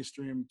the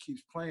mainstream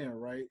keeps playing,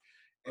 right?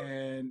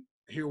 And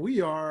here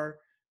we are,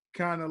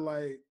 kind of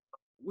like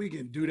we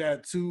can do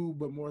that too,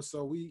 but more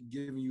so we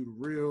giving you the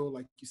real,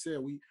 like you said,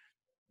 we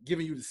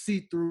giving you the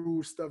see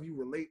through stuff you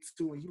relate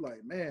to, and you like,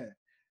 man,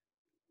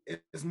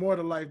 it's more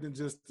to life than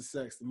just the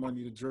sex, the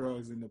money, the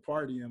drugs, and the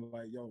party. And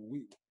like, yo,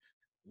 we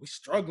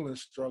struggling,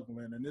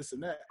 and this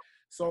and that.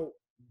 So,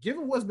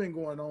 given what's been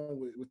going on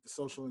with the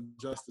social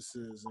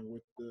injustices and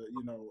with the,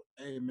 you know,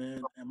 hey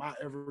man, am I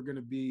ever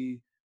gonna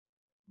be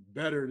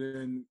better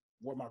than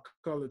what my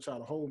color try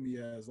to hold me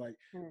as? Like,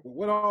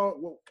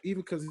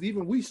 even because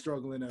even we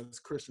struggling as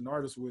Christian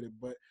artists with it.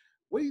 But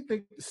what do you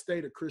think the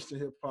state of Christian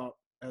hip hop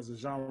as a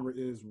genre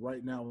is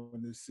right now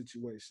in this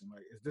situation?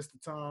 Like, is this the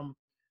time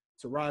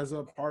to rise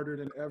up harder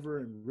than ever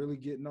and really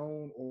get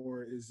known,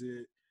 or is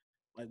it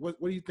like what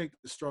do you think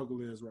the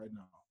struggle is right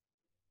now?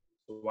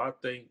 So I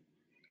think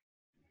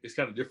it's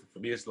kind of different for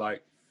me. It's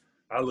like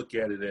I look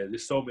at it as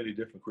there's so many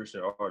different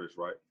Christian artists,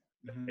 right?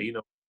 Mm-hmm. And you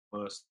know,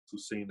 us who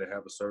seem to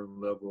have a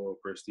certain level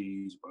of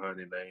prestige behind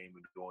their name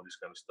and doing this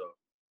kind of stuff.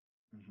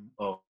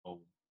 Mm-hmm.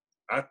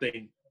 I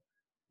think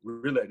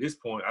really at this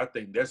point, I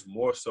think that's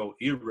more so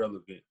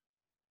irrelevant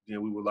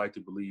than we would like to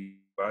believe.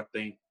 I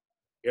think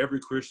every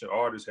Christian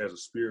artist has a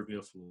sphere of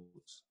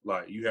influence.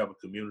 Like you have a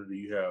community,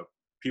 you have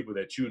people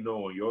that you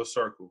know in your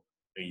circle,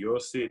 in your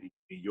city,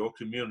 in your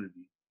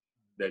community,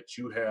 that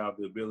you have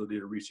the ability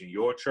to reach, in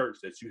your church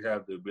that you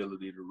have the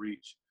ability to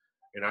reach.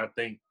 And I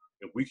think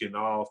if we can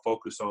all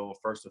focus on,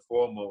 first and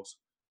foremost,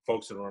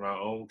 focusing on our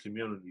own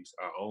communities,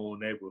 our own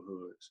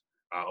neighborhoods,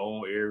 our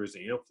own areas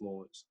of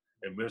influence,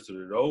 and minister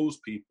to those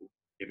people,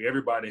 if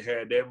everybody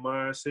had that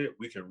mindset,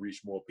 we can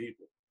reach more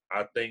people.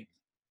 I think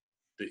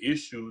the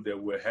issue that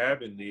we're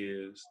having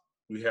is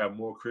we have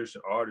more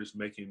Christian artists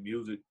making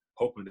music,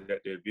 hoping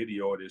that their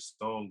video or their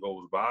song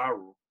goes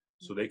viral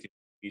so they can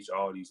reach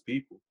all these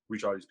people.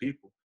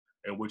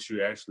 And what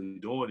you're actually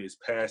doing is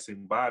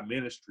passing by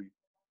ministry,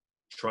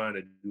 trying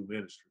to do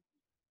ministry.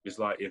 It's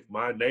like if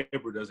my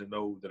neighbor doesn't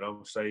know that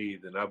I'm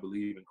saved and I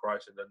believe in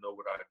Christ and doesn't know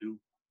what I do,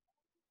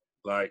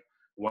 like,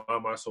 why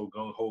am I so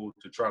gung-ho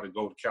to try to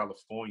go to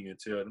California and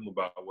tell them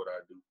about what I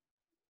do?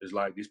 It's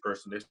like this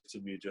person next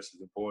to me is just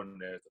as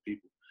important as the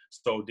people.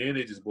 So then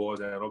it just boils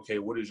down, okay,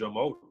 what is your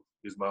motive?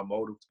 Is my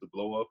motive to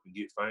blow up and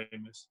get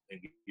famous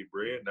and get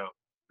bread? Now,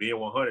 being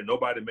 100,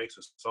 nobody makes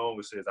a song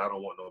that says, I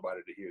don't want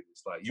nobody to hear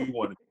this. Like, you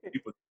want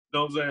people, you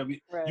know what I'm saying? You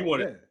Right.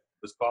 want it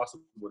as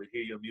possible to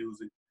hear your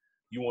music.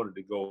 You want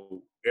it to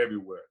go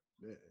everywhere.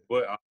 Yeah.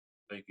 But I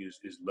think it's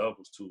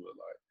levels to it.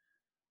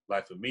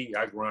 Like for me,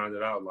 I grind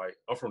it out. Like,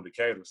 I'm from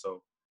Decatur,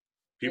 so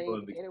people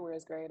in Decatur, Everywhere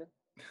is greater.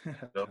 you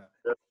know,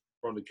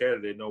 from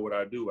Decatur, they know what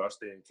I do. I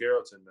stay in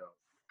Carrollton now.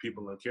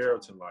 people in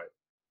Carrollton, like,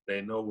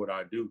 they know what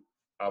I do.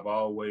 I've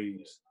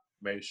always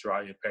made sure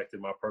I impacted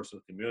my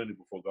personal community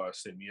before God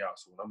sent me out.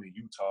 So when I'm in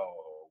Utah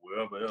or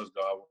wherever else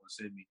God wants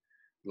to send me,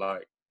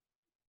 like,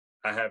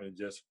 I haven't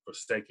just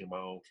forsaken my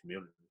own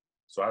community.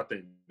 So I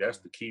think that's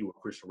the key what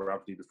Christian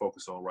rappers need to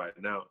focus on right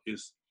now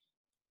is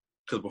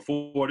because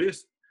before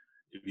this,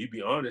 if you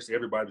be honest,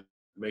 everybody's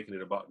making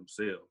it about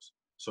themselves.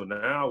 So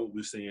now what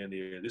we're seeing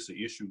is this is an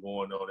issue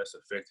going on that's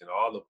affecting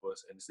all of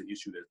us, and it's an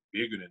issue that's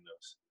bigger than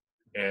us.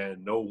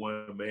 And no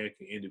one man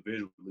can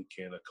individually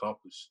can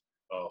accomplish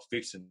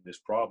fixing this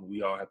problem.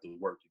 We all have to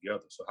work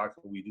together. So how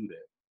can we do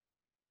that?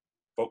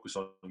 Focus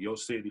on your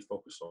city,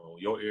 focus on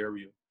your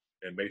area,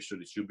 and make sure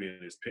that you're being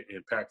as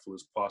impactful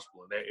as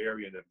possible in that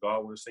area. And if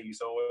God wants to send you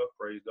somewhere,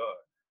 praise God.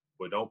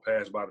 But don't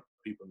pass by the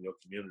people in your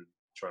community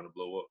trying to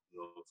blow up. You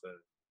know what I'm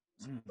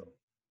saying? So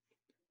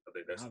I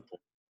think that's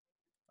important.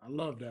 I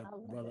love that,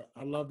 brother.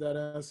 I love that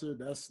answer.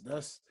 That's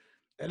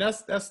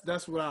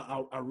what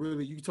I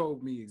really, you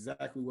told me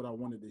exactly what I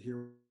wanted to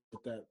hear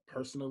with that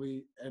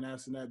personally and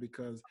asking that,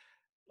 because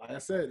like I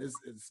said,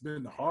 it's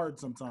been hard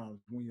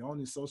sometimes when you're on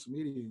your social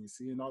media and you're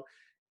seeing all,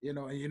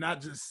 and you're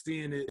not just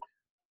seeing it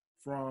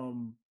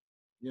from,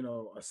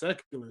 a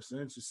secular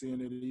sense, you're seeing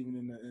it even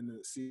in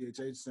the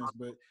CHH sense,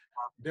 but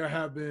there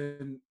have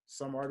been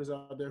some artists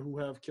out there who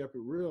have kept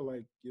it real,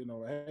 like,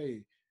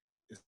 hey,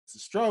 it's a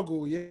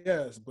struggle,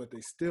 yes, but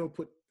they still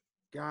put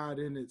God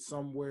in it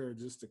somewhere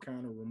just to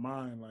kind of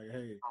remind, like,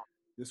 hey,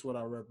 this is what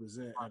I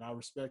represent. And I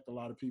respect a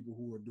lot of people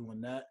who are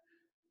doing that,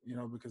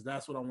 because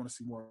that's what I want to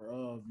see more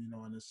of,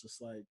 and it's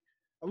just like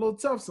a little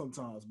tough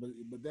sometimes, but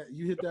that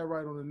you hit that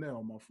right on the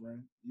nail, my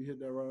friend. You hit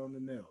that right on the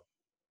nail.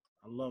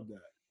 I love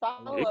that.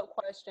 Follow-up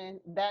question,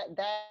 that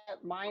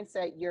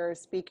mindset you're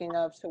speaking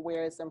of, to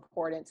where it's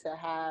important to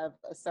have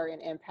a certain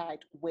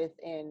impact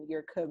within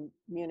your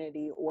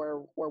community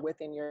or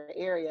within your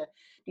area,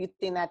 do you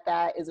think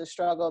that is a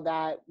struggle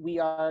that we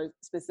are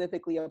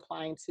specifically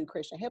applying to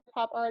Christian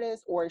hip-hop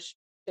artists, or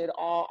should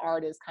all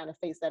artists kind of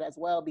face that as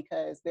well?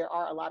 Because there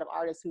are a lot of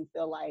artists who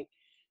feel like,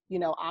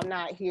 I'm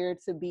not here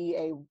to be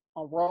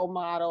a role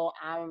model,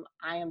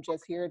 I am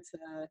just here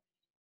to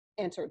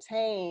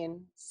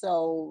entertain,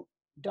 so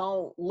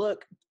don't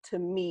look to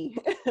me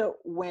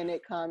when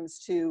it comes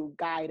to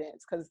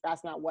guidance, because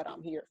that's not what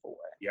I'm here for.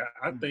 Yeah,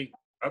 I think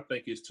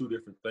it's two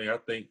different things. I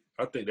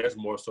think that's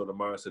more so the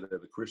mindset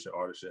that the Christian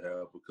artist should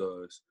have,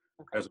 because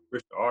as a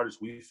Christian artist,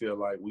 we feel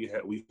like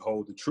we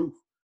hold the truth.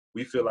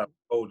 We feel like we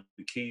hold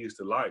the keys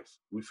to life.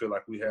 We feel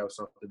like we have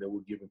something that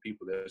we're giving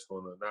people that's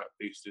going to not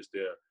fix just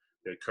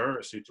their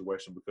current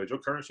situation, because your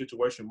current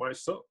situation might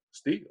suck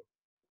still,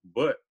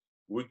 but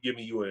we're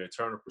giving you an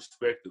eternal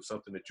perspective,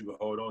 something that you can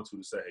hold on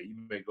to say, hey,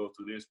 you may go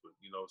through this, but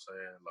you know what I'm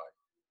saying? Like,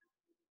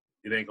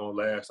 it ain't going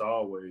to last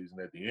always.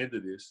 And at the end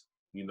of this,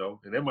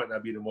 and that might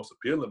not be the most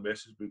appealing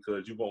message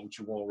because you want what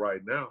you want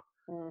right now.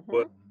 Mm-hmm.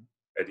 But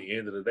at the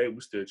end of the day, we're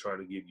still trying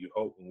to give you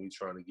hope, and we're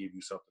trying to give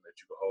you something that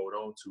you can hold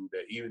on to,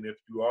 that even if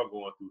you are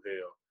going through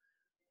hell,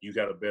 you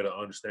got a better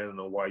understanding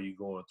on why you're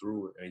going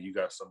through it, and you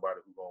got somebody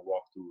who's gonna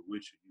walk through it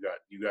with you.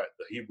 You got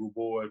the Hebrew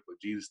boy, but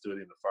Jesus stood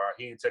in the fire.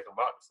 He didn't take him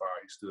out the fire;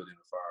 he stood in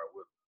the fire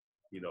with him.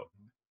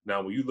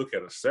 Now, when you look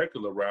at a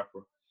secular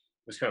rapper,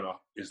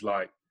 it's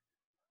like,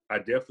 I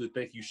definitely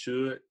think you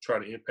should try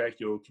to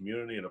impact your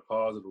community in a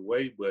positive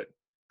way, but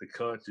the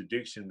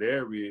contradiction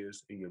there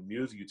is, in your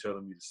music, you're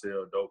telling me to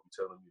sell dope,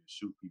 you're telling me to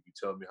shoot people,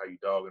 you're telling me how you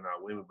dogging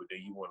out women, but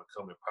then you want to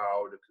come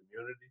empower the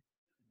community.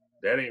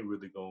 That ain't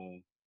really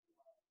going.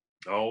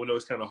 I don't know.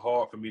 It's kind of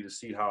hard for me to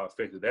see how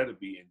effective that'll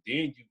be. And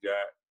then you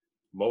got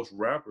most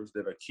rappers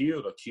that are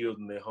killed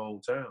in their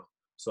hometown.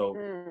 So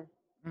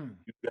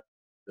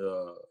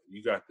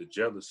you got the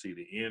jealousy,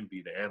 the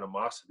envy, the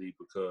animosity,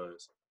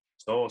 because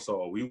so and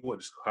so, we went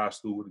to high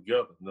school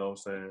together. You know what I'm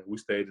saying? We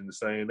stayed in the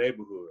same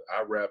neighborhood.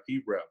 I rap, he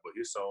rap, but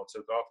his song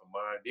took off and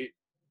mine didn't.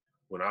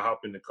 When I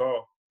hop in the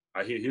car,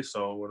 I hear his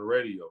song on the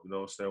radio. You know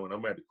what I'm saying? When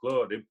I'm at the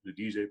club, the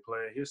DJ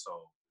playing his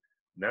song.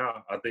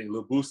 Now, I think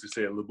Lil Boosie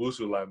was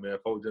like, man,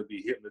 folks just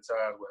be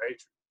hypnotized with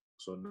hatred.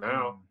 So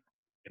now,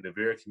 in the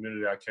very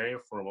community I came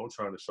from, I'm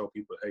trying to show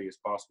people, hey, it's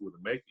possible to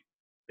make it.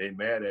 They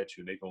mad at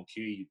you and they gonna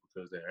kill you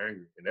because they're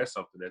angry. And that's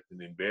something that's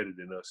been embedded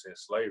in us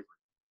since slavery.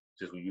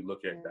 Just when you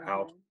look at the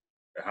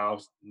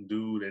house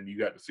dude and you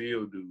got the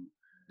field dude.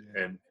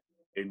 Yeah. And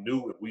they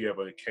knew if we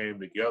ever came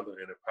together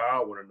and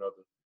empowered one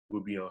another,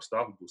 we'd be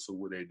unstoppable. So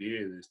what they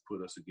did is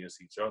put us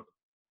against each other.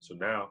 So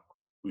now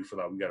we feel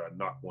like we gotta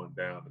knock one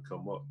down to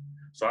come up.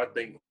 So I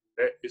think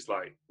that it's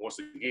like, once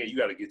again, you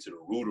gotta get to the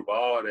root of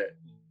all that.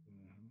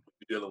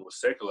 You're dealing with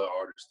secular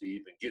artists,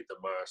 Steve, and get the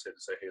mindset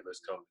to say, hey,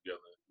 let's come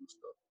together and do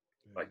stuff.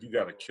 Like, you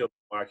got a Killer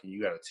Mike and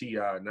you got a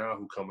T.I. now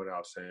who coming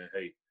out saying,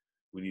 hey,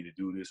 we need to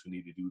do this, we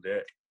need to do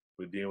that.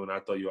 But then when I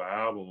throw your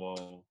album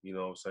on, you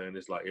know what I'm saying,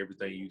 it's like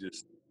everything you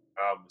just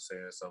album is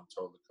saying something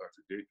totally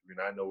contradictory.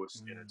 And I know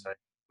it's entertaining,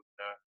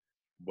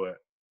 but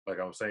like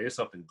I'm saying, it's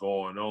something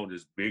going on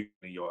that's bigger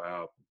than your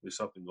album. There's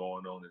something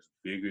going on that's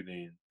bigger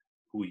than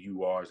who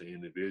you are as an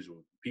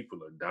individual. People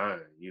are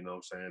dying, you know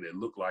what I'm saying? They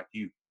look like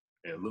you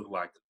and look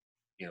like,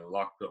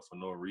 locked up for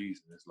no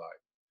reason. It's like,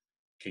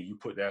 can you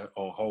put that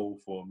on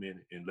hold for a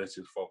minute and let's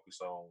just focus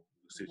on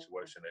the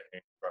situation at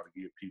hand, try to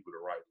give people the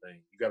right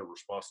thing. You got a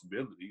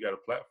responsibility. You got a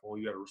platform.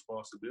 You got a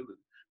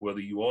responsibility, whether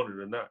you want it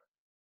or not.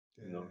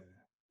 Yeah.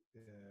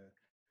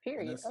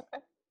 Period.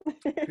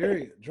 Okay.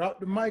 Period. Drop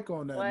the mic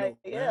on that note,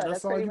 man.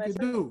 That's all you can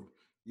do.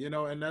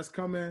 And that's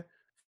coming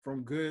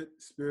from good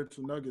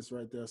spiritual nuggets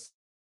right there. So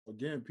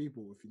again,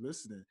 people, if you're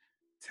listening,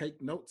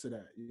 take note to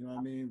that. You know what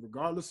I mean?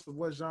 Regardless of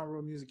what genre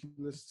of music you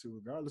listen to,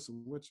 regardless of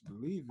what you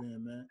believe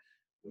in, man,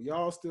 we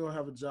all still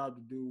have a job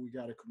to do. We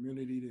got a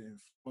community to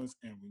influence,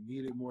 and we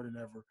need it more than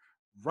ever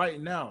right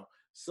now.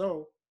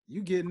 So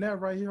you getting that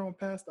right here on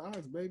Past the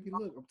Ox, baby.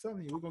 Look, I'm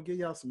telling you, we're going to give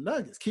y'all some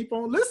nuggets. Keep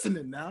on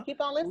listening now.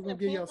 Keep on listening. We're going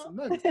to give y'all some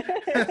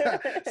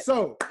nuggets.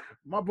 So,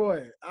 my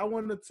boy, I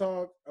want to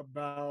talk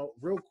about,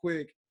 real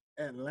quick,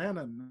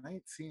 Atlanta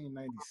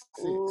 1996.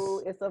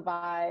 Ooh, it's a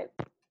vibe.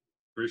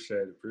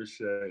 Appreciate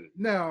it.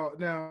 Now,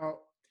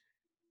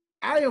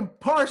 I am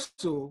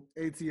partial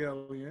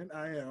ATLian.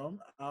 I am.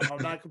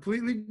 I'm not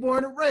completely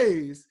born and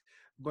raised,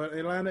 but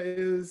Atlanta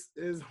is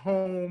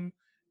home.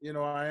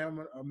 I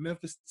am a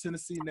Memphis,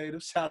 Tennessee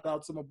native. Shout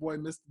out to my boy,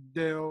 Mr.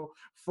 Dale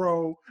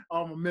Fro,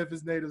 all my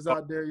Memphis natives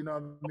out there. You know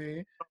what I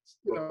mean?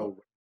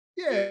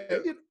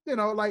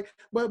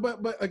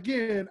 But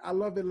again, I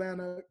love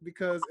Atlanta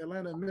because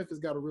Atlanta and Memphis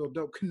got a real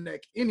dope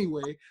connect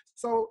anyway.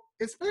 So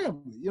it's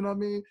family. You know what I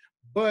mean?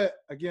 But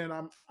again,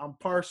 I'm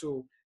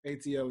partial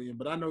ATLian,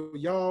 but I know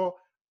y'all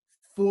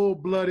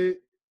full-blooded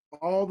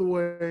all the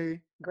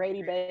way.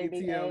 Grady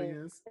baby.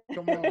 ATLians.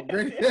 Come on,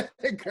 Grady.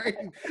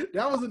 Grady.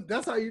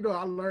 That's how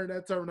I learned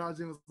that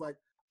terminology. It was like,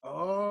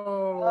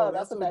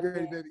 that's what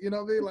Grady baby. You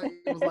know what I mean? Like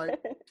it was like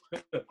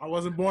I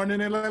wasn't born in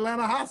an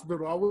Atlanta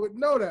hospital. I wouldn't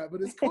know that, but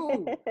it's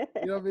cool.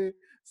 You know what I mean?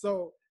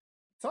 So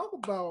talk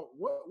about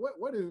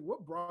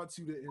what brought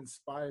you to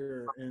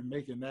Inspire in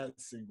making that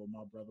single,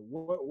 my brother.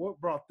 What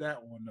brought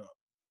that one up?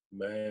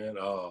 Man,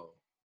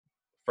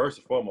 first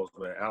and foremost,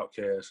 man,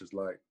 Outkast is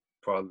like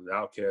probably the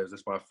Outkast.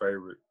 That's my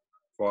favorite.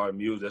 For our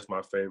music, that's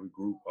my favorite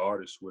group,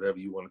 artist, whatever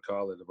you want to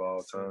call it, of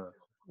all time.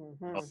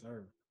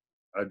 Mm-hmm.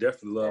 I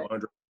definitely love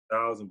Andre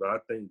 3000, but I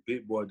think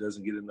Big Boy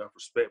doesn't get enough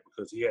respect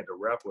because he had to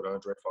rap with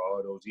Andre for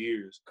all those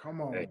years.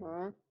 Come on.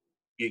 And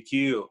get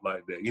killed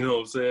like that. You know what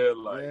I'm saying?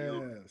 Like,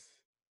 yes.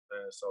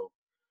 So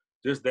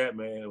just that,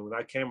 man. When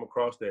I came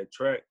across that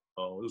track,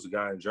 it was a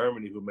guy in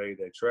Germany who made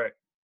that track.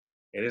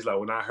 And it's like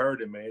when I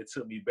heard it, man, it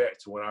took me back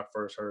to when I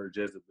first heard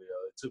Jezebel.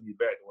 It took me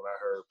back to when I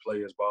heard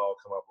Players Ball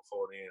come out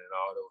before then and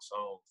all those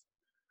songs.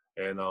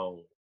 And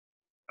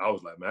I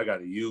was like, man, I got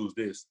to use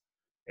this.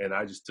 And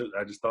I just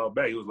thought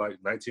back. It was like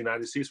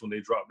 1996 when they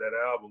dropped that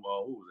album.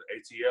 Who was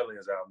it?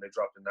 ATLians album. They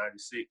dropped in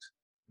 '96.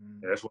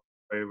 And that's one of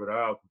my favorite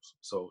albums.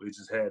 So it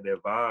just had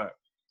that vibe.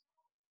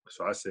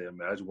 So I said,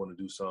 man, I just want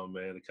to do something,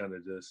 man, to kind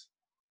of just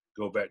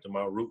go back to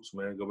my roots,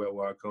 man. Go back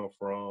where I come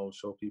from.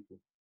 Show people,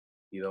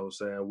 you know what I'm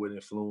saying, what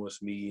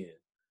influenced me. And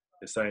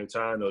at the same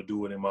time, they'll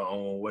do it in my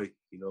own way.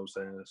 You know what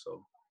I'm saying?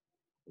 So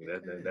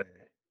that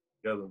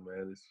together,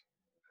 man. It's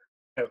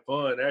had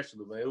fun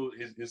actually, man.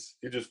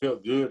 It just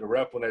felt good to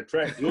rap on that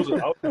track. It was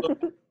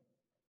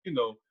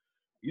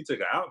you take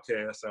an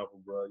Outkast sample,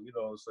 bro. You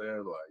know what I'm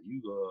saying?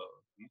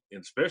 Like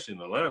and especially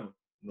in Atlanta,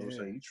 you know what I'm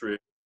saying? You tread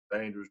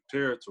dangerous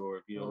territory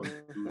if you don't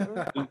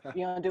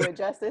do it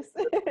justice.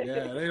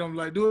 Yeah, they don't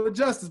like do it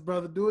justice,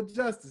 brother. Do it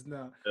justice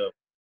now. Yeah.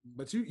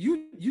 But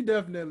you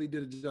definitely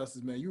did it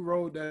justice, man. You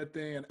rode that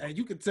thing, and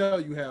you could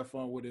tell you had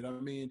fun with it. I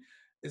mean,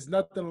 it's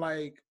nothing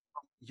like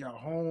your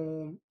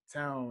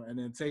hometown and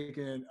then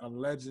taking a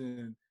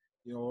legend,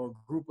 or a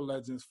group of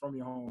legends from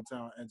your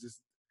hometown and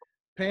just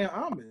paying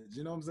homage.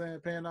 You know what I'm saying?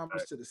 Paying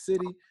homage to the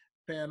city,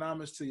 paying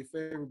homage to your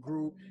favorite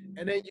group,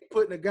 and then you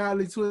putting a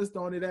godly twist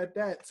on it at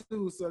that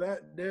too. So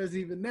that there's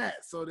even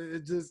that. So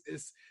that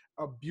it's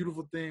a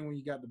beautiful thing when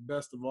you got the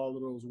best of all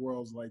of those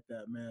worlds like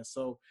that, man.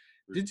 So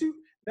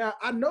now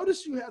I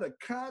noticed you had a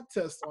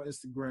contest on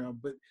Instagram,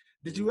 but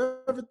did you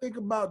ever think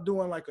about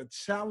doing like a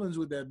challenge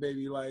with that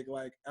baby? Like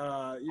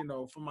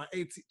for my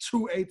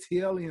true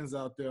ATLians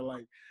out there,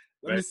 like,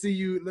 let me see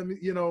you,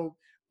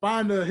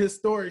 find a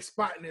historic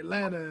spot in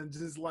Atlanta and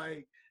just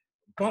like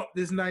bump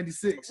this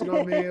 96, you know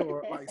what I mean?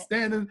 Or like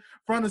stand in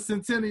front of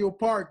Centennial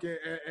Park and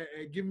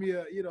give me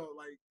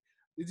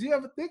did you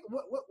ever think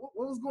what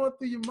was going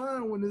through your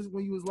mind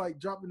when you was like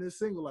dropping this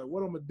single? Like,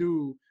 what I'm gonna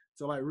do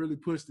to like really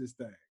push this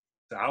thing?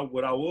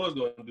 What I was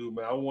gonna do,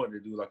 man, I wanted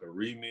to do like a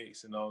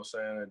remix, you know what I'm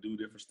saying, and do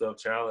different stuff,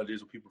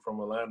 challenges with people from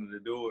Atlanta to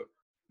do it.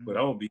 But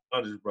I'm gonna be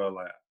honest, bro,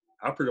 like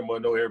I pretty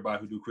much know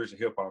everybody who do Christian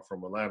hip hop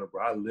from Atlanta,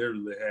 bro. I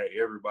literally had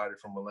everybody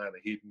from Atlanta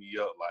hit me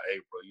up like,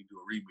 hey, bro, you do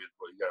a remix,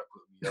 bro, you gotta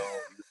put me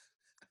on.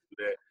 Do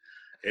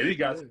that. And it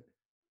got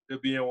to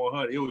be in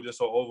 100. It was just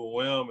so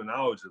overwhelming.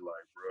 I was just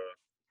like,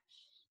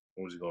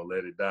 bro, I'm just gonna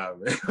let it die,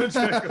 man.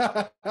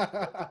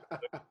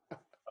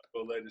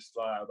 Go let it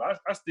slide.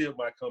 But I still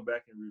might come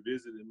back and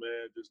revisit it,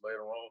 man, just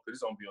later on, because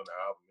it's gonna be on the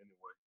album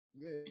anyway.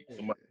 Yeah.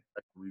 Somebody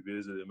can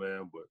revisit it,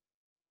 man. But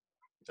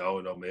I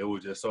don't know, man. It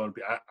was just so.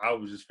 I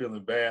was just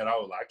feeling bad. I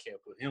was like, I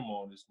can't put him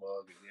on this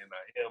mug, and then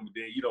I am. But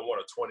then you don't want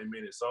a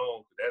 20-minute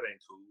song, 'cause that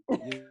ain't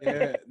cool.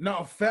 Yeah,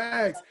 no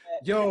facts.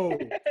 Yo,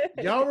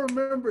 y'all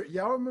remember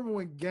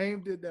when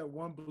Game did that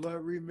One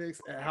Blood remix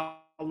and how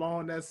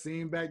long that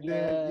scene back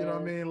then? You know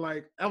what I mean?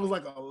 Like that was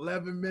like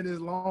 11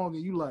 minutes long,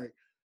 and you like,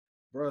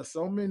 bro,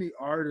 so many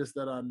artists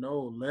that I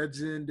know,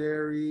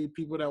 legendary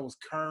people that was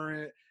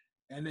current,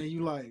 and then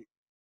you like,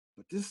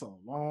 but this is a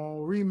long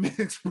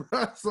remix,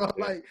 bro. So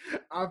like,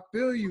 I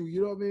feel you.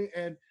 You know what I mean?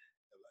 And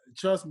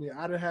trust me,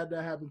 I done had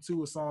that happen too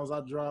with songs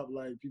I dropped.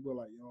 Like people are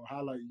like, yo,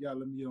 highlight, you gotta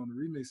let me get on the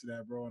remix of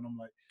that, bro. And I'm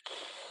like,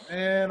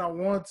 man, I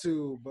want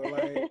to, but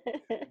like,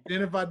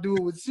 then if I do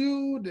it with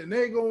you, then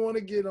they gonna want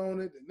to get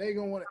on it. Then they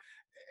gonna want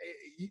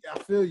to. I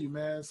feel you,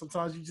 man.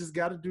 Sometimes you just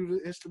gotta do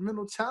the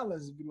instrumental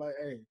challenge and be like,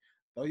 hey,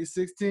 throw your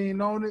 16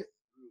 on it.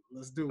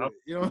 Let's do it.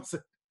 You know what I'm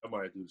saying? I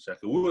might do the check.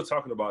 We were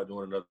talking about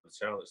doing another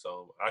challenge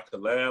song. I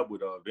collab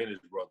with Vintage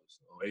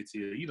Brothers on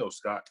ATL. You know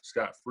Scott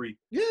Free.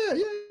 Yeah.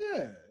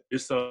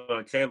 His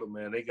son Caleb,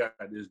 man, they got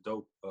this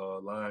dope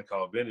line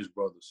called Vintage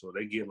Brothers. So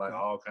they get like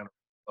all kind of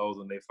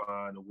clothing they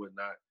find and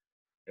whatnot.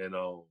 And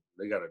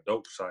they got a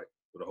dope site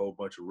with a whole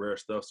bunch of rare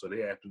stuff. So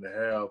they happen to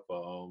have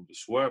the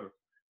sweater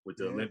with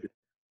the Olympic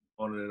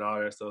on it and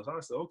all that stuff. So I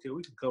said, okay,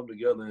 we can come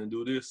together and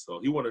do this. So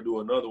he want to do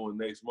another one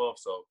next month.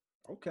 So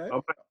okay,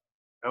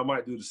 I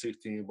might do the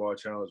 16-bar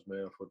challenge,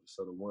 man,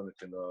 so the one that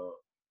can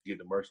get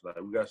the merchandise.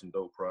 We got some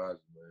dope prizes,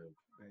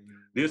 man.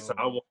 This time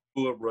I want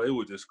to do it, bro. It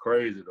was just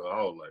crazy though.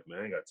 I was like, man,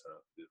 I ain't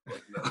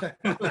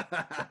got time for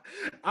this.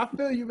 I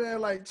feel you,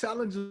 man. Like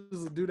challenges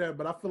will do that,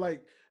 but I feel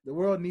like the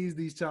world needs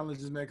these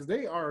challenges, man, because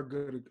they are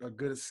a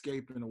good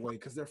escape in a way,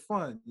 because they're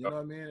fun. You know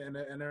what I mean? And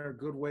they're a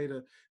good way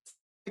to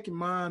take your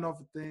mind off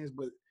of things.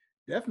 But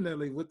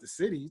definitely with the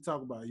city, you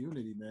talk about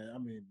unity, man. I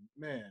mean,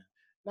 man.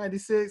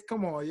 96,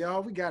 come on,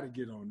 y'all. We got to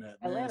get on that,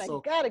 man. Atlanta,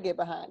 you got to get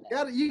behind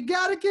that. You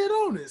got to get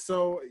on it.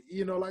 So,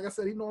 you know, like I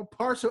said, I'm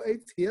partial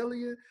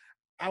ATLian.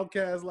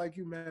 Outkast like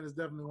you, man, is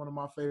definitely one of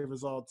my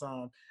favorites all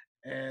time.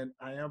 And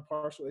I am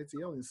partial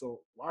ATLian.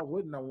 So why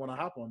wouldn't I want to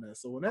hop on that?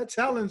 So when that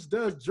challenge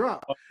does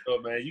drop. Oh,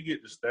 man, you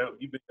get the stamp.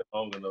 You've been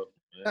long enough,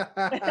 man.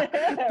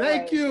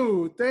 Thank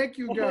you,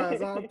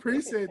 guys. I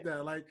appreciate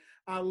that. Like,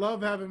 I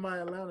love having my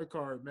Atlanta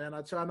card, man.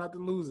 I try not to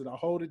lose it. I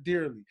hold it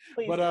dearly.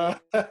 Please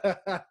but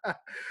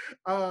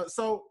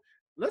so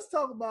let's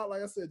talk about,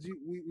 like I said,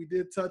 we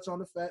did touch on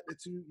the fact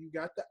that you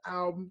got the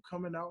album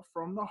coming out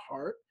From the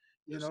Heart.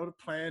 You know, the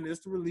plan is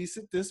to release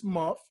it this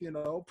month. You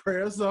know,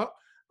 prayers up.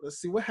 Let's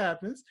see what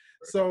happens.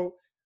 So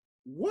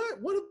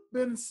what would have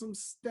been some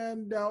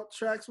standout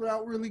tracks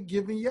without really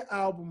giving your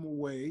album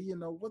away? You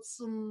know, what's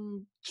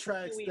some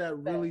tracks that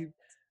really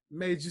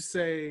made you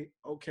say,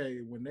 okay,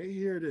 when they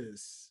hear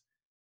this,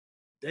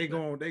 they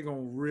gonna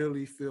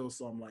really feel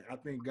something. Like, I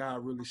think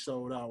God really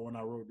showed out when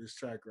I wrote this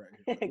track right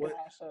here.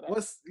 Like,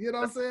 what's, you know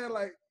what I'm saying?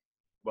 Like,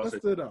 what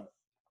stood out?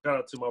 Shout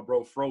out to my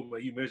bro Fro,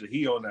 man. You mentioned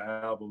he on the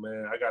album,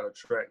 man. I got a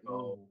track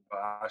on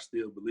I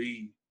Still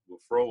Believe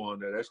with Fro on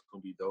there. That's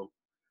gonna be dope.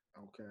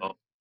 Okay.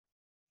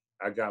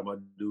 I got my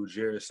dude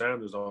Jared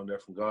Sanders on there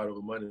from God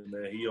Over Money,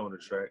 man. He on the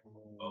track.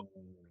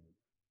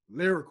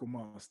 Lyrical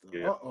Monster.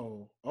 Yeah.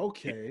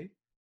 Okay.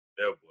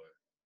 Yeah,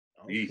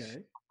 boy.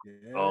 Okay.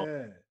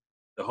 Yeah.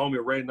 The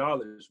homie Ray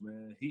Knowledge,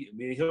 man. Me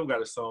and him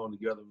got a song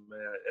together,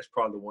 man. That's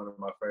probably one of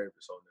my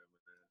favorites on there,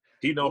 man.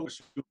 He known for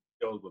shooting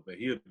shows, but man,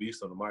 he a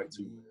beast on the mic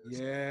too,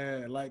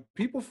 man. Yeah, like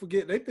people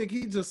forget, they think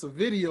he's just a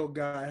video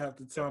guy half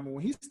the time. And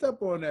when he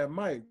step on that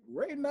mic,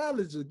 Ray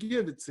Knowledge will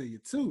give it to you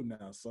too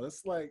now. So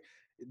it's like,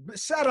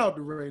 shout out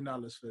to Ray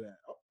Knowledge for that.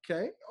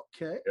 Okay.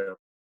 Yeah.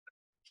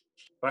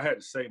 If I had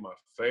to say my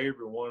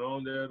favorite one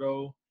on there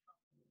though,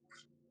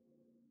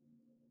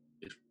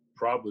 it's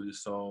probably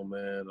this song,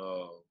 man.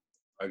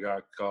 I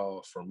got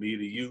called From Me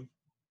to You,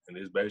 and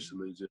it's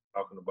basically just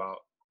talking about,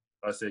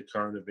 I said,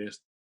 current events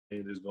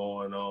that is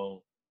going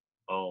on.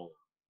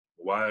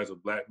 Why, as a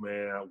Black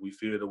man, we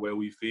feel the way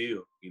we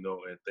feel, you know,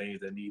 and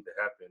things that need to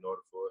happen in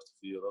order for us to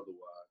feel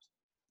otherwise.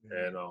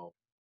 Yeah.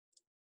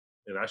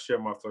 And I share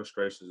my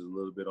frustrations a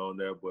little bit on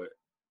there, but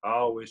I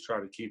always try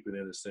to keep it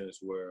in a sense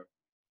where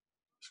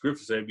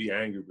scripture say be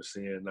angry, but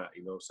sin not,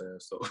 you know what I'm saying?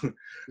 So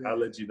I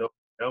let you know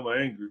I'm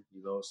angry,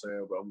 you know what I'm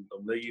saying? But I'm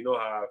letting you know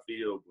how I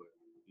feel, but,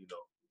 you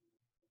know,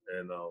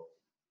 and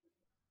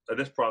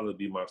that's probably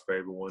be my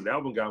favorite one. The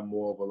album got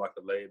more of a like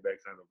a laid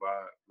back kind of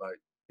vibe. Like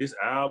this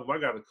album, I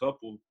got a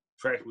couple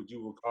tracks what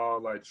you would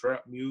call like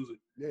trap music.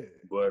 Yeah.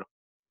 But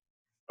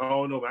I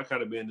don't know. I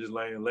kind of been in this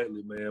lane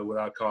lately, man. What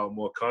I call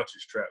more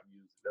conscious trap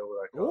music. That's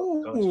what I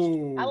call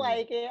conscious. I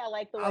like it. I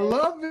like the way. I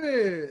love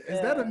it.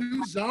 Is that a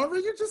new genre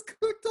you just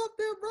cooked up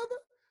there, brother?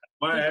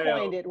 He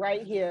coined it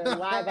right here,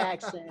 live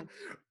action.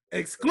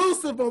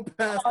 Exclusive on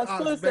Past the Ox,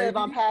 exclusive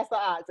on Past the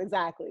Ox,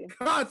 exactly.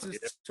 Conscious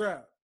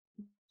trap.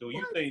 So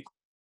you think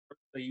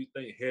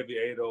heavy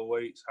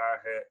 808s,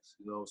 hi-hats,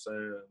 you know what I'm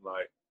saying?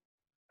 Like,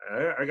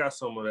 I got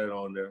some of that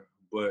on there,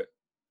 but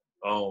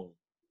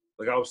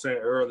like I was saying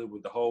earlier,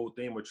 with the whole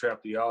theme of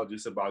trap theology,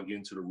 it's about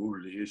getting to the root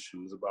of the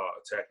issue. It's about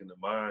attacking the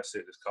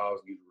mindset that's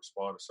causing you to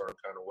respond a certain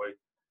kind of way.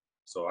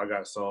 So I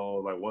got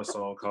songs, like one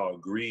song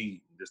called Greed,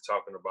 just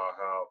talking about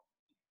how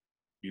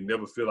you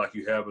never feel like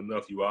you have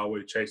enough. You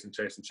always chasing,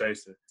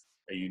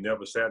 and you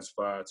never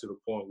satisfied to the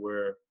point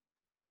where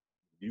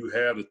you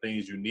have the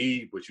things you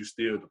need, but you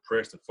still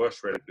depressed and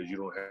frustrated because you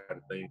don't have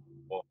the things you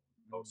want.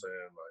 You know what I'm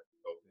saying? Like,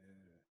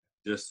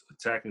 just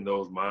attacking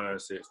those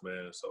mindsets,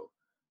 man. So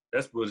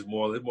that's what it's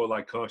more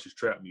like conscious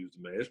trap music,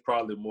 man. It's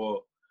probably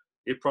more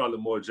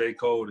J.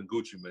 Cole than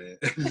Gucci, man.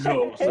 You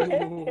know what I'm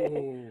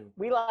saying?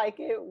 We like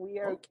it. We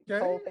are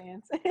Cole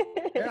fans.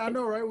 Yeah, I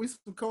know, right? We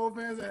some Cole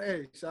fans. And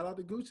hey, shout out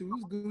to Gucci. We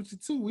was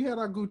Gucci too. We had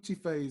our Gucci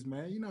phase,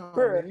 man. You know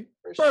what I mean?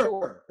 For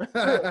sure.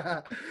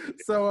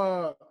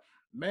 So,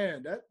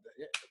 man,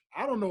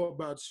 I don't know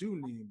about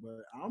you, Nee,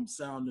 but I'm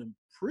sounding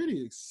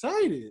pretty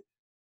excited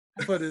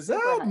for this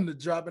album to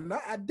drop, and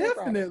I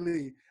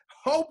definitely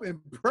hope and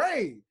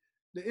pray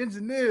the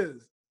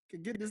engineers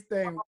can get this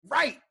thing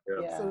right,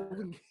 so we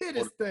can hear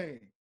this thing.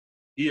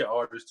 He an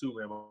artist too,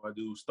 man. My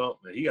dude Stump,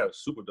 man. He got a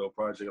super dope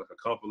project, like a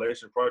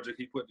compilation project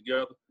he put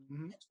together.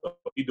 Mm-hmm. So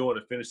he doing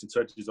the finishing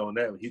touches on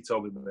that. He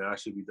told me, man, I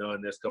should be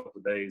done next couple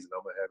of days, and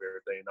I'm gonna have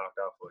everything knocked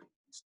out for you.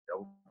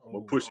 I'm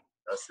gonna push it.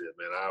 I said,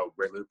 man, I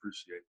greatly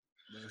appreciate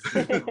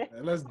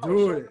it. Let's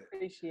do it.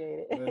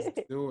 Appreciate it.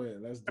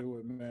 Let's do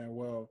it, man.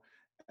 Well,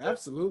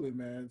 absolutely,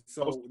 man.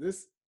 So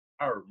this,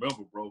 I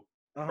remember, bro.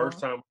 First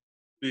time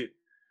I fit.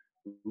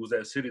 Was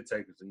at City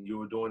Takers, and you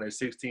were doing that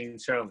 16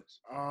 challenge.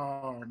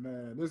 Oh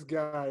man, this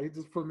guy, he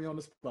just put me on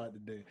the spot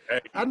today. Hey,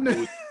 I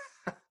knew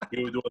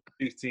you were doing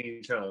the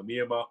 16 challenge. Me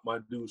and my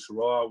dude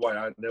Sherrod White,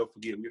 I'll never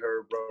forget. We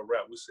heard bro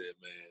rap. We said,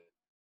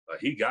 man,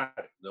 he got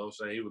it. You know what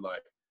I'm saying? He was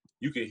like,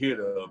 you can hear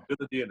the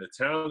ability and the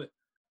talent,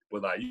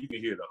 but like you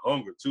can hear the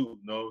hunger too.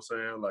 You know what I'm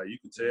saying? Like you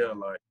can tell,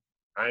 like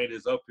I ain't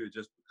just up here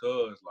just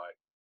because,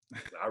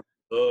 like I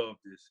love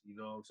this. You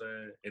know what I'm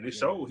saying? And it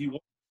showed he won.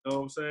 You know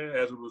what I'm saying?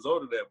 As a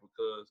result of that,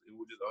 because it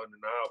was just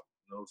undeniable.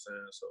 You know what I'm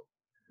saying?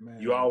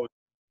 So you always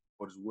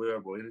as well,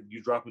 bro.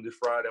 You dropping this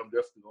Friday, I'm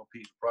definitely gonna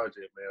peep the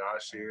project, man. I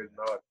share it and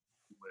all that,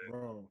 man.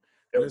 Bro,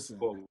 that listen,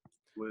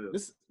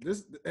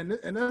 this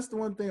and that's the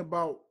one thing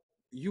about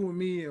you and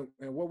me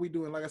and what we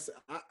do. And like I said,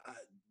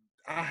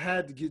 I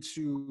had to get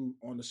you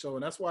on the show,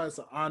 and that's why it's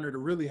an honor to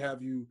really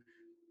have you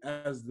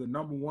as the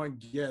number one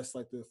guest,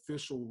 like the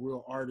official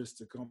real artist,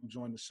 to come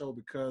join the show,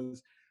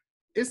 because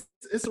it's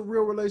a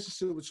real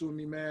relationship with you and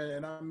me, man.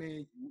 And I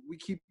mean, we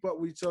keep up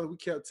with each other. We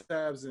kept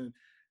tabs, and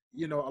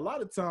you know, a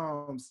lot of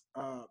times,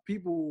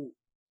 people,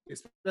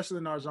 especially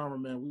in our genre,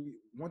 man,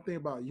 one thing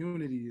about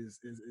unity is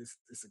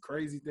it's a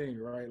crazy thing,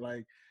 right?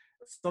 Like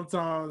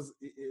sometimes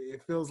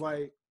it feels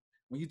like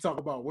when you talk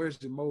about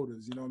where's your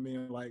motives, you know what I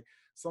mean? Like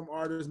some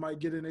artists might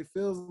get in their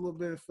feels a little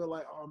bit and feel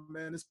like, oh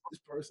man, this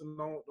person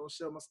don't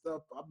share my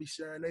stuff. I'll be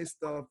sharing their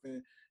stuff,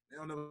 and they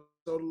don't ever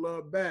show the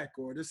love back,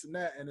 or this and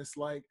that. And it's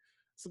like,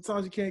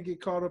 sometimes you can't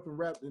get caught up and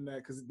wrapped in that,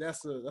 because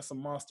that's a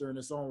monster in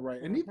its own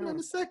right. And even in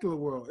the secular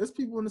world, it's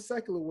people in the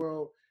secular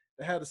world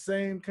that have the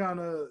same kind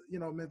of, you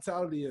know,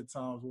 mentality at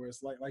times, where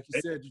it's like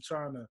you said, you're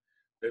trying to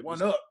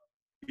one up.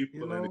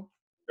 People in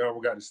the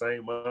got the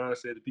same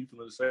mindset. The people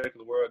in the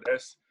secular world,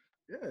 that's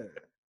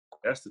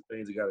the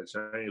things that got to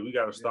change. We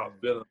got to stop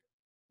feeling.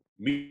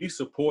 Me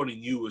supporting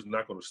you is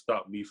not going to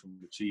stop me from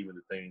achieving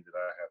the things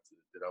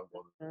that I'm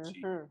going to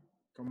achieve.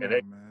 Come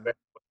on, man.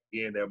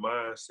 Again, that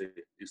mindset,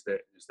 it's that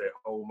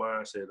whole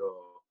mindset of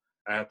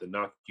I have to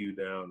knock you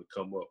down to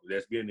come up.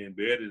 That's been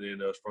embedded in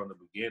us from the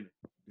beginning.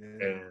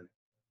 And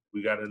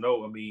we got to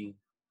know, I mean,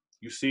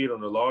 you see it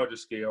on a larger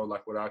scale,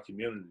 like with our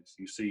communities.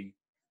 You see,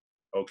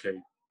 okay,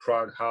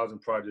 housing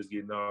projects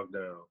get knocked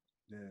down.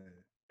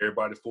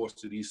 Everybody forced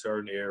to these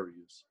certain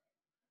areas.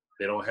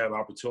 They don't have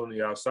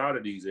opportunity outside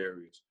of these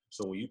areas.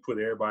 So when you put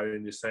everybody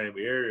in the same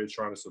area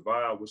trying to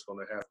survive, what's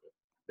going to happen?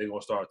 They're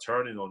going to start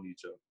turning on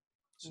each other.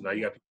 So now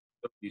you got people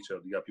each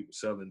other. You got people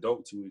selling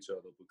dope to each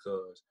other,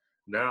 because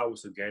now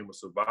it's a game of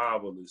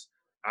survival.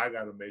 I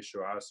got to make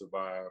sure I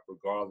survive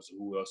regardless of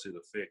who else it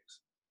affects.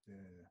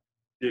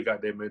 You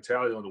got that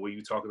mentality on the way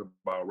you're talking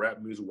about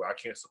rap music, where I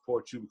can't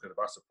support you because if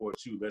I support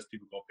you, less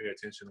people gonna pay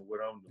attention to what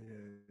I'm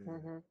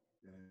doing.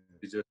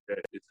 It's just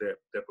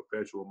that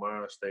perpetual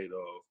mind state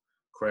of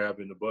crab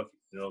in the bucket.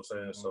 You know what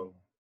I'm saying? So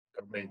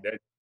I think that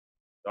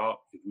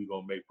if we're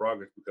gonna make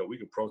progress, because we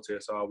can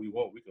protest all we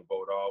want, we can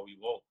vote all we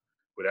want.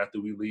 But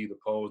after we leave the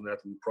polls and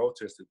after we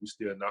protest it, we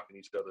still knocking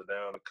each other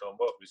down to come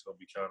up. It's gonna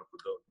be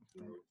counterproductive.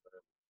 You know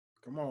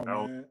what I'm saying? Come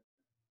on, man.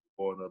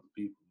 For other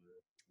people,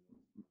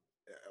 man.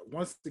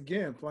 Once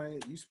again, Plain,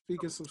 you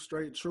speaking some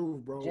straight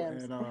truth, bro.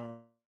 Gems. And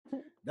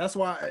that's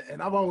why. And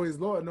I've always,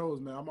 Lord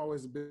knows, man, I'm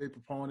always a big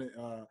proponent.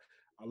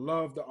 I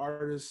love the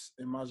artists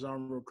in my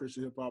genre of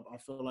Christian hip hop. I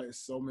feel like there's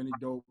so many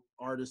dope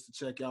artists to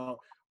check out,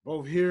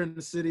 both here in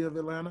the city of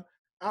Atlanta,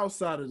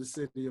 outside of the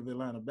city of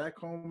Atlanta, back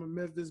home in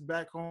Memphis,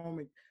 back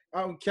home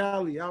out in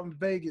Cali, out in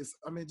Vegas.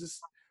 I mean, just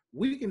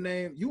we can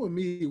name, you and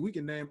me, we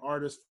can name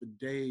artists for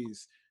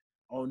days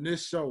on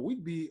this show.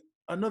 We'd be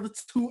another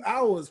 2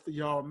 hours for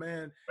y'all,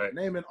 man. Right.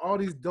 Naming all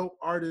these dope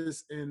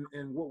artists and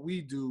what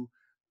we do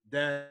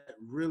that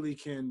really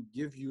can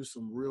give you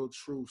some real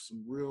truth,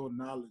 some real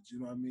knowledge. You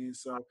know what I mean?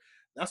 So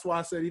that's why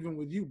I said, even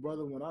with you,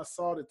 brother, when I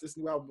saw that this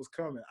new album was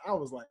coming, I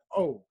was like,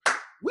 oh,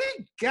 we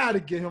gotta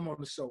get him on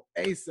the show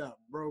ASAP,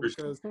 bro.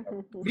 Because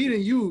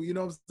meeting you, you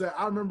know what I'm saying?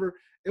 I remember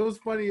it was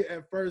funny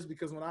at first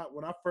because when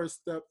I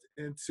first stepped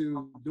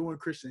into doing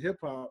Christian hip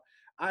hop,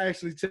 I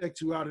actually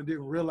checked you out and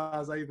didn't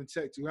realize I even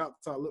checked you out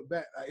until I look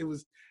back. It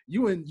was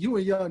you and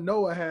Young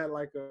Noah had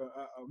like a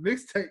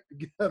mixtape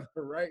together,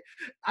 right?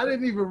 I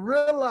didn't even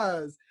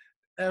realize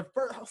at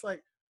first. I was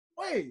like,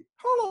 wait,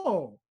 hold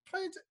on.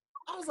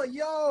 I was like,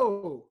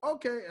 yo,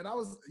 okay. And I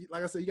was,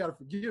 like I said, you got to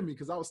forgive me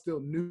because I was still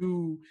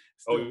new,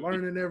 still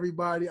learning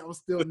everybody. I was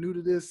still new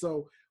to this.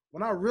 So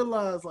when I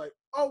realized, like,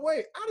 oh,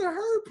 wait, I done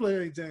heard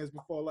Plain James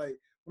before. Like,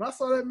 when I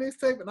saw that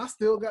mixtape and I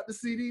still got the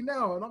CD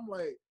now, and I'm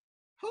like,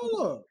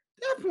 hold up,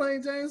 that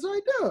Plain James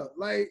right there.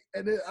 Like,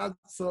 and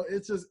so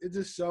it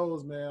just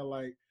shows, man,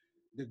 like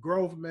the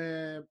growth,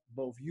 man,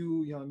 both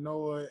you, Young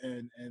Noah,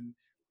 and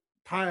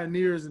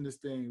pioneers in this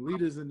thing,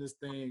 leaders in this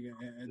thing,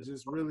 and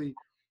just really,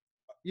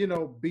 you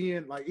know,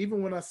 being like,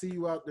 even when I see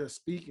you out there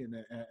speaking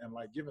and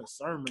like giving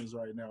sermons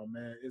right now,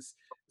 man, it's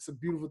a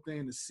beautiful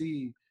thing to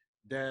see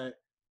that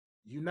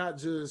you're not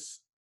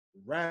just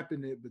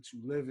rapping it, but you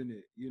living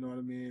it. You know what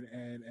I mean?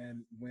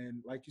 And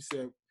when, like you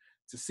said,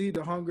 to see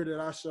the hunger that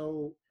I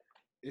showed,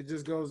 it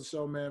just goes to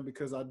show, man,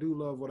 because I do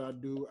love what I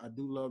do. I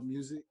do love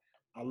music.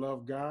 I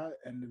love God,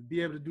 and to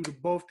be able to do the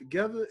both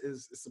together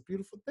it's a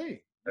beautiful thing.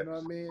 You know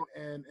what I mean?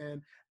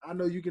 And I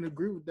know you can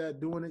agree with that,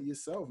 doing it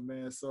yourself,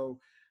 man. So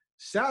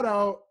shout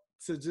out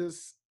to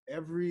just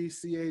every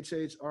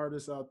CHH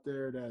artist out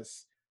there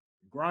that's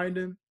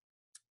grinding,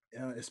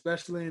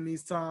 especially in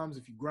these times.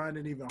 If you're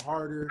grinding even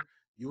harder,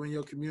 you in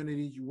your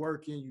community, you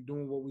working, you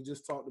doing what we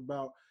just talked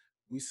about,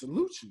 we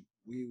salute you.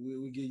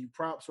 We give you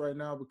props right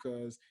now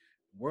because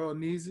world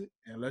needs it.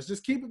 And let's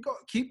just keep it going.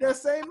 Keep that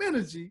same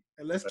energy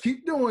and let's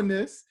keep doing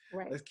this.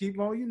 Right. Let's keep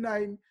on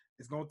uniting.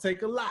 It's going to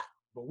take a lot,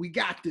 but we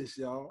got this,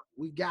 y'all.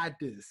 We got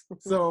this.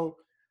 So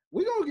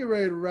we're going to get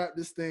ready to wrap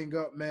this thing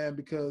up, man,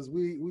 because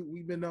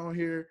we've been on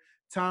here.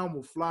 Time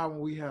will fly when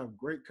we have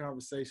great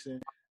conversation.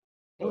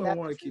 We don't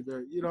want to keep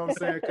it, you know what I'm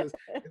saying? Because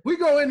if we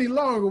go any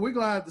longer, we're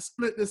going to have to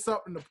split this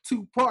up into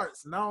 2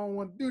 parts. And I don't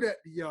want to do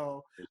that to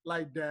y'all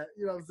like that.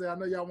 You know what I'm saying? I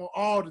know y'all want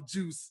all the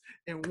juice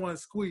in one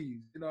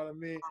squeeze. You know what I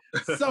mean?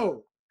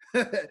 So,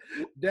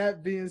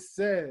 that being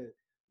said,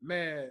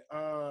 man,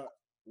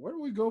 where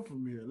do we go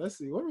from here? Let's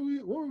see. Where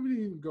would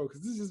we even go?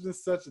 Because this has been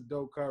such a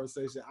dope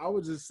conversation. I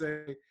would just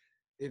say,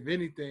 if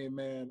anything,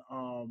 man,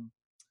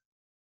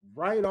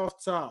 right off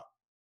top,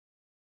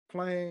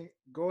 Plain,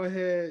 go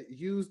ahead,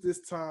 use this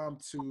time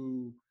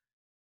to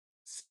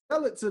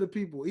sell it to the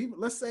people. Even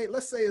let's say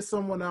it's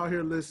someone out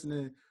here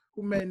listening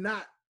who may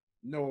not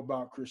know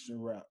about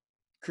Christian rap,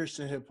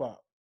 Christian hip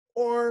hop,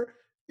 or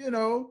you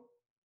know,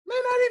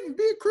 may not even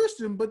be a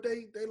Christian, but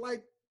they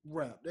like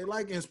rap, they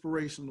like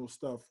inspirational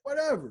stuff,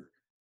 whatever.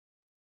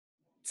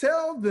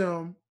 Tell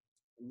them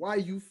why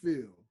you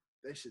feel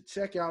they should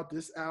check out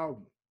this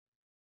album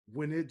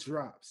when it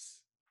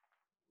drops,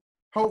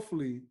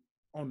 hopefully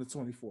on the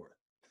 24th.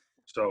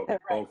 So,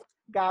 right.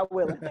 God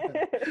willing.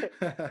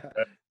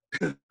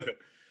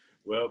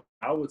 Well,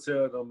 I would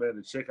tell them, man,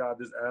 to check out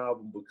this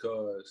album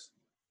because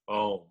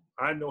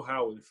I know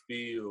how it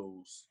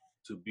feels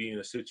to be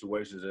in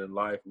situations in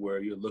life where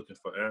you're looking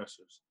for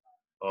answers.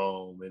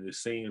 And it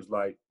seems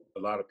like a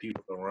lot of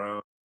people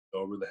around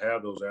don't really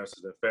have those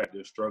answers. In fact,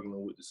 they're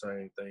struggling with the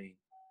same thing.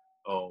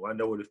 I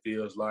know what it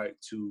feels like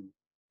to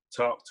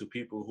talk to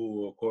people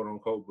who are quote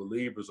unquote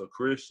believers or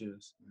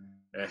Christians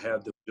and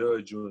have them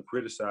judge you and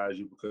criticize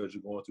you because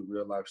you're going through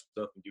real life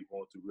stuff and you're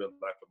going through real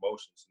life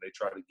emotions, and they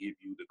try to give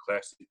you the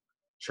classic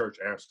church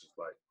answers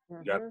like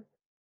you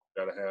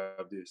gotta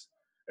have this,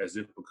 as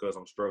if because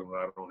I'm struggling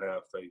I don't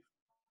have faith.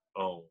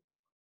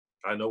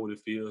 I know what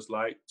it feels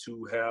like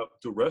to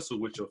wrestle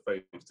with your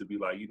faith, to be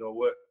like, you know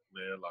what,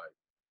 man, like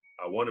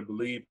I want to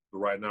believe, but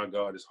right now,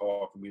 God, it's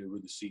hard for me to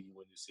really see you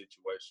in this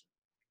situation.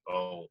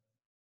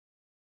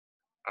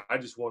 I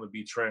just want to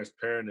be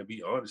transparent and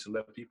be honest and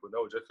let people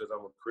know just because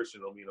I'm a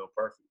Christian don't mean I'm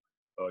perfect.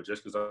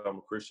 Just because I'm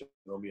a Christian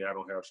don't mean I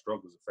don't have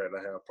struggles. In fact,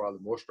 I have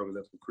probably more struggles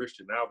as a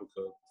Christian now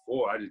because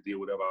before I just did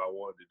whatever I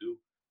wanted to do.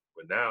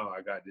 But now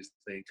I got this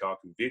thing called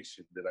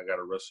conviction that I got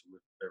to wrestle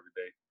with every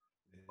day.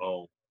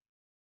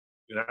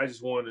 And I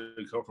just wanted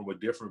to come from a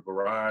different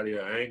variety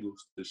of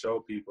angles to show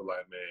people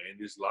like, man, in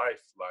this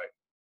life, like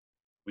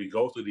we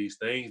go through these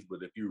things, but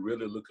if you're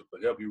really looking for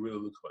help, you're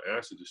really looking for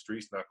answers, the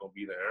street's not going to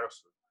be the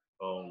answer.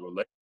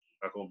 Relationship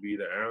not going to be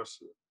the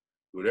answer.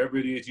 Whatever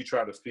it is you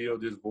try to fill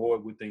this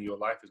void within your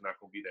life is not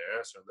going to be the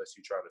answer unless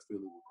you try to fill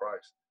it with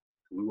Christ.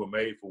 We were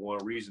made for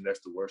one reason,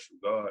 that's to worship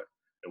God.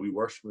 And we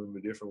worship him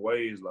in different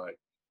ways. Like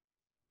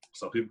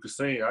some people can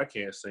sing, I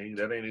can't sing.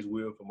 That ain't his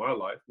will for my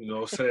life. You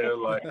know what I'm saying?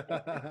 Like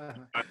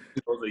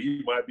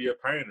you might be a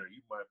painter,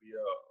 you might be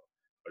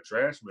a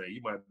trash man,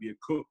 you might be a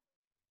cook.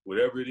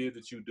 whatever it is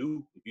that you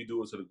do, if you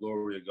do it to the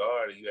glory of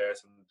God and you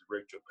ask him to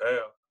direct your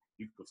path,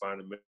 you can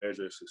find a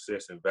measure of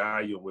success and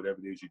value in whatever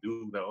it is you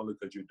do, not only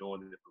because you're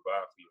doing it to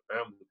provide for your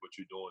family, but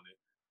you're doing it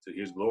to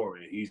his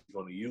glory, and he's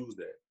going to use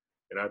that.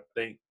 And I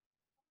think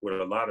what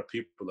a lot of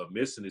people are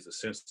missing is a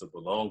sense of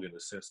belonging, a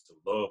sense of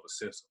love, a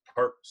sense of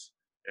purpose.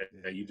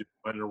 And you just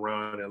running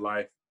around in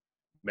life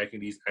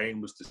making these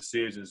aimless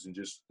decisions and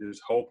just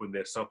hoping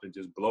that something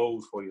just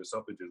blows for you,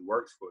 something just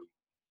works for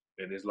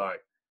you. And it's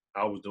like,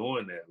 I was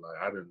doing that. Like,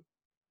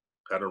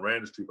 I done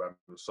ran the street, I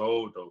done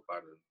sold dope, I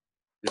done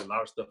did a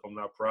lot of stuff I'm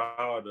not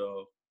proud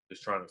of,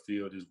 just trying to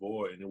fill this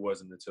void. And it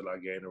wasn't until I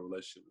gained a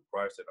relationship with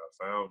Christ that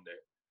I found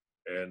that.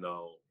 And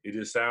it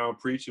just sound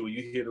preachy when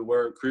you hear the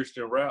word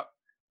Christian rap.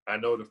 I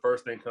know the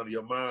first thing come to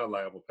your mind,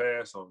 like, I'm going to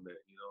pass on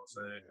that, you know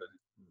what I'm saying? Because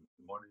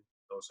it's money,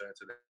 you know what I'm saying,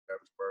 to the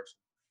average person.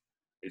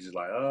 It's just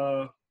like,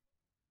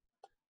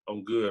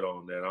 I'm good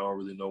on that. I don't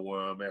really know where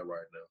I'm at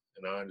right now.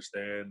 And I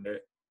understand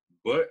that.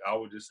 But I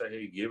would just say,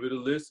 hey, give it a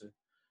listen.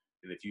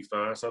 And if you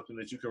find something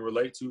that you can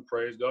relate to,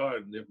 praise God.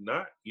 And if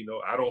not, you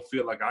know, I don't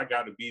feel like I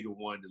got to be the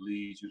one to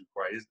lead you to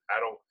Christ.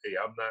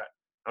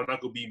 I'm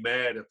not going to be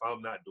mad if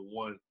I'm not the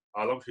one.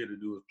 All I'm here to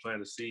do is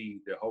plant a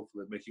seed that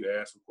hopefully make you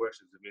ask some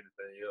questions, if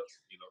anything else.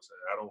 You know what I'm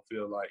saying? I don't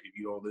feel like if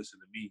you don't listen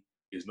to me,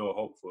 there's no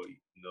hope for you.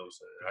 You know what I'm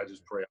saying? I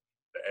just pray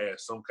to add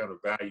some kind of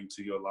value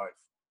to your life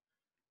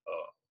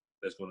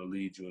that's going to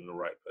lead you in the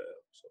right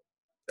path. So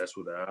that's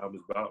what the album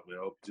is about, man.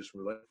 I hope you just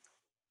relate.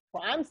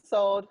 Well, I'm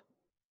sold.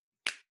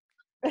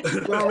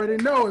 You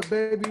already know it,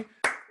 baby.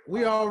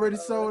 We already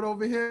sold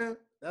over here.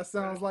 That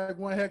sounds like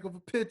one heck of a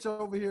pitch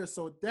over here.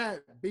 So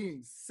that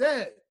being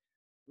said,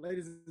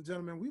 ladies and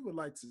gentlemen, we would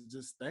like to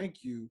just thank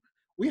you.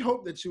 We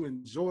hope that you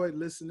enjoyed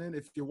listening.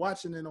 If you're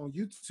watching it on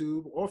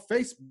YouTube or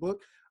Facebook,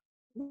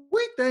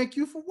 we thank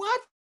you for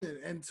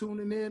watching and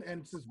tuning in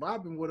and just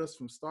vibing with us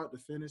from start to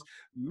finish.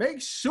 Make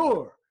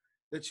sure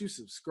that you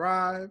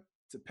subscribe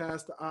to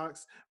Pastor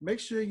Ox. Make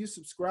sure you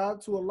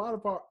subscribe to a lot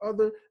of our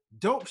other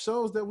dope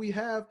shows that we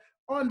have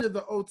under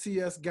the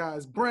OTS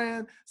Guys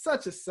brand,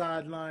 such as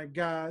Sideline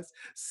Guys,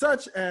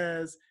 such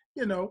as,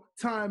 you know,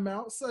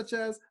 Timeout, such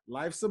as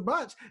Life's a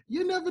Botch.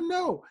 You never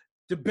know.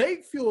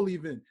 Debate Fuel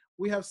even.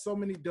 We have so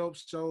many dope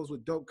shows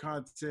with dope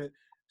content.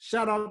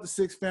 Shout out to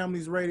Six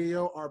Families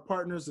Radio, our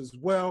partners as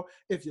well.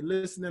 If you're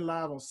listening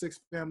live on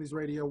Six Families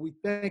Radio, we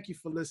thank you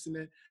for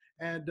listening.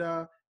 And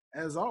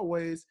as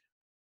always,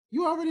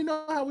 you already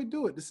know how we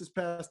do it. This is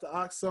Pastor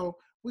Ox. So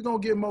we're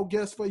going to get more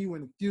guests for you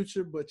in the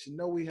future, but you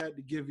know we had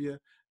to give you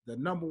the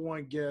number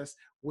one guest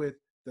with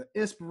the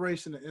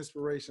inspiration of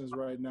inspirations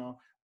right now.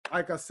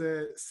 Like I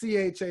said,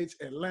 CHH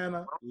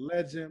Atlanta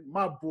legend,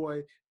 my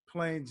boy,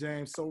 Plain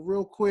James. So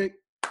real quick,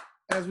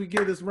 as we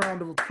give this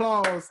round of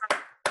applause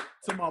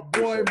to my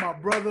boy, my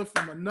brother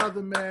from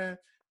another man.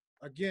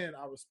 Again,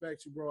 I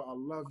respect you, bro. I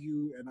love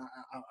you, and I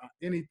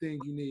anything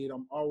you need,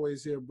 I'm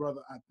always here,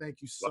 brother. I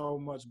thank you so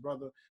much,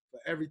 brother, for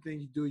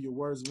everything you do, your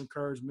words of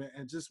encouragement,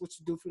 and just what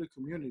you do for the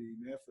community,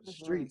 man, for the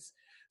streets.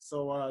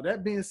 So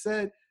that being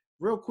said,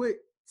 real quick,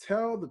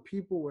 tell the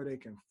people where they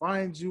can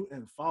find you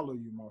and follow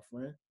you, my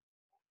friend.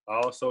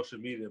 All social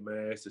media,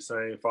 man, it's the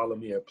same. Follow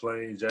me at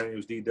Plain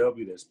James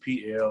DW. That's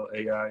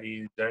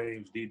PLAIN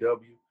James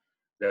DW.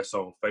 That's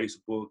on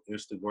Facebook,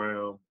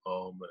 Instagram,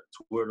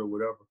 Twitter,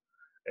 whatever.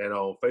 And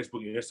on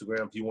Facebook and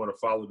Instagram, if you want to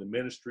follow the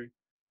ministry,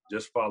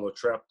 just follow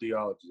Trap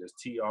Theology. That's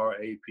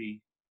TRAP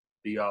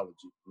Theology.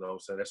 You know what I'm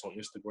saying? That's on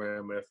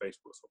Instagram and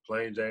Facebook. So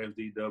Plain James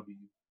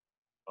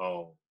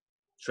DW,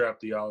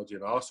 Trap Theology.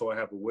 And also I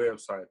have a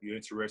website. If you're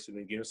interested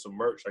in getting some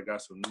merch, I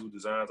got some new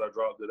designs I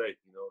dropped today.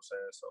 You know what I'm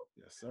saying? So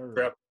yes, sir.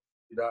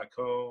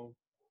 Trap.com.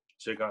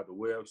 Check out the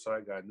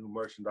website. Got new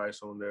merchandise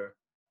on there.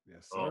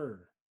 Yes,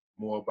 sir.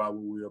 More about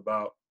what we're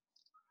about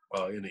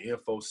in the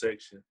info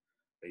section.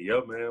 And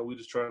yeah, man, we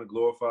just trying to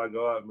glorify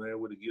God, man,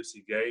 with the gifts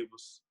he gave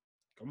us.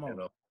 Come on.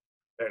 And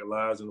impact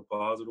lives in a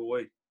positive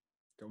way.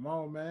 Come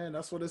on, man.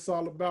 That's what it's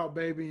all about,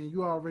 baby. And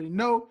you already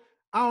know.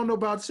 I don't know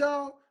about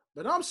y'all,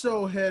 but I'm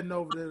sure heading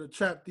over to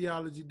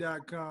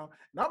traptheology.com.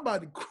 And I'm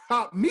about to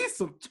crop me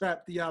some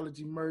Trap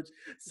Theology merch.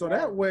 So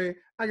that way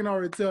I can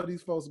already tell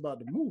these folks about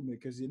the movement,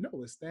 because you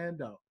know it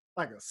stand out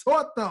like a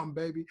sore thumb,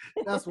 baby.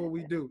 That's what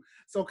we do.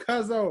 So,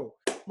 Cuzzo,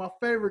 my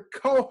favorite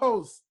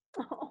co-host,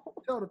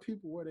 tell the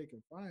people where they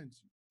can find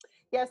you.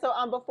 Yeah, so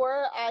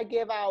before I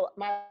give out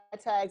my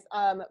tags,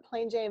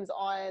 Plain James,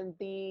 on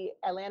the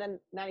Atlanta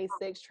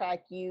 96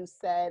 track, you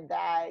said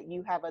that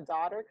you have a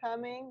daughter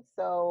coming.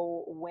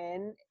 So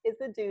when is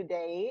the due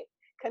date?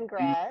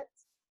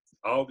 Congrats.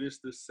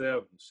 August the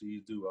 7th.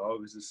 She's due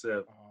August the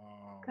 7th.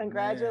 Oh,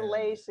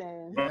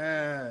 congratulations.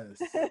 Man.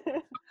 Yes.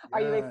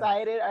 Are you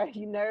excited? Are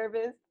you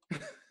nervous?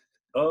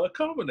 A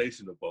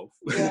combination of both.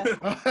 Yeah.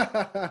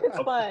 It's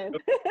fun.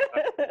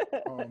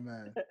 Oh,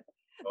 man.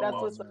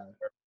 That's what's up.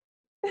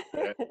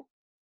 Yeah,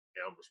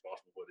 I'm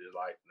responsible for his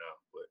life now,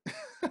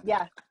 but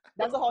yeah,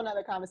 that's a whole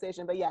nother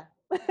conversation, but yeah.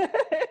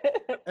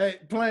 Hey,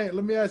 Plain,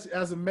 let me ask you,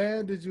 as a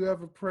man, did you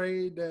ever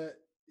pray that,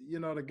 you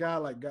know, the guy,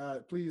 like,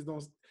 God, please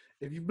don't,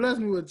 if you bless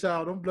me with a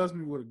child, don't bless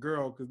me with a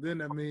girl, because then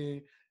that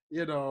means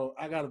you know,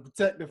 I gotta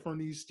protect her from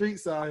these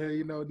streets out here.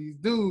 You know, these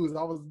dudes.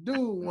 I was a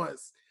dude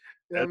once.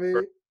 You know what I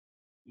mean?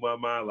 My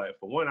mind, like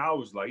for one, I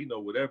was like, you know,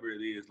 whatever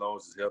it is, as long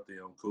as it's healthy,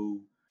 I'm cool.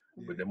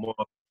 Yeah. But the more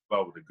I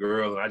about with the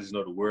girl, and I just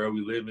know the world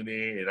we living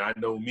in, and I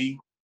know me,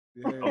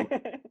 Yeah.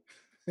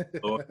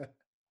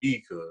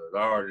 because I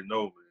already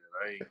know,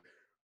 man.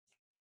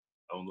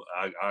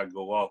 I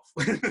go off.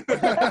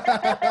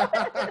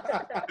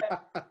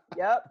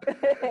 Yep.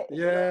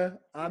 Yeah,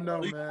 I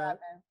know, man.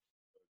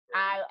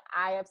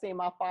 I have seen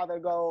my father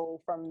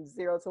go from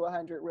 0 to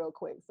 100 real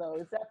quick, so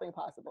it's definitely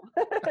possible.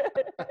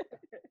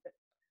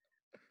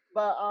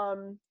 But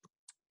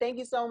thank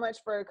you so much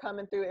for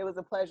coming through. It was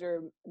a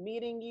pleasure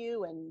meeting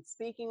you and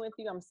speaking with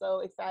you. I'm so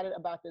excited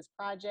about this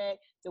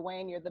project.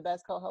 Dwayne, you're the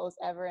best co-host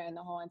ever in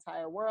the whole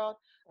entire world.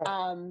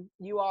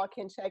 You all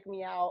can check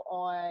me out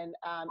on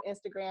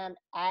Instagram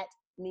at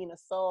Nina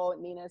Soul.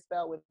 Nina is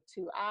spelled with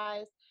 2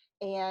 I's.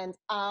 And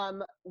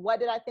what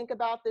did I think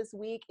about this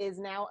week is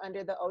now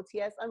under the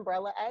OTS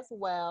umbrella as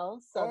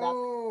well. So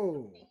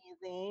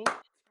that's amazing.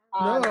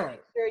 Make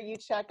sure you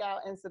check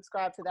out and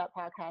subscribe to that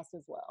podcast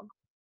as well.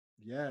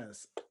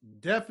 Yes,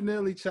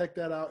 definitely check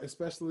that out,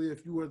 especially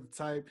if you were the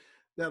type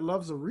that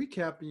loves a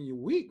recap in your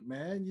week,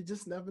 man. You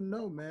just never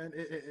know, man.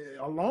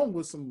 Along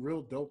with some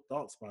real dope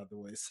thoughts, by the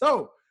way.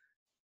 So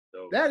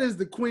that is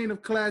the Queen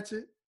of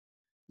Clatchet.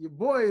 Your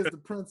boy is the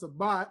Prince of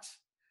Botch.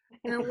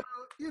 And, well,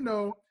 you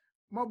know,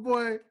 my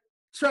boy,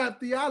 Trap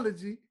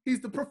Theology,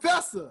 he's the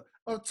professor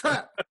of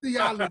Trap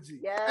Theology.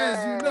 Yes.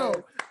 As you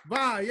know.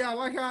 Bye. Yeah,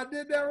 like how I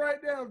did that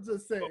right there. I'm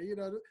just saying, you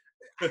know,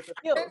 I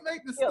can't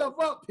make this stuff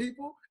up,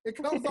 people. It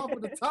comes off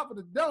of the top of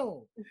the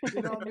dome.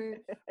 You know what I mean?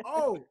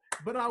 Oh,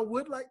 but I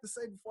would like to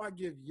say before I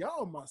give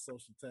y'all my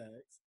social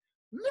tags,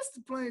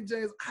 Mr. Plain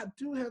James, I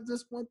do have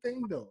this one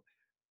thing though.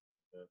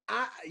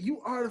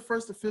 You are the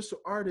first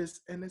official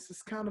artist, and this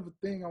is kind of a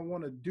thing I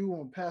want to do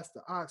on Pass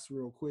the Ox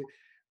real quick.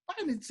 By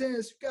any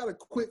chance, you got a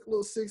quick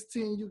little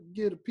 16 you can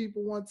give the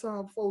people one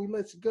time before we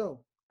let you go?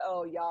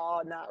 Oh,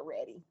 y'all not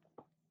ready.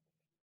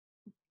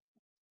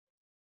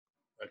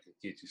 I could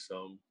get you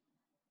some.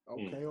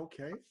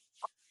 Okay.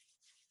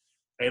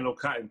 Ain't no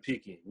cotton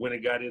picking. When it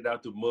got it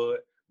out the mud,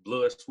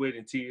 blood, sweat,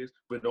 and tears,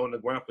 been on the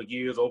ground for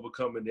years,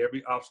 overcoming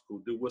every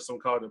obstacle, do what some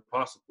called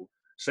impossible.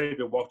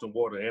 Savior walked on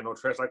water, and on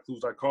tracks like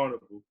clues like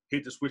carnival.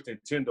 Hit the switch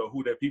Nintendo,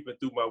 who that peeping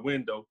through my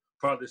window.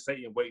 Probably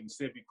Satan waiting,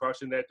 sin be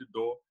crushing at the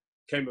door.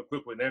 Came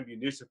equipped with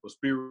ammunition for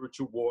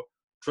spiritual war.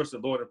 Trust the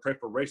Lord in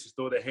preparations,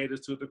 throw the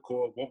haters to the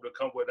core. Won't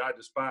become what I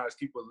despise,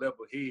 keep a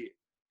level head.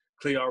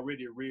 Clay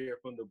already reared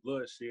from the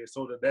bloodshed,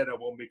 so that I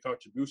won't make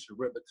contribution.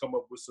 Rather come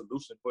up with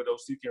solution for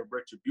those seeking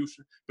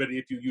retribution. Better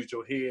if you use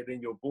your head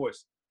and your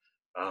voice.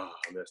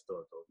 That's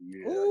though.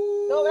 Yeah.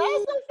 No,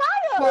 that's the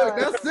fire. Look,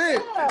 that's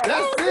it. Yeah,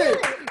 that's it.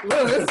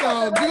 Look, it's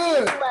all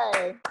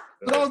good.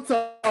 Don't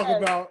talk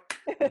about.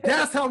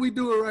 That's how we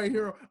do it right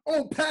here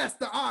on Pass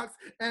the Ox.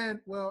 And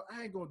well,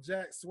 I ain't gonna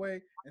jack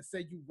sway and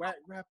say you whack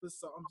rappers,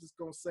 so I'm just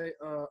gonna say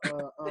how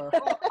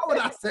would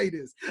I say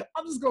this?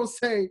 I'm just gonna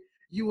say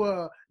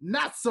you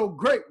not so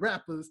great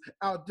rappers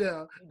out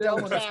there that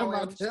want to come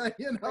out there,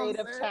 you know.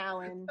 Creative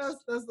challenge.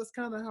 That's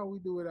kind of how we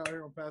do it out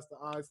here on Pass the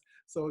Ox.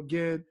 So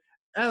again,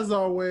 as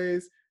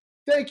always,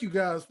 thank you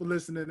guys for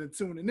listening and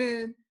tuning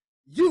in.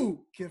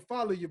 You can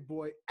follow your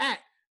boy at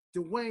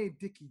Dwayne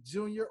Dickey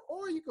Jr.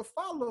 or you can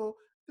follow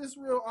this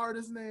real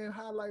artist named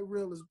Highlight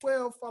Real as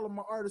well. Follow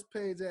my artist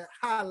page at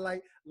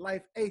Highlight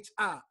Life,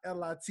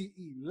 HILITE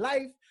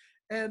Life.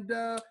 And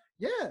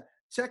yeah,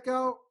 check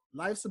out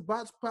Life's a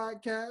Botch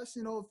podcast.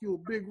 You know, if you're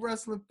a big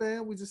wrestling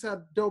fan, we just had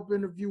a dope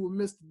interview with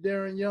Mr.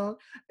 Darren Young.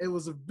 It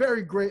was a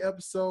very great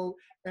episode.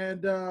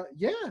 And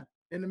yeah,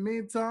 in the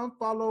meantime,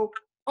 follow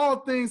all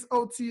things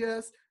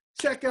OTS.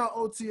 Check out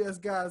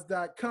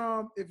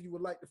otsguys.com if you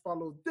would like to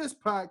follow this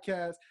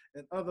podcast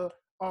and other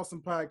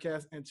awesome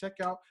podcasts. And check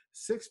out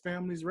Six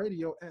Families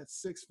Radio at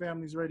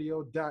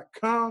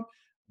sixfamiliesradio.com.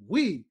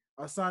 We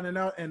are signing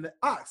out, and the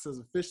Ox has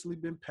officially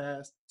been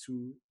passed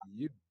to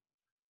you.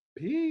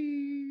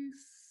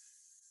 Peace.